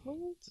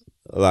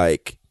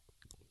 Like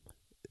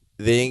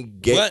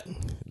What?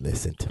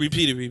 Listen to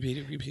Repeat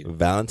it.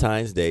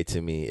 Valentine's Day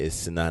to me is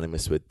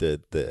synonymous with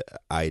the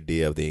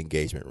idea of the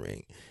engagement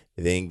ring.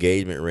 The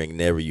engagement ring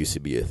never used to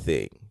be a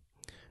thing.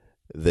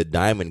 The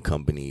diamond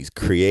companies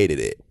created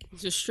it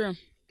It's just true.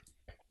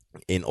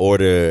 in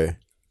order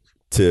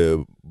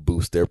to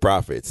boost their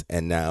profits,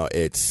 and now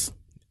it's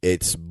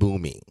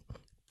booming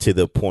to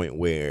the point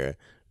where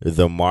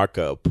the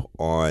markup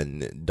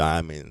on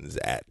diamonds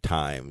at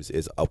times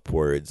is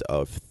upwards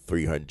of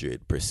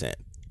 300%,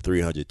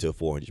 300 to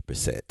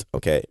 400%.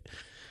 Okay,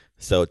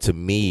 so to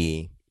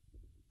me,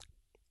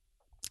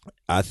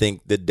 I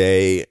think the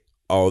day,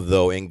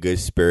 although in good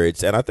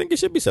spirits, and I think it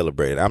should be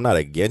celebrated. I'm not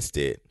against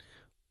it,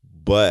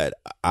 but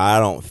I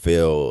don't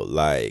feel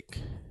like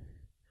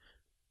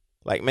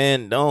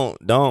man,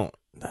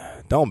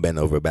 don't bend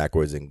over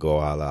backwards and go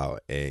all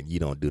out and you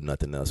don't do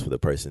nothing else for the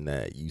person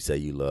that you say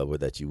you love or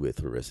that you with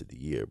for the rest of the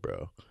year,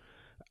 bro.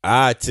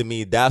 To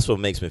me, that's what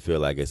makes me feel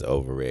like it's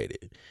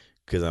overrated.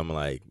 Cause I'm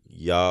like,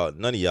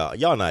 none of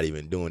y'all not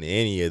even doing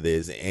any of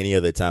this any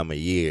other time of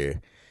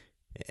year.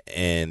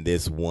 And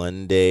this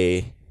one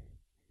day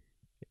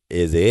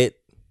is it?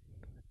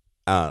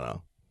 I don't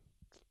know.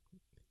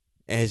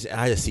 And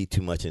I just see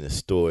too much in the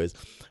stores.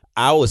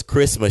 I was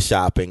Christmas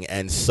shopping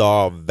and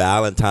saw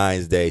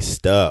Valentine's Day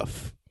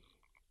stuff.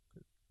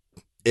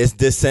 It's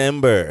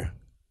December.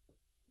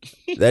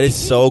 That is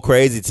so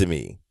crazy to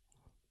me.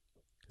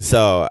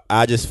 So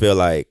I just feel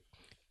like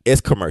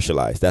it's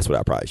commercialized. That's what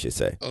I probably should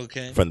say.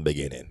 Okay. From the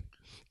beginning.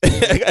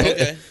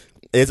 Okay.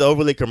 It's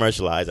overly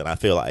commercialized, and I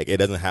feel like it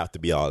doesn't have to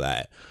be all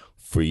that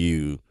for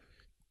you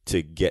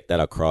to get that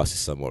across to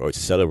someone or to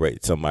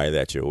celebrate somebody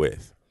that you're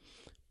with.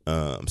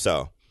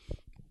 So,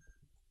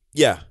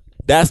 yeah,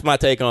 that's my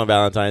take on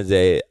Valentine's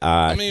Day.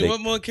 I mean,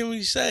 what more can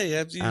we say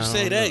after you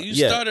say that? know. You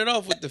Yeah. started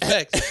off with the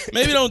facts.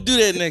 Maybe don't do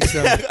that next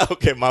time.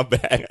 Okay, my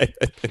bad.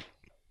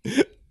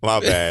 My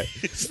bad.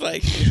 It's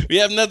like we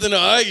have nothing to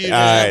argue. All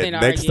now. right,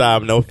 next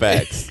time, no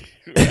facts.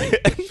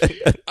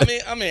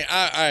 I mean,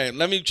 all right.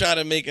 Let me try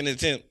to make an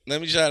attempt.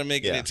 Let me try to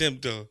make an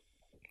attempt, though.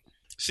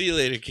 See you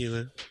later,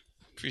 Keela.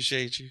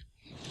 Appreciate you.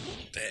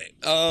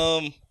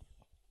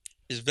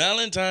 Is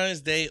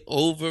Valentine's Day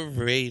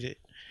overrated?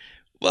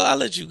 Well, I'll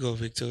let you go,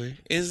 Victoria.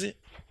 Is it?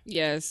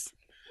 Yes.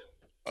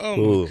 Oh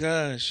Ooh. my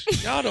gosh,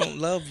 y'all don't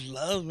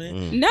love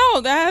man.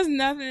 No, that has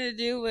nothing to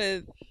do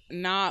with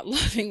not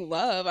loving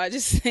love. I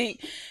just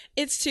think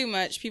it's too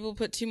much. People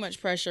put too much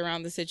pressure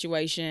around the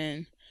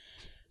situation.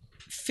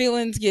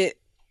 Feelings get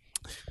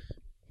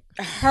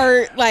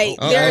hurt. Like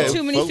there are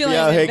too many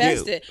feelings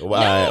invested.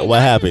 Why?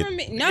 What happened?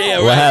 No, Yeah,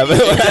 What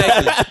right.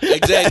 happened?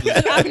 Exactly.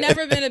 I've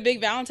never been a big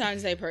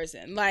Valentine's Day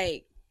person.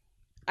 Like,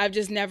 I've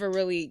just never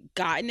really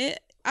gotten it,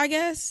 I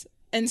guess.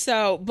 And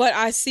so, but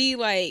I see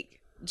like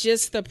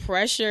just the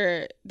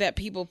pressure that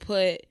people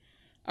put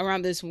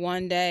around this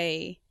one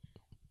day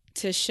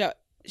to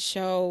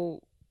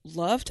show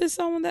love to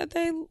someone that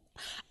they,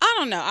 I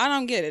don't know. I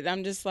don't get it.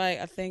 I'm just like,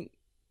 I think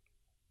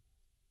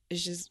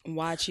it's just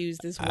why choose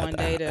this one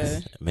day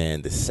to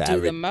man, do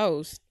the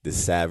most. The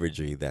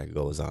savagery that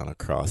goes on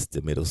across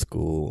the middle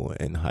school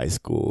and high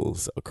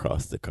schools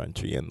across the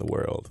country and the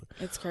world.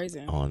 It's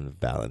crazy. On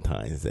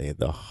Valentine's Day,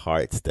 the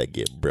hearts that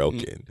get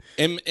broken.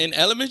 In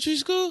elementary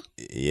school?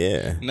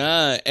 Yeah.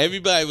 Nah,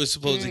 everybody was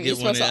supposed to get You're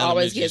one. supposed to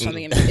always get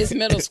something. It's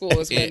middle school.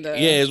 Is when the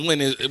Yeah, it's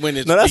when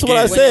it's. No, that's what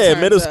I beginning. said.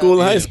 turns Middle up.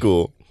 school and high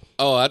school.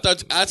 Oh, I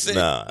thought I said.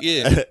 Nah.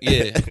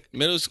 Yeah.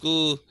 Middle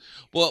school.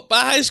 Well, by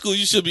high school,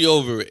 you should be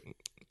over it.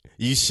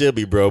 You should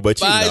be, bro. But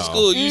By you high know.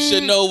 school, you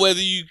should know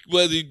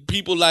whether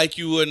people like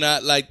you or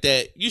not like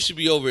that. You should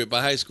be over it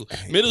by high school.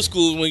 Middle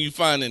school is when you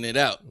finding it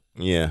out.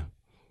 Yeah.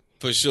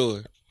 For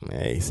sure.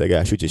 Hey, you still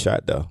gotta shoot your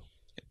shot though.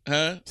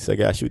 Huh? You still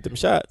gotta shoot them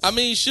shots. I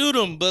mean, shoot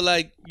them, but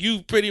like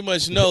you pretty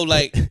much know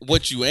like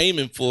what you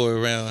aiming for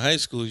around high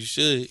school. You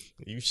should.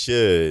 You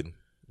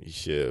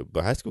should.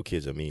 But high school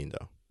kids are mean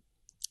though.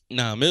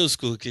 Nah, middle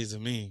school kids are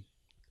mean.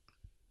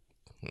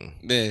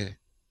 Yeah.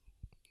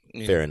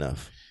 Fair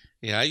enough.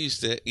 Yeah, I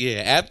used to.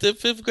 Yeah, after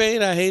 5th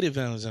grade, I hated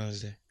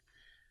Valentine's Day.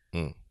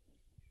 Mm.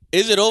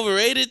 Is it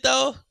overrated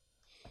though?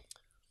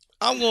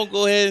 I'm gonna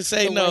go ahead and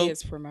say the no. way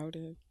it's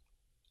promoted.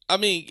 I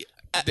mean,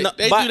 they but-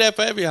 do that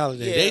for every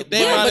holiday. Yeah,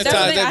 they Yeah, but that's the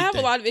monetize thing. I have a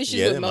everything. lot of issues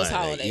Yeah, with they most might,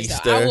 like holidays.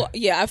 though.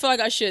 Easter. I feel like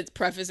I should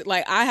preface it.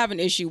 Like, I have an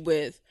issue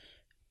with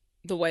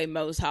the way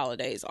most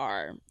holidays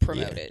are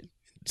promoted.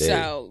 They-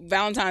 So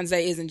Valentine's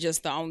Day isn't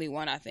just the only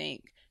one I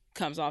think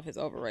comes off as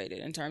overrated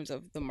in terms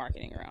of the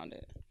marketing around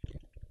it.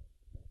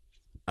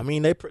 I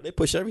mean, they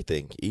push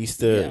everything.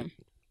 Easter, Yeah.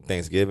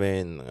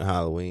 Thanksgiving,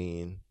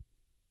 Halloween,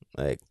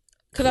 like.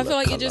 Because I feel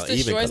like it just even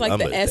destroys like the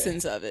Columbus Day.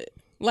 essence of it.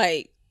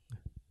 Like,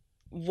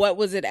 what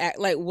was it?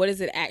 What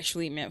is it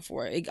actually meant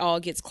for? It all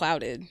gets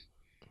clouded.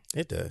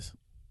 It does.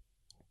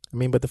 I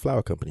mean, but the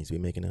flower companies be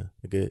making a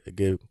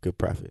good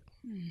profit.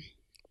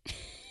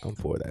 I'm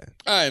for that.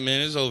 All right,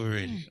 man, it's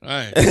overrated. All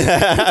right, all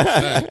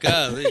right,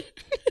 golly.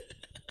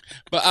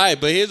 But all right,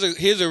 but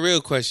here's a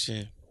real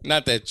question.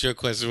 Not that your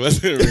question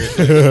wasn't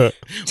real.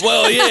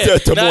 Well, yeah,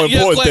 The more your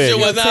important question thing.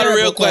 was not a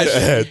real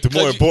question. The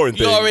more 'Cause important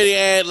you thing. already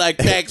had like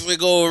facts to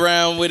go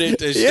around with it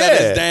to shut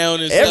Yeah. us down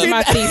and Every- stuff.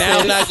 My thesis. Now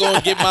I'm not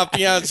gonna get my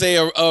fiance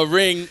a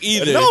ring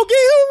either. No, get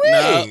her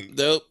a ring.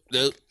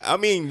 Nope. I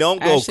mean,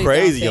 don't I go actually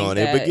crazy don't on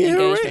think it, but that get her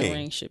a engagement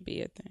ring. should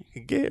be a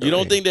thing. Get her You a don't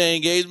ring. think that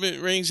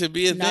engagement ring should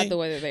be a Not thing? the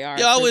way that they are.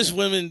 Yo, I wish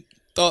women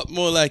thought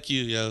more like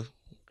you, yo.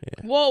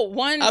 Well,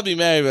 one, I'll be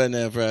married right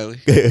now, probably.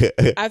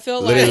 I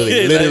feel like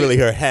literally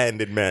her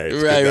hand in marriage.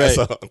 Right.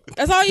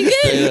 That's all you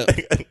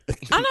get.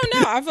 I don't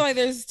know. I feel like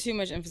there's too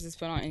much emphasis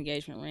put on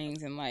engagement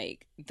rings and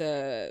like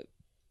the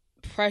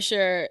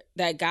pressure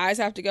that guys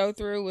have to go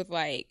through with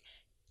like,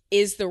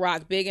 is the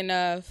rock big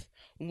enough?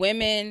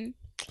 Women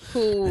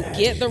who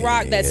get the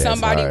rock that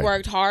somebody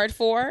worked hard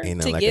for to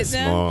like get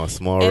them,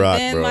 small and rock,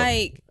 then bro.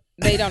 like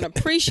they don't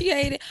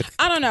appreciate it.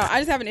 I don't know. I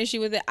just have an issue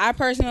with it. I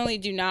personally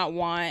do not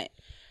want.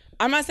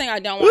 I'm not saying I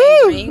don't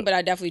want a ring, but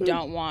I definitely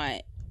don't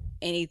want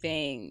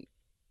anything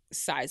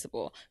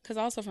sizable. Because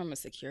also from a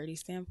security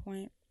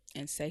standpoint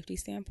and safety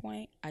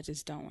standpoint, I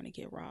just don't want to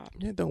get robbed.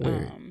 Yeah, don't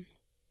worry.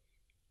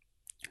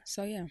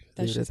 So yeah,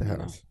 that's just the me,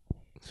 house.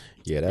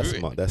 Yeah,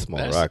 that's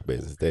small rock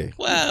business there.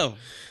 Wow.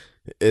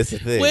 It's a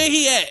thing. Where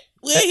he at,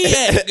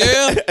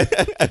 girl?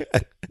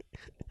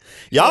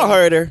 Y'all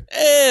heard her.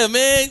 Yeah,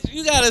 man.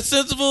 You got a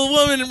sensible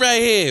woman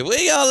right here. Where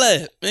y'all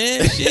at,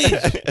 man?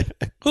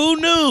 Jeez. Who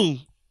knew?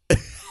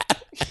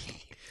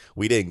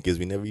 We didn't, because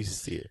we never used to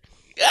see her.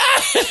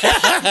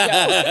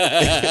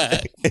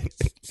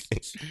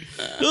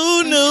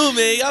 Who knew,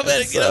 man? Y'all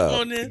better get up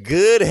on this.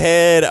 Good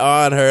head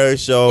on her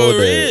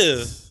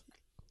shoulders.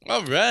 For real.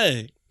 All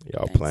right.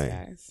 Y'all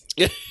playing.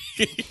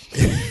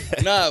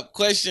 Nah,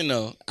 question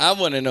though. I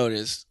want to know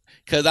this.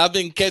 Because I've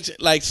been catching,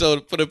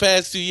 so for the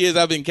past 2 years,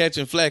 I've been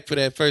catching flack for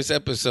that first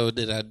episode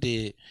that I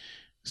did.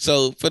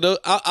 So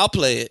I'll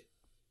play it.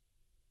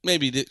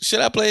 Maybe, should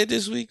I play it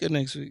this week or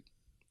next week?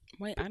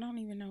 Wait, I don't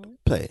even know.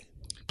 Play it.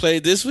 Play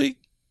it this week?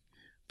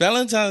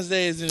 Valentine's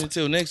Day isn't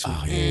until next week.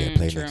 Oh, yeah.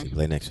 Play next week.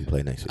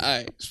 Play next week.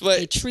 All right.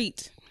 A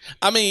treat.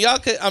 I mean, y'all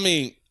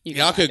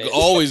could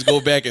always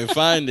go back and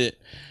find it.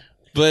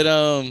 But,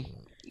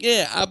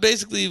 yeah, I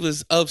basically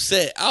was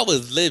upset. I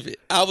was livid.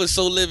 I was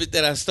so livid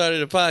that I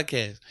started a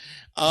podcast.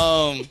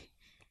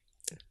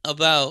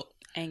 About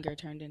anger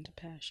turned into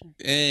passion.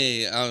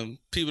 Hey,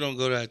 people don't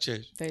go to our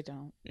church. They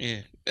don't.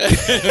 Yeah.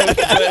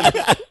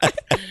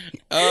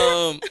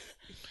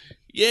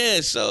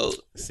 Yeah, so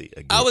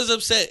I was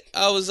upset.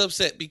 I was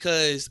upset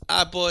because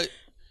I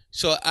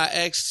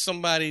asked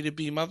somebody to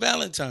be my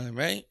Valentine,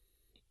 right?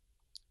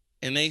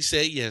 And they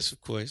said yes,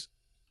 of course.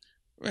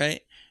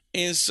 Right?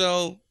 And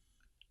so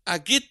I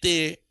get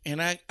there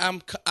and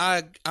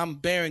I'm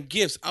bearing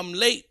gifts. I'm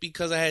late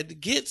because I had to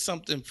get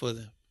something for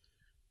them.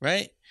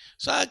 Right?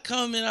 So I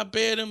come and I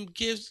bear them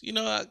gifts,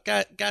 I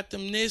got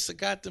them this, I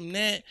got them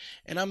that,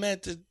 and I'm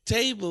at the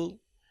table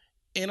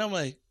and I'm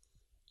like,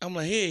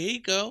 here you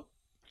go.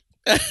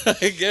 I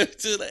give it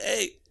to the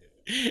hey.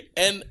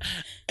 And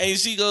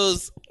she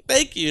goes,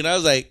 thank you. And I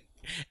was like,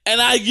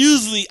 and I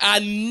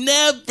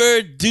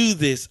never do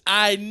this.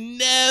 I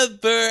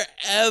never,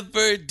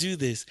 ever do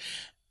this.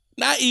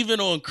 Not even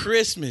on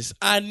Christmas.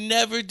 I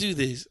never do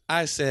this.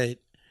 I said,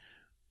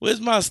 where's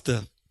my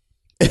stuff?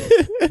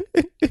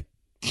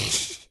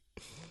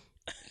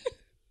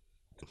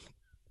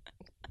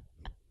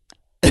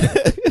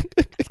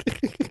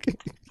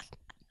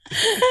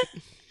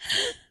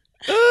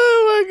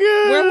 Oh my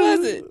God. Where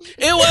was it?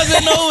 It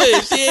wasn't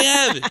nowhere. She ain't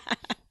have it.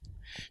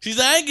 She's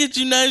like, I ain't get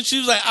you nothing. She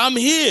was like, I'm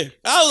here.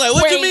 I was like,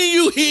 what you mean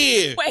you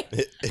here? Wait.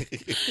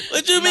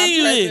 What you mean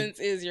you here? My presence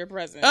is your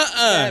presence.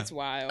 That's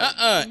wild.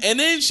 And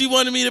then she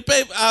wanted me to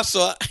pay.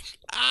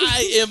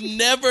 I am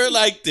never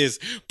like this.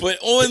 But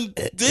on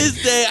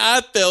this day,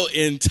 I felt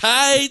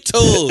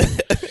entitled.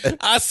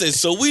 I said,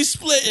 so we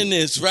splitting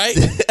this, right?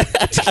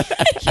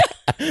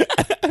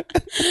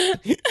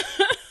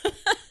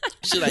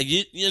 She's like,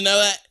 you know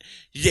what?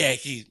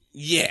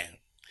 Yeah.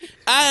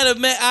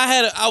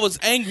 I was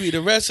angry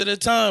the rest of the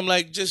time,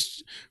 like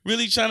just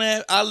really trying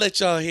to I'll let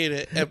y'all hear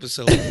that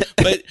episode.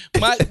 But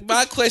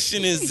my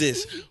question is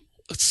this.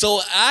 So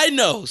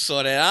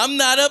that I'm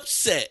not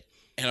upset,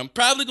 and I'm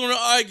probably going to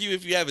argue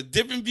if you have a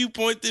different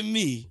viewpoint than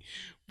me,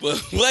 but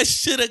what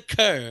should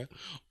occur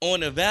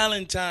on a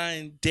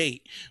Valentine's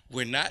date?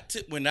 We're not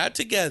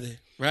together,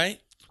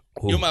 right?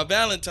 Ooh. You're my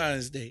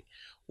Valentine's date.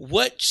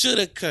 What should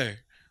occur?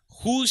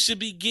 Who should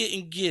be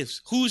getting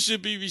gifts? Who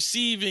should be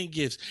receiving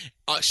gifts?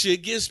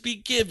 Should gifts be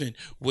given?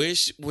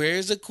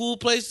 Where's a cool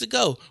place to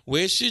go?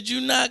 Where should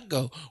you not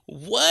go?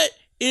 What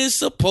is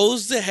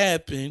supposed to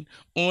happen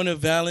on a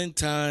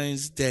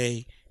Valentine's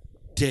Day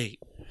date?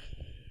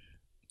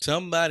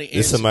 Somebody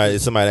it's somebody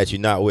that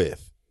you're not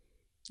with.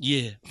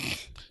 Yeah.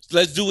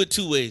 Let's do it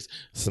two ways.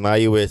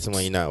 Somebody you with,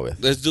 somebody you're not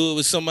with. Let's do it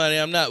with somebody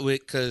I'm not with,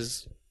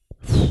 because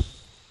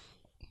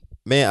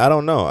man, I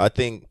don't know. I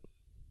think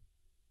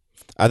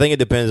it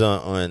depends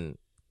on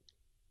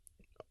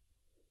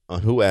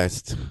who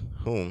asked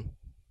whom.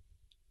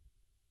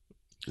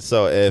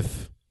 So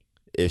if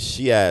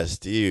she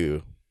asked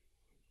you,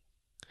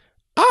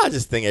 I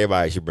just think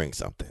everybody should bring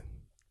something.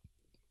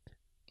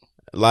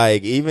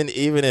 Like even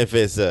if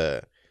it's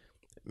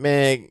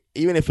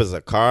even if it's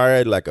a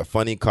card, like a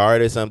funny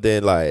card or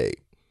something,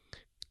 like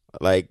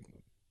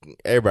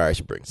everybody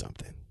should bring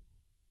something.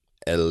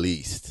 At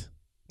least.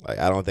 Like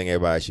I don't think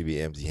everybody should be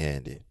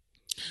empty-handed.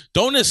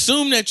 Don't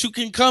assume that you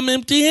can come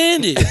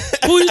empty-handed.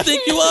 Who you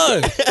think you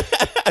are?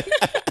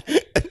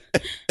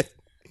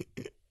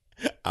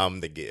 I'm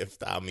the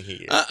gift. I'm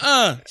here.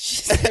 She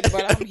said,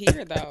 but I'm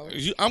here though.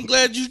 I'm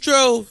glad you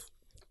drove.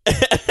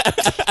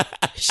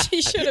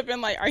 She should have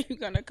been like, "Are you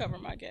gonna cover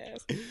my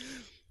gas?"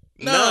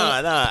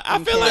 Nah.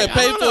 I feel like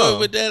pay for it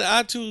with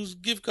that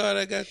iTunes gift card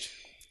I got you.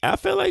 I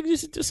feel like you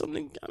should do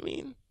something. I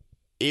mean,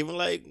 even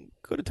like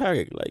go to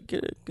Target, like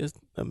get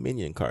a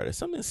Minion card or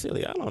something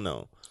silly. I don't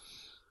know.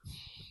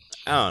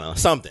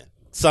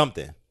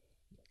 Something.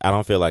 I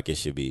don't feel like it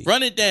should be.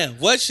 Run it down.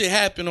 What should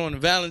happen on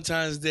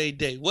Valentine's Day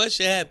day? What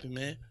should happen,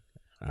 man?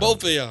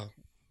 Both of y'all.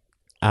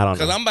 I don't know.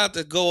 Because I'm about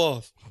to go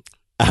off.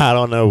 I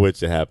don't know what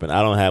should happen.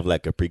 I don't have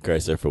like a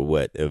precursor for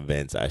what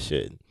events I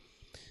should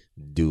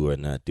do or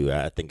not do.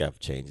 I think I've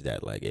changed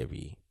that like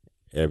every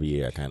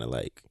year. I kind of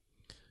like.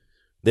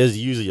 There's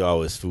usually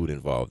always food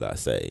involved. I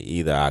say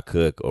either I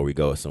cook or we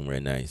go somewhere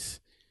nice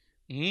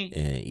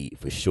and eat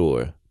for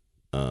sure.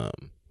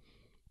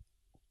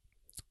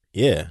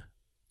 Yeah.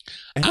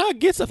 And I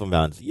get stuff on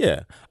Valentine's.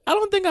 Yeah. I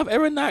don't think I've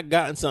ever not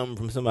gotten something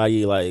from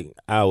somebody like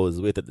I was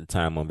with at the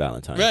time on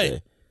Valentine's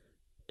Day.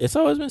 It's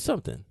always been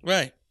something.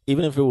 Right.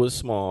 Even if it was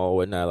small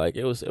or not, like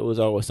it was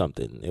always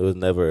something. It was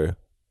never,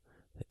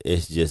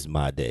 it's just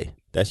my day.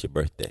 That's your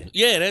birthday.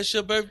 Yeah, that's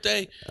your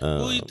birthday.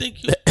 Who you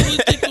think you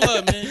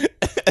are, man?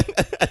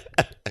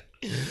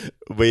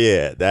 But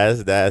yeah,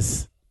 that's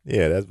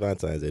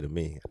Valentine's Day to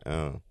me.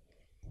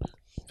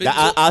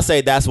 I'll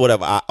say that's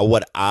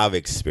what I've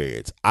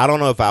experienced. I don't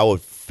know if I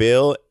would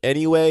feel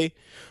anyway,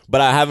 but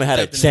I haven't had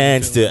a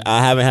chance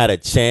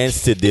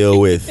to deal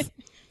with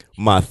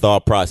my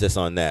thought process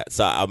on that.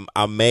 So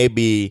I may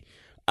be,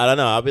 I don't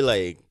know. I'll be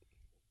like,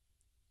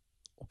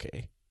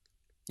 okay.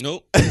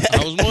 Nope.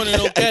 I was more than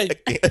okay.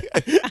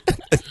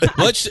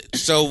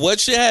 What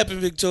should happen,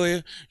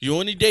 Victoria? You're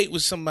on a date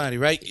with somebody,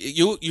 right?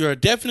 You're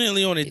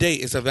definitely on a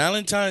date. It's a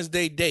Valentine's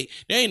Day date.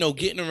 There ain't no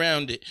getting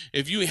around it.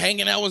 If you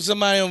hanging out with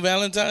somebody on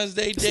Valentine's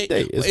Day date,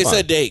 it's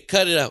a date.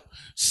 Cut it out.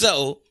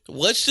 So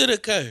what should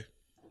occur?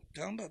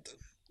 Tell them about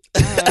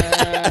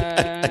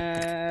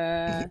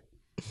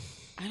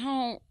I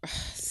don't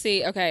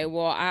see. Okay,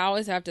 well, I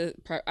always have to.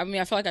 I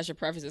feel like I should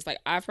preface this. Like,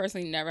 I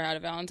personally never had a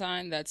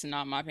Valentine. That's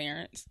not my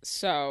parents.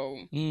 So.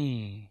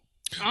 Well,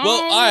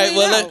 all right.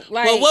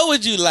 Well, what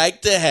would you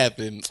like to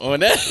happen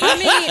on that? I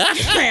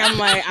mean, I'm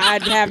like,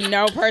 I'd have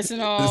no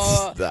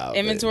personal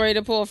inventory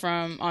to pull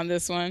from on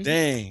this one.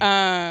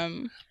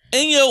 Dang.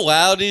 In your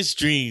wildest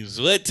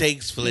dreams, what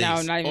takes place?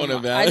 No, not even. On a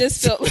Valentine? I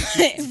just feel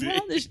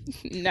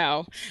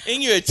no.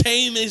 In your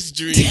tamest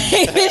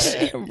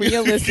dreams,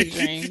 realistic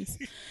dreams.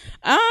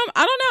 I don't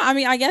know. I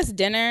mean, I guess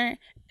dinner,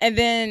 and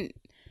then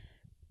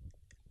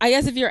I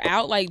guess if you're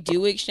out, like,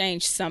 do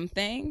exchange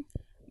something.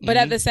 But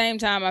at the same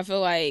time, I feel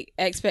like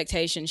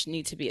expectations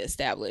need to be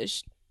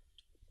established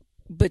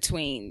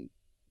between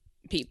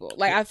people.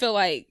 Like, I feel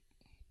like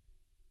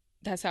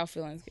that's how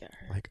feelings get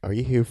hurt. Like, are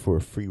you here for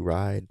a free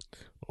ride?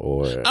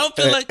 Or I don't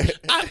feel like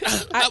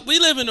we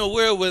live in a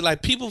world where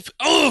like people.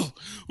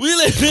 We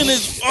live in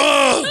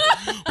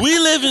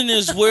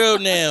this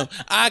world now.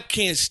 I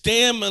can't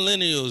stand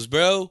millennials,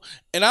 bro.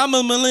 And I'm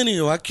a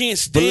millennial. I can't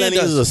stand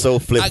millennials are so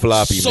flip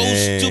floppy, so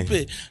man.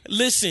 Stupid.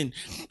 Listen,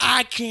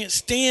 I can't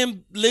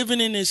stand living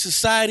in a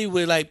society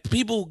where like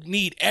people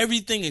need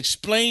everything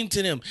explained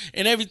to them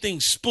and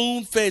everything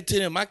spoon fed to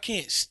them. I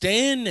can't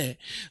stand that.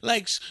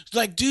 Like,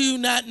 do you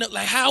not know?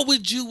 Like, how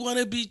would you want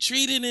to be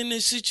treated in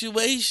this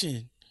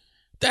situation?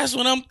 That's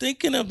what I'm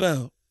thinking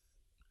about.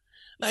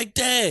 Like,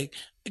 dang,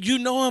 you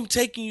know I'm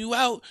taking you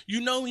out. You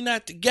know we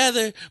not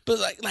together, but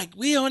like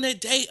we on a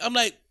date. I'm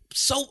like,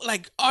 so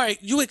like, all right,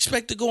 you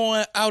expect to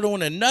go out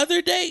on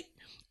another date,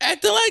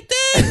 acting like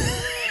that?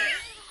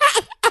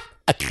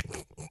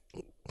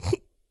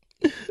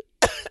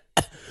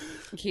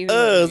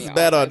 It's a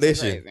bad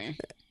audition.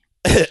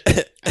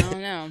 I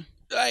don't know.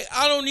 Like,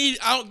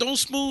 don't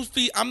spoon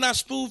feed. I'm not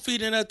spoon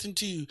feeding nothing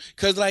to you.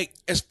 Cause like,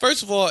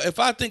 first of all, if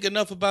I think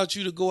enough about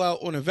you to go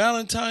out on a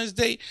Valentine's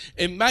Day,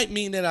 it might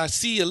mean that I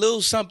see a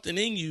little something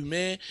in you,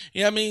 man.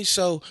 You know what I mean?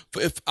 So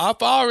if I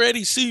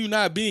already see you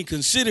not being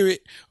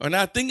considerate or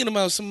not thinking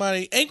about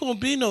somebody, ain't gonna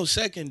be no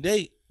second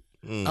date.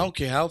 I don't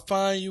care how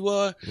fine you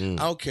are. I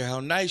don't care how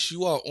nice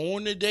you are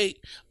on the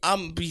date. I'm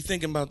gonna be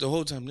thinking about the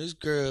whole time. This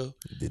girl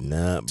did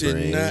not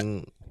bring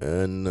nothing.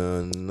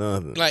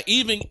 Like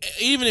even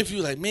if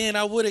you like, man,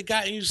 I would have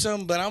gotten you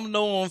something, but I'm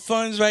low on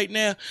funds right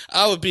now.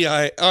 I would be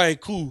all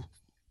right, cool.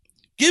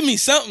 Give me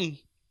something.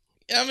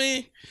 You know what I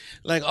mean?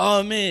 Like,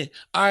 oh man,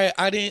 all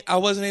right, I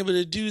wasn't able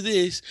to do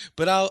this,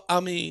 but I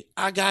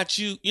got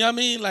you. You know what I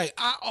mean? Like,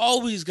 I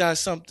always got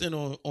something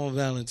on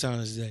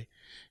Valentine's Day.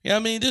 You know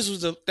what I mean?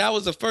 That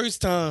was the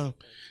first time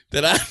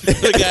that I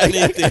never got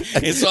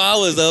anything, and so I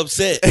was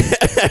upset.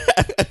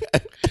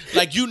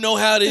 Like, you know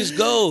how this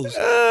goes.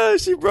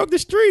 She broke the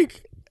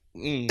streak.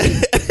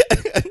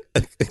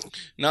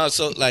 No,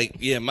 so like,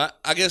 yeah,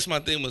 I guess my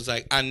thing was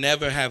like, I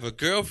never have a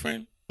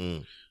girlfriend,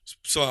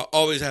 so I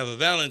always have a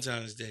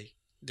Valentine's Day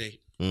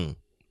date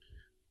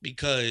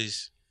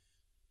because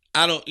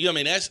I don't. You know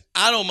what I mean?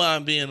 I don't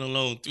mind being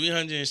alone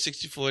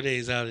 364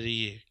 days out of the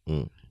year.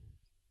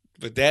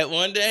 But that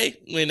one day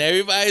when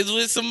everybody's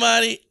with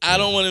somebody, I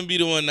don't want to be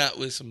the one not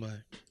with somebody.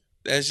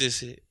 That's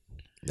just it.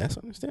 That's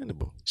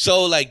understandable.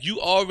 So like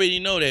you already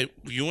know that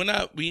you and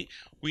I we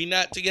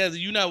not together.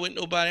 You not with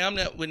nobody. I'm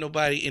not with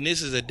nobody. And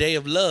this is a day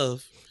of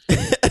love.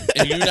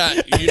 And you're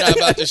not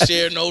about to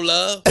share no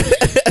love.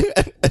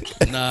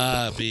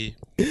 Nah, B.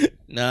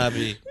 Nah.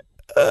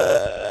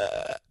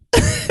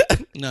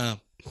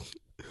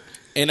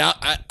 And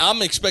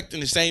I'm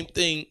expecting the same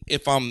thing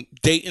if I'm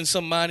dating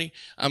somebody.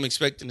 I'm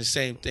expecting the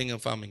same thing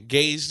if I'm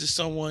engaged to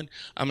someone.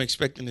 I'm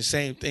expecting the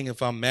same thing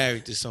if I'm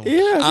married to someone.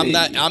 Yeah,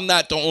 I'm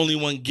not the only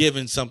one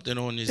giving something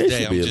on this day.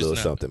 Should be a little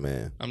something,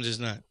 man. I'm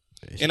just not.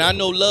 And I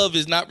know love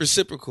is not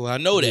reciprocal. I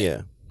know that.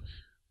 Yeah.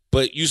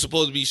 But you're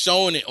supposed to be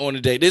showing it on the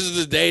day. This is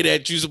the day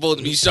that you're supposed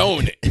to be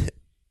showing it.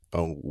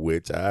 On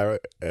which I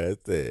said.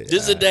 This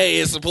is a day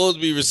it's supposed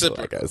to be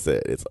reciprocal. Like I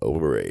said, it's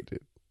overrated.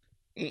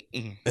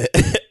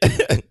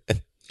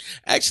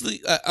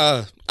 Actually,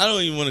 I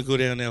don't even want to go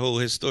down that whole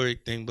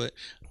historic thing, but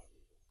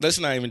let's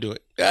not even do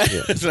it.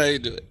 Let's not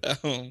even do it.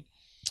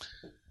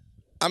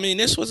 I mean,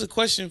 this was a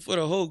question for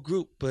the whole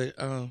group, but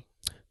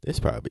this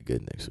probably be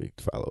good next week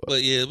to follow up.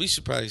 But yeah, we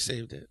should probably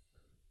save that.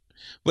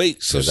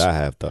 Wait, so because I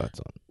have thoughts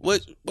on it.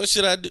 What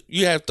should I do?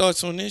 You have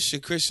thoughts on this?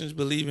 Should Christians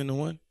believe in the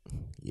one?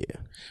 Yeah.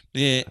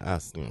 Wait,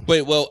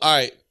 well, all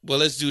right. Well,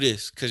 let's do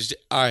this. Because,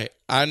 all right,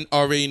 I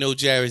already know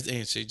Jared's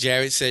answer.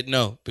 Jared said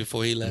no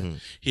before he left. Mm-hmm.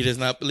 He does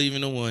not believe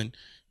in the one.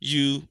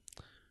 You.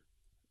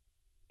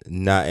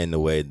 Not in the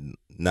way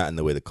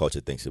the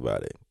culture thinks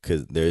about it.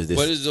 Because there's this.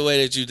 What is the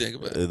way that you think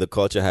about it? The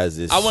culture has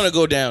this. I want to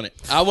go down it.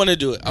 I want to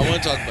do it. I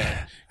want to talk about it.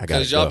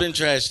 Because y'all been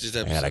trashed this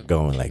episode. I gotta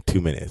go in like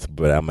 2 minutes,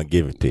 but I'm gonna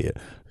give it to you.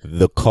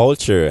 The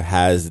culture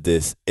has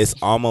this. It's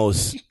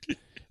almost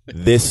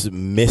this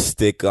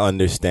mystic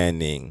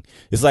understanding.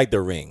 It's like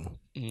The Ring,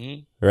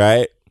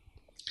 right?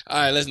 All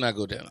right, let's not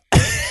go down.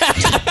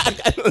 Let's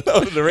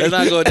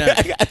not go down.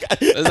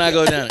 Let's not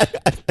go down.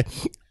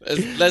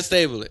 Let's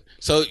table it.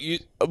 So you,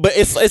 but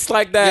it's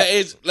like that.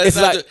 Yeah, let's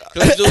do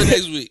it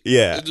next week.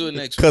 Yeah, let's do it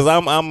next week. Because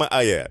I'm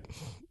yeah.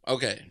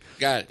 Okay,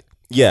 got it.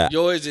 Yeah,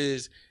 yours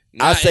is.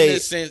 Not in the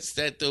sense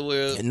that the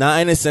world. Not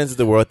in the sense that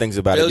the world thinks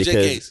about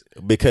it,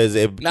 because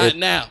not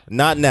now.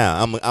 Not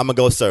now. I'm gonna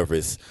go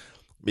surface,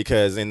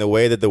 because in the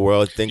way that the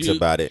world thinks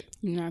about it,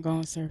 you're not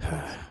going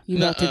surface. You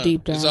got to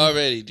deep down. It's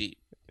already deep.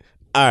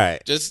 All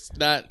right, just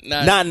not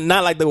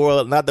like the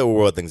world. Not the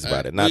world thinks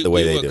about it. Not the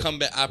way they do. Come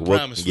back. I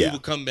promise. We will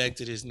come back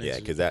to this next. Yeah,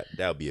 because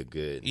that'll be a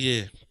good.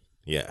 Yeah.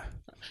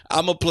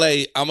 I'm gonna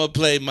play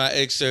my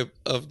excerpt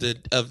of the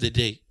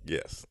date.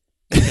 Yes.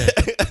 Okay.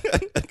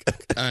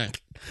 All right.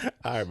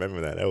 I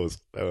remember that. That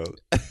was.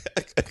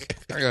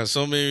 I got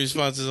so many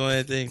responses on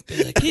that thing.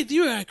 They're like, "Kid,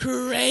 you are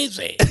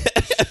crazy."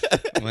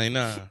 I'm like,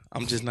 nah,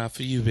 I'm just not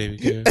for you, baby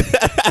girl.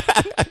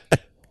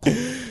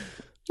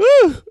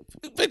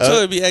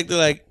 Victoria be acting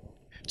like,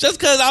 just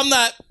because I'm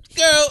not,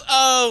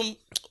 girl.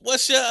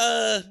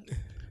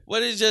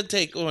 What is your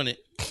take on it?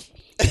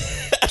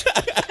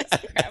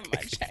 Grab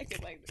my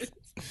jacket like this.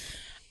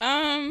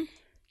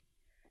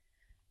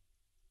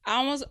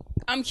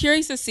 I'm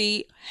curious to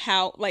see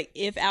how, like,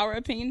 if our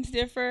opinions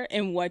differ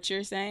in what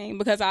you're saying,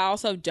 because I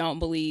also don't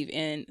believe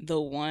in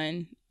the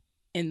one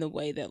in the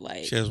way that,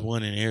 like, she has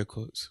one in air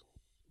quotes.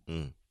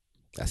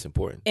 That's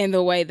important. In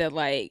the way that,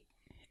 like,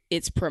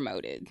 it's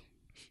promoted.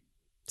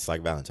 It's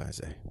like Valentine's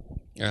Day.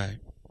 All right.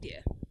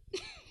 Yeah.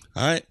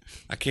 All right.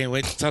 I can't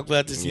wait to talk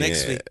about this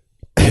next week.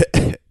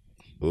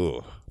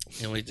 Ooh.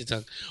 Can't wait to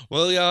talk.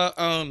 Well, y'all,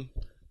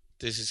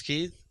 this is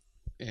Keith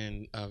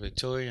and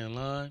Victoria and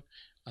Lon.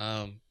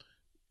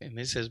 And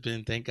this has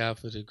been Thank God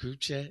for the Group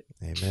Chat.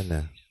 Amen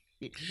now.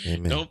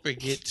 Amen. Don't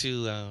forget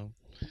to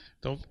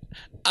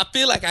I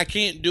feel like I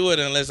can't do it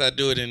unless I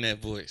do it in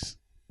that voice.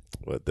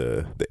 What,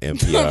 the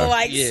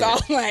NPR? Yeah.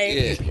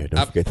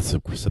 Don't forget to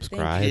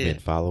subscribe and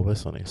follow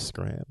us on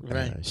Instagram.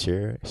 Right.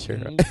 Share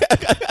share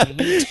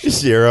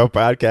our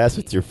podcast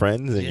with your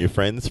friends and your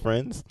friends'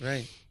 friends.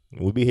 Right.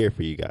 We'll be here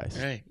for you guys.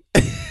 Right.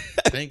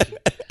 Thank you.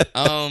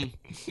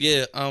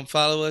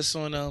 Follow us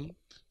on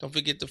don't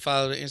forget to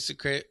follow the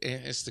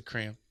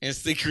Instagram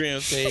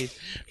page,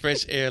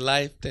 Fresh Air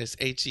Life. That's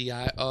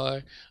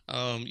HEIR.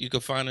 You can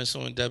find us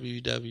on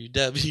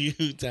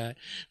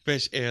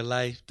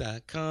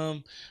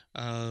www.freshairlife.com.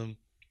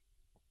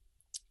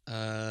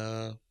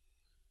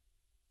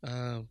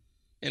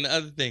 And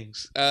other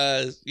things.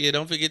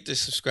 Don't forget to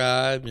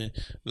subscribe and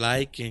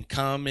like and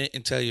comment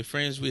and tell your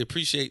friends. We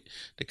appreciate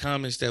the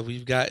comments that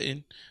we've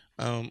gotten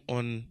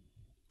on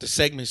the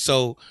segment.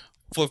 So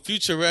for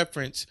future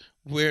reference,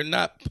 I'm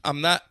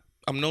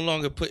no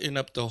longer putting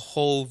up the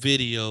whole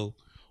video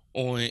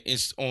on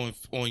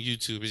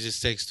YouTube. It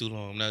just takes too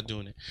long. I'm not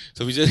doing it.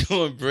 So we're just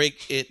going to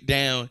break it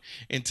down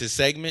into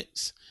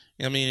segments.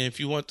 I mean, if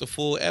you want the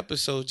full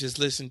episode, just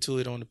listen to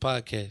it on the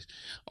podcast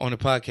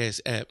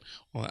app,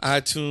 on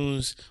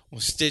iTunes, on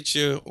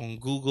Stitcher, on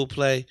Google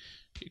Play.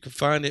 You can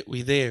find it.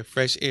 We there,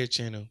 Fresh Air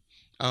Channel.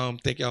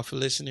 Thank y'all for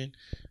listening.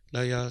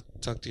 Love y'all.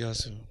 Talk to y'all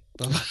soon.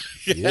 Bye-bye.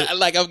 Yep.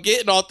 Like I'm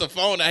getting off the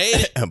phone. I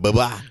hate it.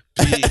 Bye-bye.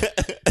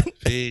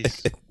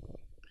 Peace.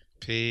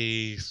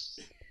 Peace.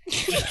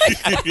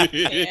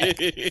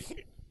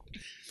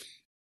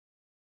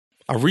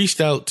 I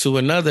reached out to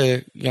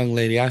another young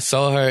lady. I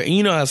saw her, and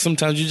you know how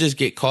sometimes you just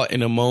get caught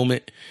in a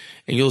moment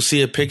and you'll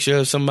see a picture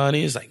of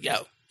somebody. It's like,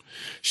 yo,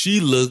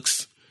 she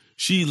looks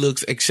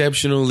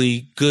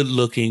exceptionally good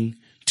looking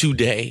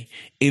today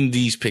in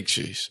these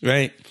pictures,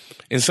 right?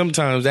 And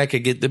sometimes that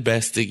could get the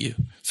best of you.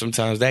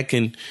 Sometimes that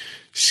can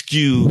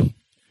skew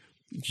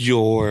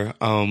your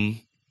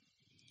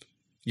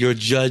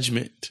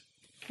judgment,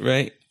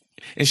 right?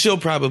 And she'll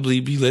probably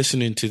be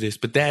listening to this,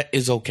 but that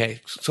is okay.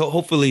 So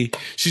hopefully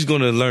she's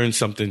going to learn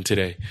something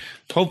today.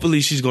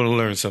 Hopefully she's going to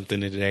learn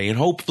something today, and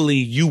hopefully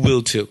you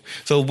will too.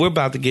 So we're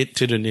about to get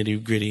to the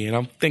nitty gritty, and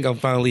I think I'm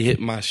finally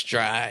hitting my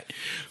stride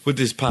with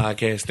this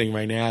podcast thing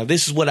right now.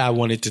 This is what I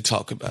wanted to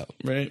talk about,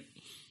 right?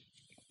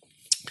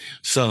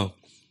 So,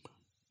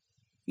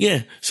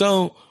 yeah.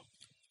 So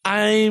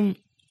I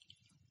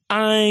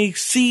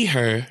see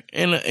her,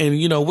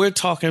 and you know, we're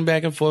talking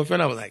back and forth,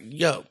 and I was like,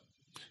 yo,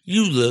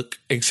 you look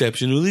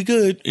exceptionally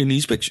good in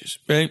these pictures,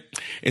 right?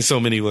 In so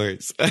many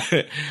words.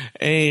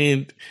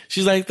 And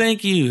she's like,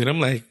 thank you. And I'm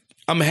like,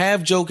 I'm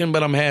half joking,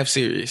 but I'm half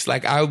serious.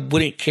 Like, I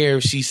wouldn't care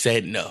if she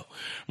said no,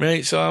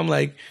 right? So I'm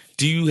like,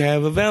 do you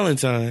have a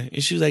Valentine?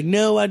 And she was like,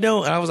 no, I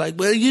don't. And I was like,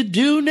 well, you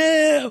do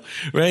now,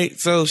 right?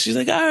 So she's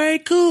like, all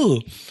right,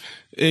 cool.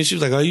 And she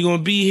was like, are you going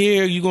to be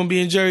here? Are you going to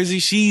be in Jersey?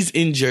 She's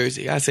in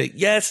Jersey. I said,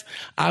 yes,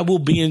 I will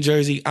be in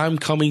Jersey. I'm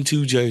coming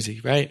to Jersey,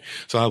 right?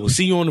 So I will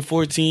see you on the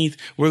 14th.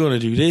 We're going to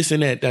do this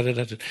and that. Da, da,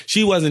 da, da.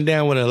 She wasn't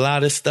down with a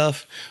lot of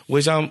stuff,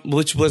 which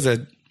was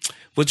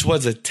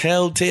a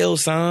telltale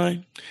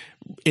sign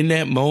in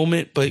that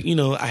moment. But, you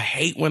know, I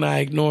hate when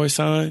I ignore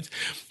signs.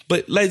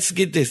 But let's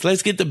get this.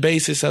 Let's get the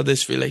basis of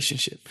this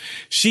relationship.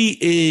 She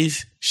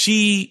is,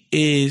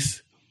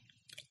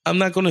 I'm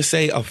not going to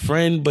say a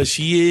friend, but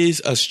she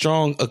is a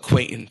strong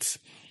acquaintance.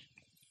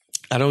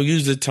 I don't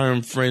use the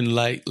term friend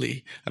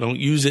lightly. I don't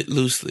use it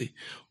loosely.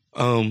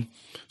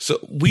 So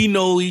we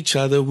know each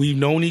other. We've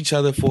known each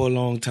other for a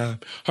long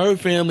time. Her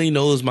family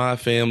knows my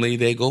family.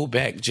 They go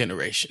back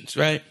generations,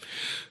 right?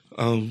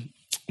 When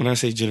I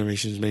say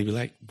generations, maybe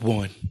like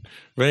one,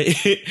 right?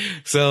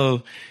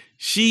 So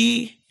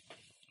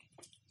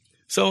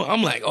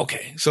I'm like,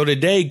 okay. So the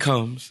day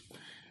comes.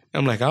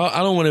 I'm like, I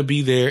don't want to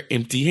be there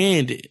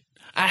empty-handed.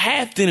 I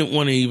half didn't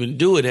want to even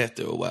do it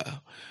after a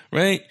while,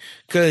 right?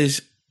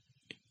 Because,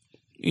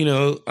 you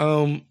know,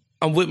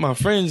 I'm with my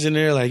friends and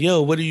they're like,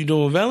 yo, what are you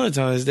doing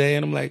Valentine's Day?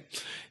 And I'm like,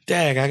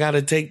 dag, I got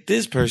to take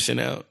this person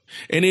out.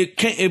 And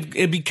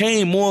it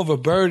became more of a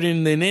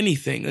burden than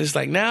anything. It's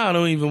like, now I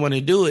don't even want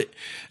to do it.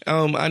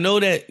 I know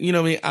that, you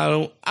know what I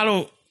mean? I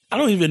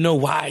don't even know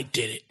why I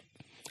did it.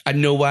 I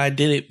know why I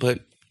did it, but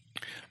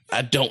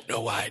I don't know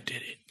why I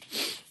did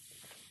it.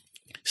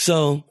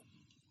 So,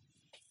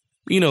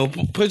 you know,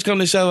 push come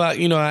to shove out,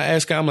 you know, I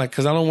ask her, I'm like,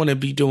 because I don't want to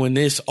be doing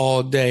this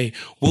all day.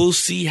 We'll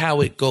see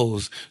how it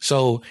goes.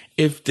 So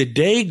if the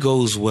day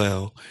goes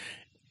well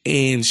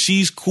and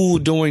she's cool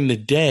during the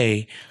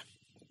day,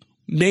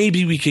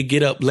 maybe we could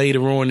get up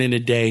later on in the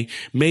day.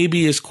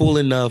 Maybe it's cool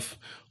enough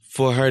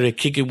for her to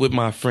kick it with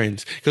my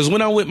friends. Because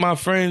when I'm with my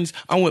friends,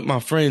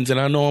 and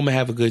I know I'm going to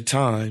have a good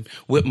time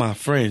with my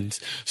friends.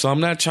 So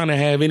I'm not trying to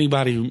have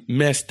anybody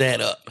mess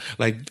that up.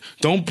 Like,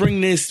 don't bring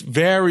this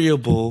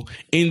variable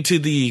into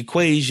the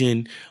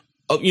equation,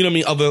 you know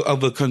what I mean,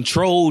 of a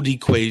controlled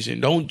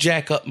equation. Don't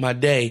jack up my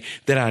day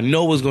that I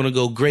know is going to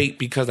go great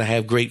because I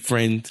have great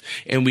friends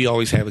and we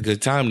always have a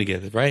good time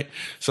together, right?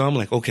 So I'm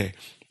like, okay,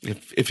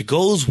 if it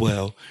goes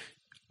well,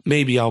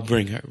 maybe I'll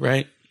bring her,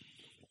 right?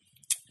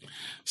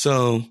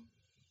 So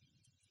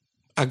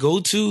I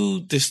go to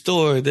the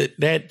store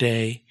that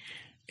day,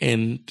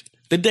 and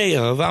the day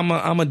of,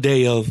 I'm a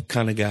day of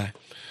kind of guy.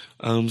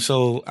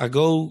 So I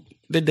go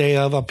the day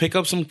of, I pick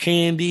up some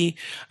candy,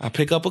 I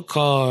pick up a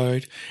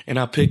card, and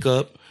I pick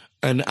up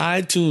an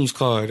iTunes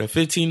card, a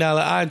 $15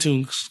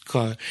 iTunes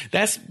card.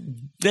 That's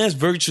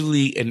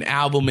virtually an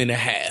album and a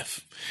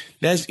half.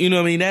 That's, you know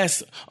what I mean?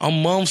 That's a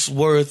month's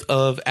worth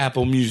of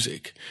Apple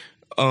Music.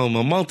 A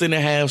month and a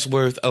half's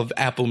worth of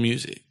Apple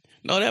Music.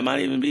 No, that might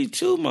even be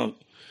 2 months.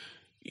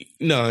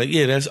 No,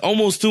 yeah, that's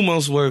almost 2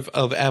 months worth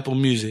of Apple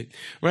Music,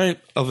 right?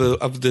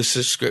 Of the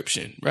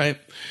subscription, right?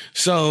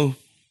 So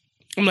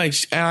I'm like,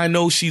 I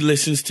know she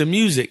listens to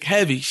music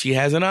heavy. She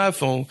has an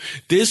iPhone.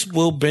 This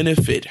will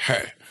benefit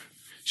her.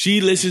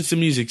 She listens to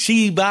music.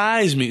 She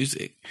buys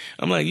music.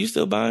 I'm like, you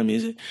still buying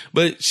music?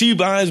 But she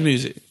buys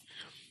music.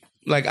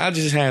 Like, I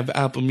just have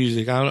Apple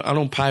Music. I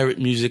don't pirate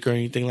music or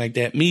anything like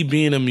that. Me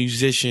being a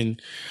musician,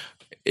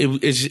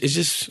 it's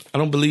just, I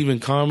don't believe in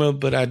karma,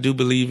 but I do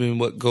believe in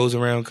what goes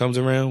around comes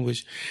around,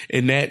 which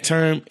in that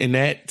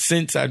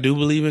sense, I do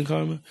believe in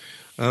karma.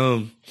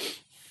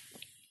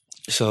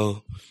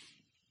 So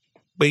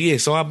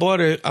I bought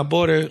her a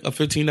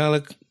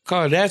 $15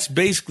 card. That's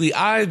basically,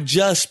 I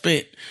just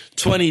spent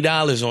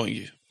 $20 on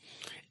you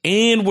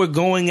and we're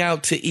going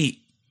out to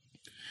eat.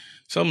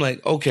 So I'm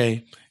like,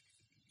 okay.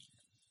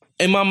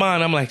 In my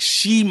mind, I'm like,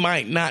 she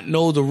might not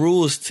know the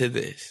rules to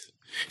this.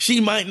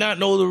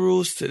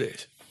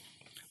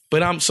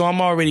 But I'm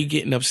already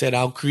getting upset.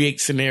 I'll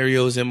create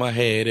scenarios in my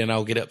head and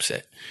I'll get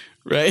upset,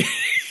 right?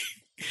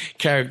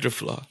 Character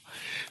flaw.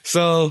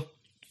 So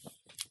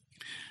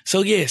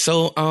yeah,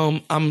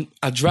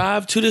 I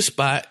drive to the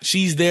spot.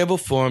 She's there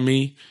before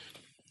me.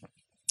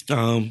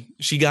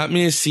 She got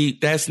me a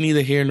seat. That's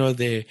neither here nor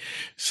there.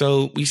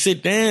 So I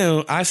sit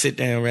down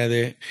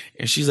rather,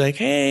 and she's like,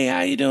 "Hey,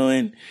 how you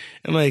doing?"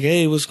 I'm like,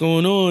 "Hey, what's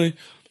going on?"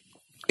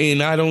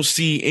 And I don't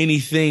see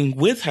anything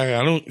with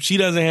her. She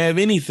doesn't have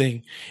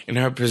anything in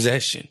her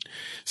possession.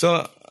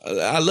 So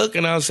I look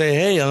and I'll say,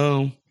 "Hey,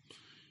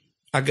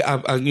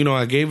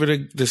 I gave her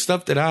the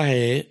stuff that I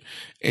had,"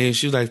 and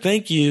she was like,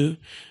 "Thank you."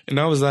 And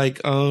I was like,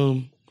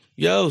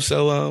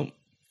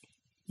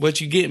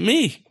 what you get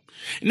me?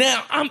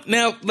 Now,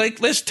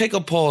 let's take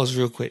a pause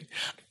real quick.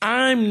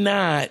 I'm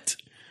not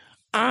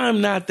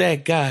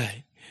that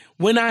guy.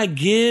 When I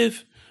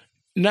give,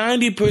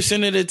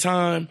 90% of the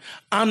time,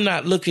 I'm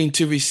not looking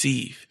to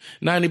receive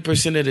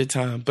 90% of the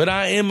time, but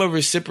I am a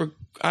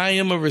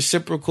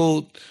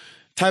reciprocal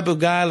type of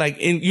guy.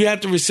 And you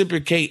have to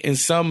reciprocate in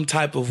some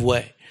type of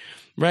way,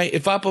 right?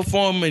 If I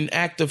perform an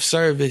act of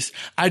service,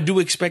 I do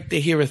expect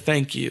to hear a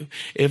thank you.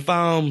 If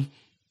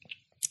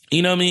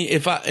you know what I mean?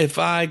 If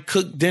I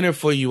cook dinner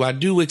for you, I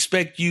do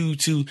expect you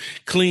to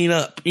clean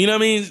up. You know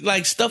what I mean?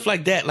 Like stuff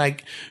like that,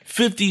 like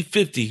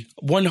 50-50,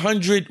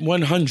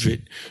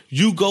 100-100.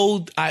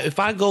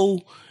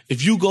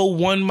 If you go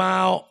 1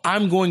 mile,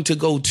 I'm going to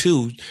go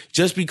 2,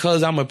 just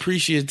because I'm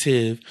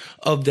appreciative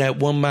of that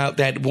 1 mile,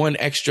 that 1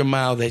 extra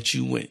mile that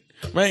you went.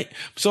 Right?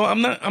 So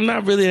I'm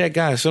not really that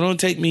guy. So don't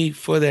take me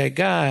for that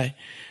guy.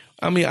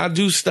 I mean, I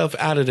do stuff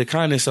out of the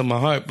kindness of my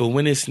heart, but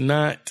when it's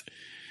not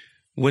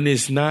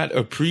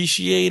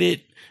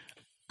appreciated,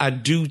 I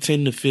do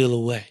tend to feel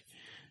away.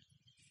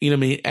 You know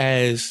what I mean?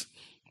 As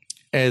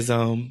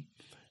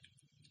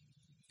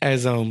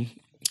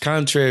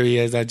contrary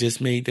as I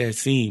just made that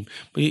seem,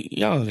 but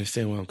y'all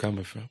understand where I'm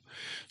coming from.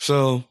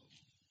 So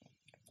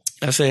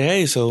I say,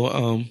 "Hey,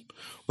 so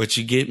what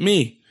you get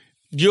me?"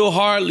 You'll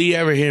hardly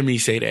ever hear me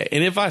say that.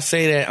 And if I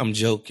say that, I'm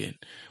joking.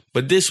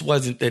 But this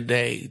wasn't the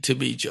day to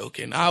be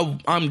joking.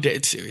 I'm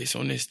dead serious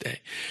on this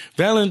day.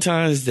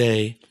 Valentine's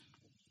Day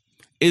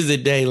is a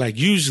day, like,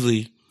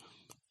 usually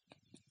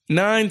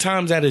 9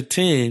 times out of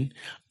 10,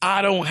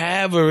 I don't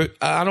have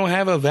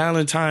a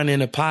Valentine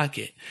in a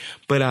pocket.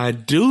 But I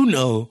do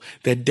know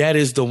that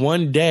is the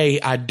one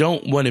day I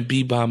don't want to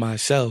be by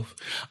myself.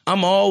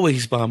 I'm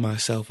always by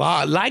myself.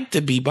 I like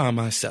to be by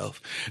myself.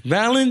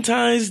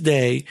 Valentine's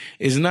Day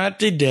is not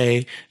the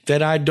day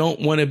that I don't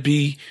want to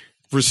be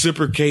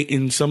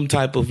reciprocating some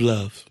type of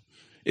love.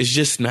 It's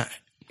just not.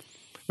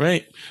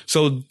 Right?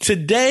 So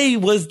today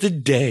was the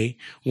day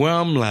where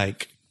I'm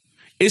like,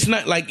 it's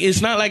not like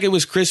it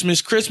was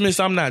Christmas. Christmas,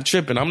 I'm not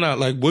tripping. I'm not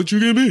like, "What you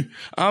give me?"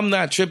 I'm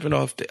not tripping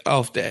off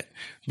that.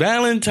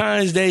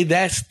 Valentine's Day,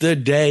 that's the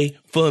day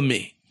for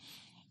me.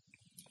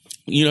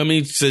 You know what I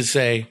mean? To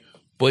say,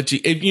 you know what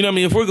I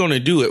mean? If we're gonna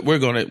do it, we're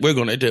gonna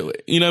do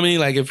it. You know what I mean?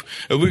 Like if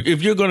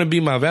you're gonna be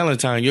my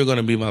Valentine, you're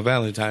gonna be my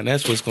Valentine.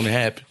 That's what's gonna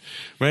happen,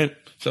 right?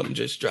 Something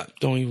just dropped.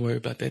 Don't even worry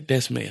about that.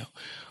 That's mail.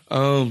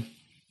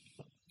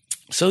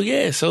 So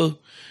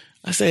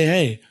I say,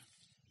 "Hey,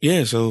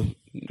 yeah, so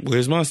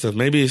where's my stuff?"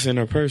 Maybe it's in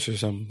her purse or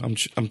something.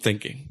 I'm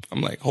thinking. I'm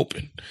like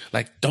hoping.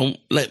 Like, don't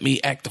let me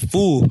act a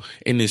fool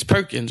in this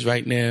Perkins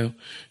right now,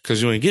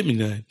 because you ain't get me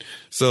nothing.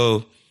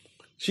 So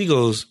she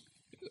goes,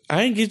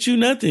 "I ain't get you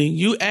nothing.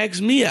 You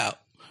asked me out."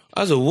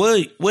 I said,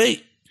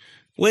 wait.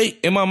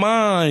 In my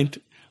mind,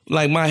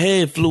 like my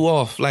head flew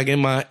off. Like in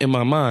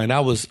my mind, I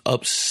was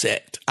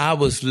upset. I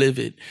was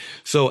livid.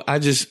 So I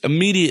just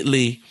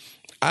immediately,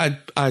 I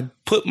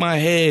put my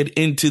head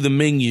into the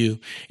menu,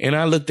 and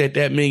I looked at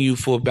that menu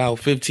for about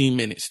 15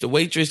 minutes. The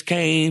waitress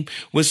came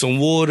with some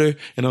water,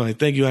 and I'm like,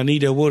 "Thank you. I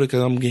need that water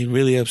because I'm getting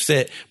really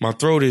upset. My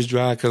throat is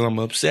dry because I'm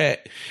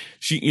upset."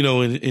 She,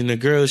 and the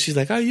girl, she's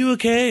like, "Are you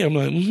okay?" I'm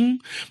like, "Mm-hmm."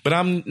 But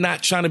I'm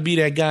not trying to be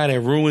that guy that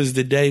ruins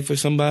the day for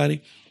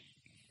somebody,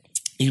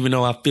 even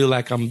though I feel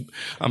like I'm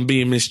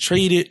being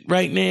mistreated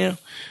right now.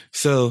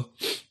 So,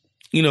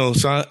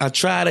 so I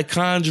try to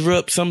conjure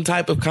up some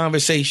type of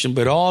conversation,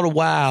 but all the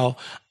while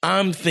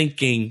I'm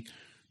thinking,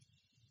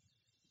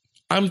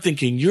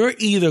 you're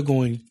either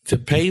going to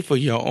pay for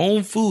your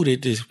own food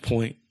at this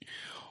point,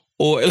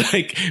 or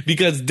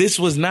because this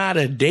was not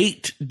a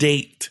date.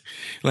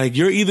 Like,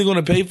 you're either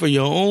going to pay for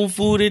your own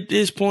food at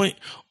this point,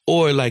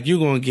 or like you're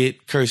going to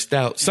get cursed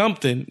out.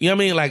 Something, you know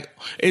what I mean? Like,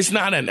 it's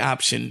not an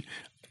option.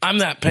 I'm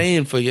not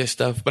paying for your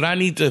stuff, but I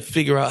need to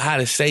figure out how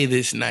to say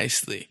this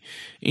nicely,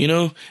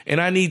 and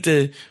I need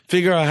to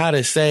figure out how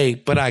to say,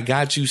 "But I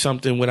got you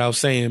something," without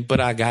saying, "But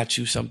I got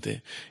you something,"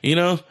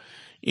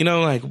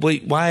 like,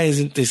 wait, why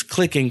isn't this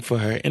clicking for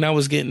her? And I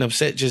was getting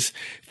upset just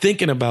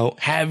thinking about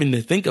having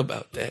to think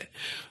about that.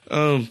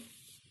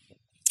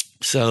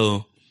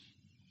 So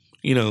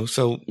You know,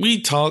 so we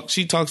talk.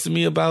 She talks to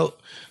me about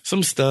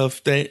some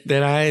stuff that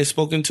I had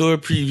spoken to her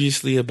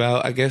previously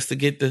about, I guess, to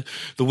get the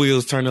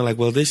wheels turning. Like,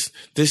 well, this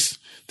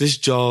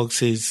jogs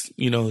his,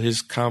 you know,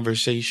 his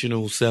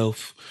conversational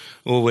self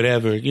or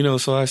whatever, you know.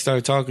 So I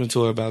started talking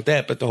to her about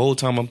that. But the whole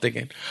time I'm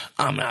thinking,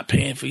 I'm not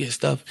paying for your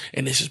stuff,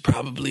 and this is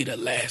probably the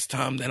last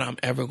time that I'm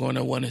ever going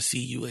to want to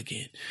see you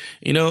again,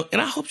 you know. And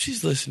I hope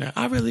she's listening.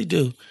 I really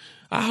do.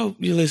 I hope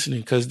you're listening,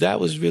 because that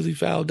was really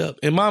fouled up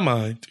in my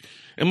mind.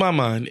 In my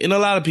mind, in a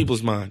lot of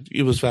people's mind,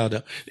 it was fouled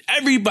up.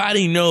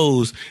 Everybody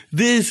knows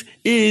this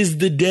is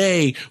the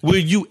day where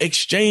you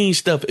exchange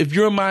stuff. If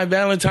you're my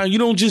Valentine, you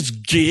don't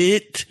just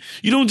get.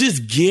 You don't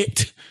just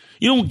get.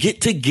 You don't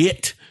get to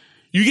get.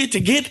 You get to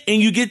get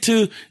and you get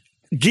to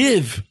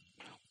give.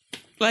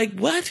 Like,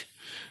 what?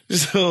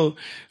 So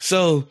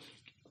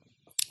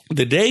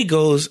the day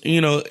goes,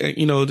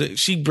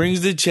 she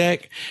brings the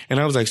check, and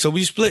I was like, so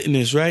we splitting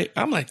this, right?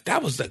 I'm like,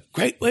 that was a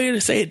great way to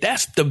say it.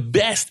 That's the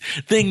best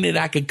thing that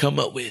I could come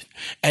up with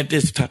at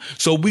this time.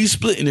 So we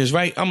splitting this,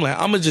 right? I'm like,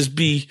 I'm gonna just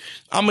be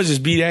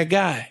that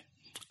guy.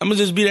 I'm gonna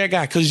just be that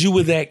guy, because you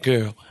were that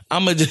girl.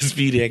 I'm gonna just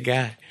be that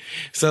guy.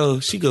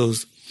 So she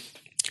goes,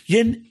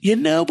 you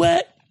know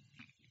what?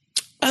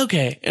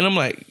 Okay. And I'm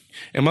like,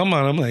 in my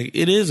mind, I'm like,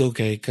 it is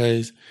okay,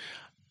 because.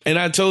 And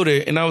I told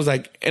her, and I was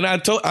like,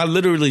 I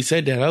literally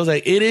said that. I was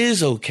like, it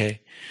is okay.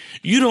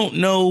 You don't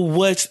know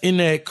what's in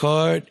that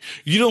card.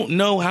 You don't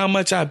know how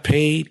much I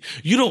paid.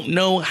 You don't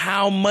know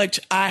how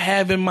much I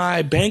have in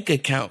my bank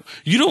account.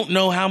 You don't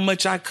know how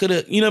much I could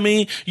have, you know what I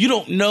mean? You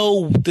don't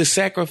know the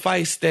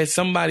sacrifice that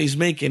somebody's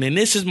making. And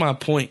this is my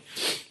point.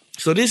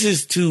 So this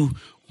is to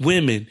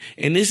women,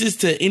 and this is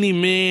to any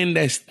man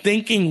that's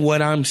thinking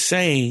what I'm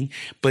saying,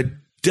 but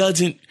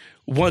doesn't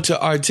want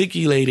to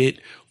articulate it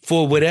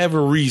for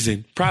whatever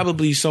reason.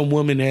 Probably some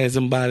woman has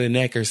him by the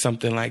neck or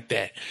something like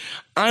that.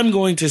 I'm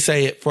going to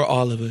say it for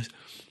all of us.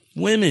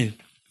 Women,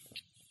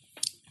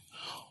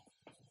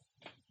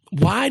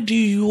 why do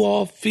you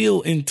all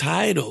feel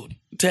entitled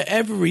to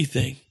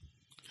everything?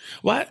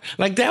 Why?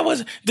 Like,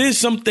 there's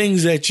some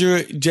things that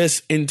you're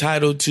just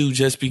entitled to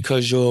just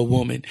because you're a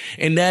woman,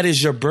 and that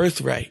is your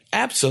birthright.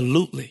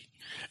 Absolutely.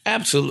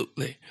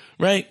 Absolutely.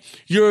 Right?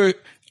 You're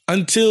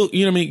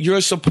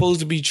supposed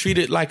to be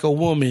treated like a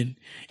woman.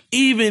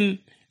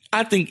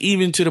 I think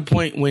even to the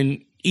point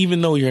when,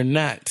 even though you're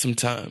not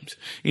sometimes,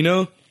 you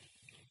know,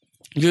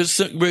 we're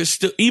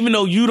still, even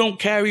though you don't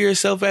carry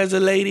yourself as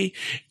a lady,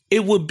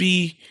 it would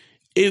be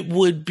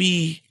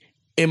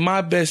in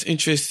my best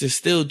interest to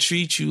still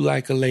treat you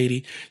like a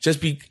lady. Just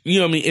be, you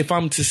know what I mean? If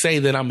I'm to say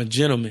that I'm a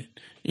gentleman,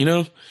 you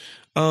know,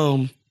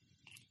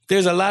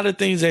 there's a lot of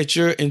things that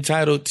you're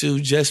entitled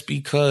to just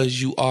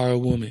because you are a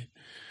woman.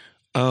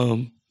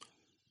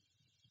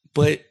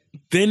 But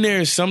then there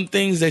are some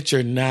things that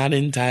you're not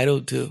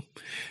entitled to.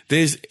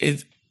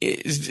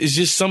 It's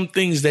just some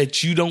things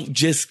that you don't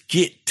just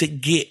get to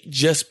get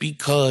just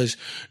because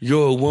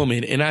you're a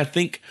woman. And I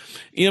think,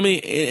 you know what I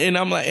mean? And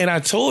I'm like, and I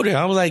told her,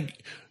 I was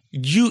like,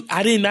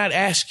 I did not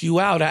ask you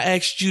out. I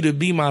asked you to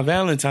be my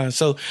Valentine.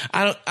 So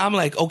I'm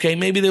like, okay,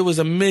 maybe there was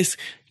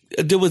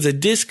a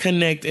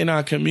disconnect in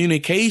our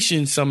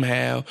communication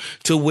somehow,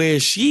 to where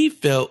she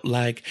felt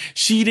like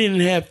she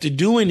didn't have to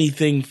do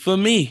anything for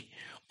me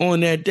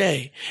on that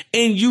day.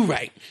 And you're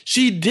right.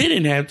 She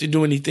didn't have to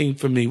do anything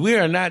for me. We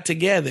are not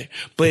together.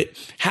 But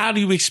how do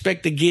you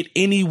expect to get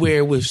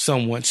anywhere with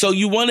someone? So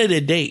you wanted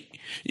a date,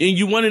 and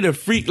you wanted a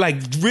freak. Like,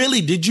 really?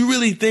 Did you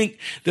really think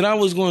that I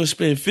was going to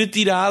spend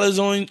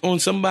 $50 on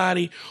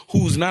somebody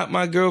who's not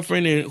my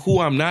girlfriend and who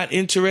I'm not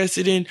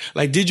interested in?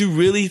 Like, did you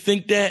really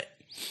think that?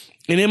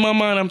 And in my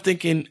mind, I'm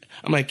thinking,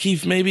 I'm like,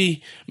 Keith,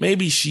 maybe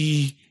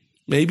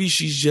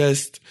she's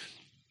just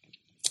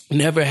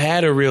never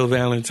had a real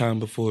Valentine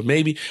before.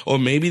 Maybe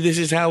this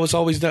is how it's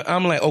always done.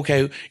 I'm like,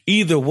 okay,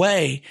 either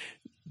way,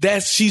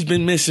 she's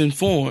been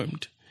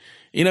misinformed.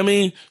 You know what I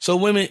mean? So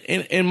women,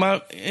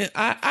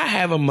 I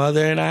have a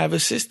mother and I have a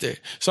sister,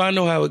 so I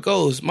know how it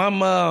goes. My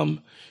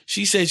mom,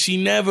 she said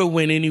she never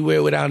went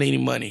anywhere without any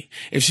money.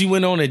 If she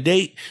went on a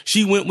date,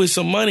 she went with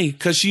some money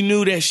because she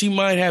knew that she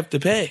might have to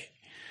pay.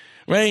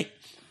 Right?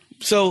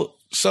 So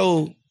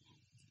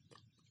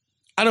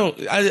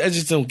I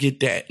just don't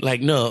get that.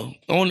 Like, no,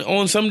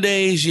 on some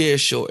days, yeah,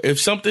 sure.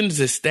 If something's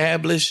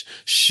established,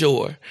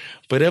 sure.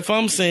 But if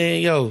I'm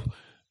saying, yo,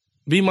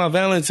 be my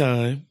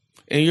Valentine,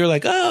 and you're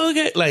like, oh,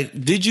 okay. Like,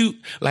 did you,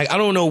 like, I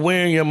don't know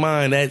where in your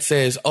mind that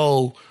says,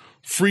 oh,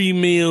 free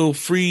meal,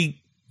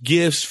 free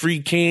gifts, free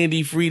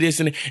candy, free this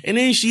and that. And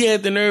then she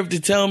had the nerve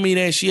to tell me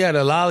that she had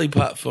a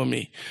lollipop for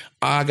me.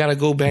 I gotta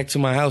go back to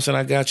my house and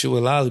I got you a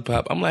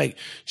lollipop. I'm like,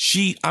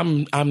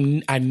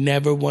 I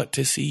never want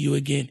to see you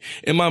again.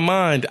 In my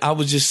mind, I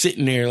was just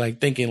sitting there like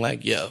thinking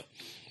like, yo,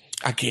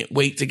 I can't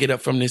wait to get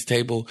up from this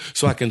table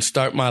so I can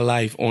start my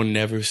life on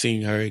never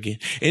seeing her again.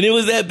 And it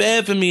was that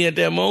bad for me at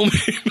that moment.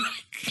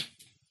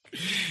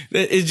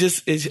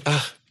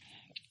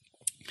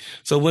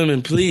 So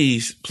women,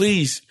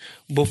 please,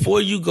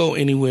 before you go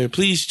anywhere,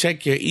 please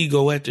check your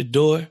ego at the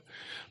door.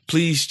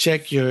 Please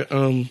check your,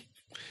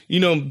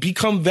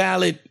 become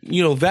valid,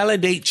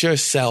 validate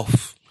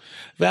yourself.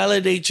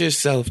 Validate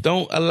yourself.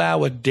 Don't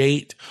allow a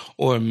date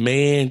or a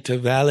man to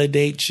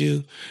validate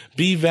you.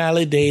 Be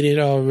validated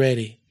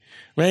already,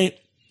 right?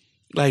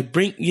 Like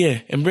bring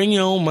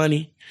your own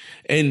money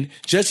and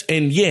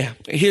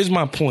here's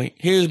my point.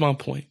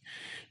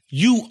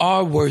 You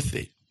are worth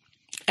it.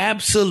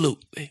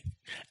 Absolutely.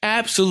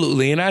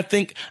 Absolutely. And I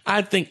think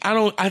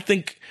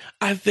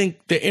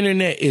the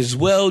internet is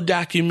well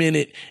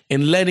documented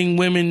in letting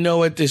women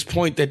know at this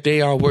point that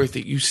they are worth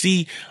it. You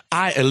see,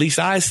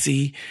 I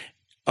see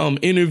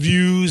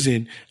interviews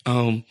and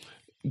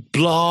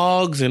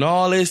blogs and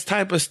all this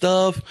type of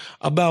stuff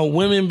about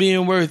women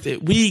being worth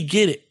it. We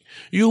get it.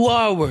 You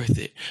are worth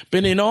it.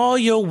 But in all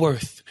your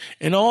worth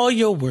and all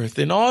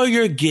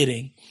your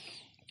getting,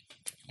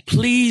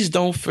 please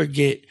don't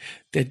forget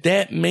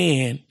that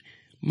man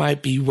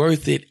might be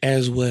worth it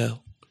as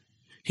well.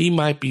 He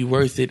might be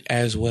worth it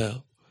as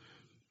well.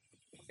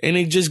 And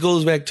it just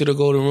goes back to the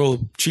golden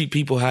rule. Treat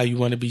people how you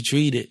want to be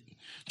treated.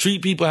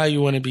 Treat people how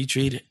you want to be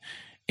treated.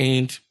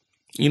 And,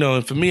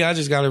 and for me, I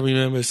just got to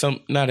remember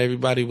not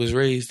everybody was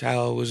raised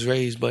how I was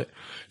raised, but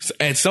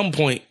at some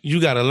point,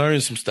 you got to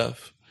learn some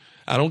stuff.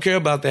 I don't care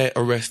about that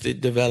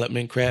Arrested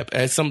Development crap.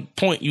 At some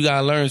point, you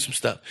got to learn some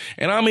stuff.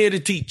 And I'm here to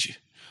teach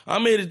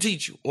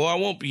you. Or I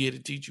won't be here to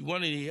teach you,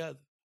 one or the other.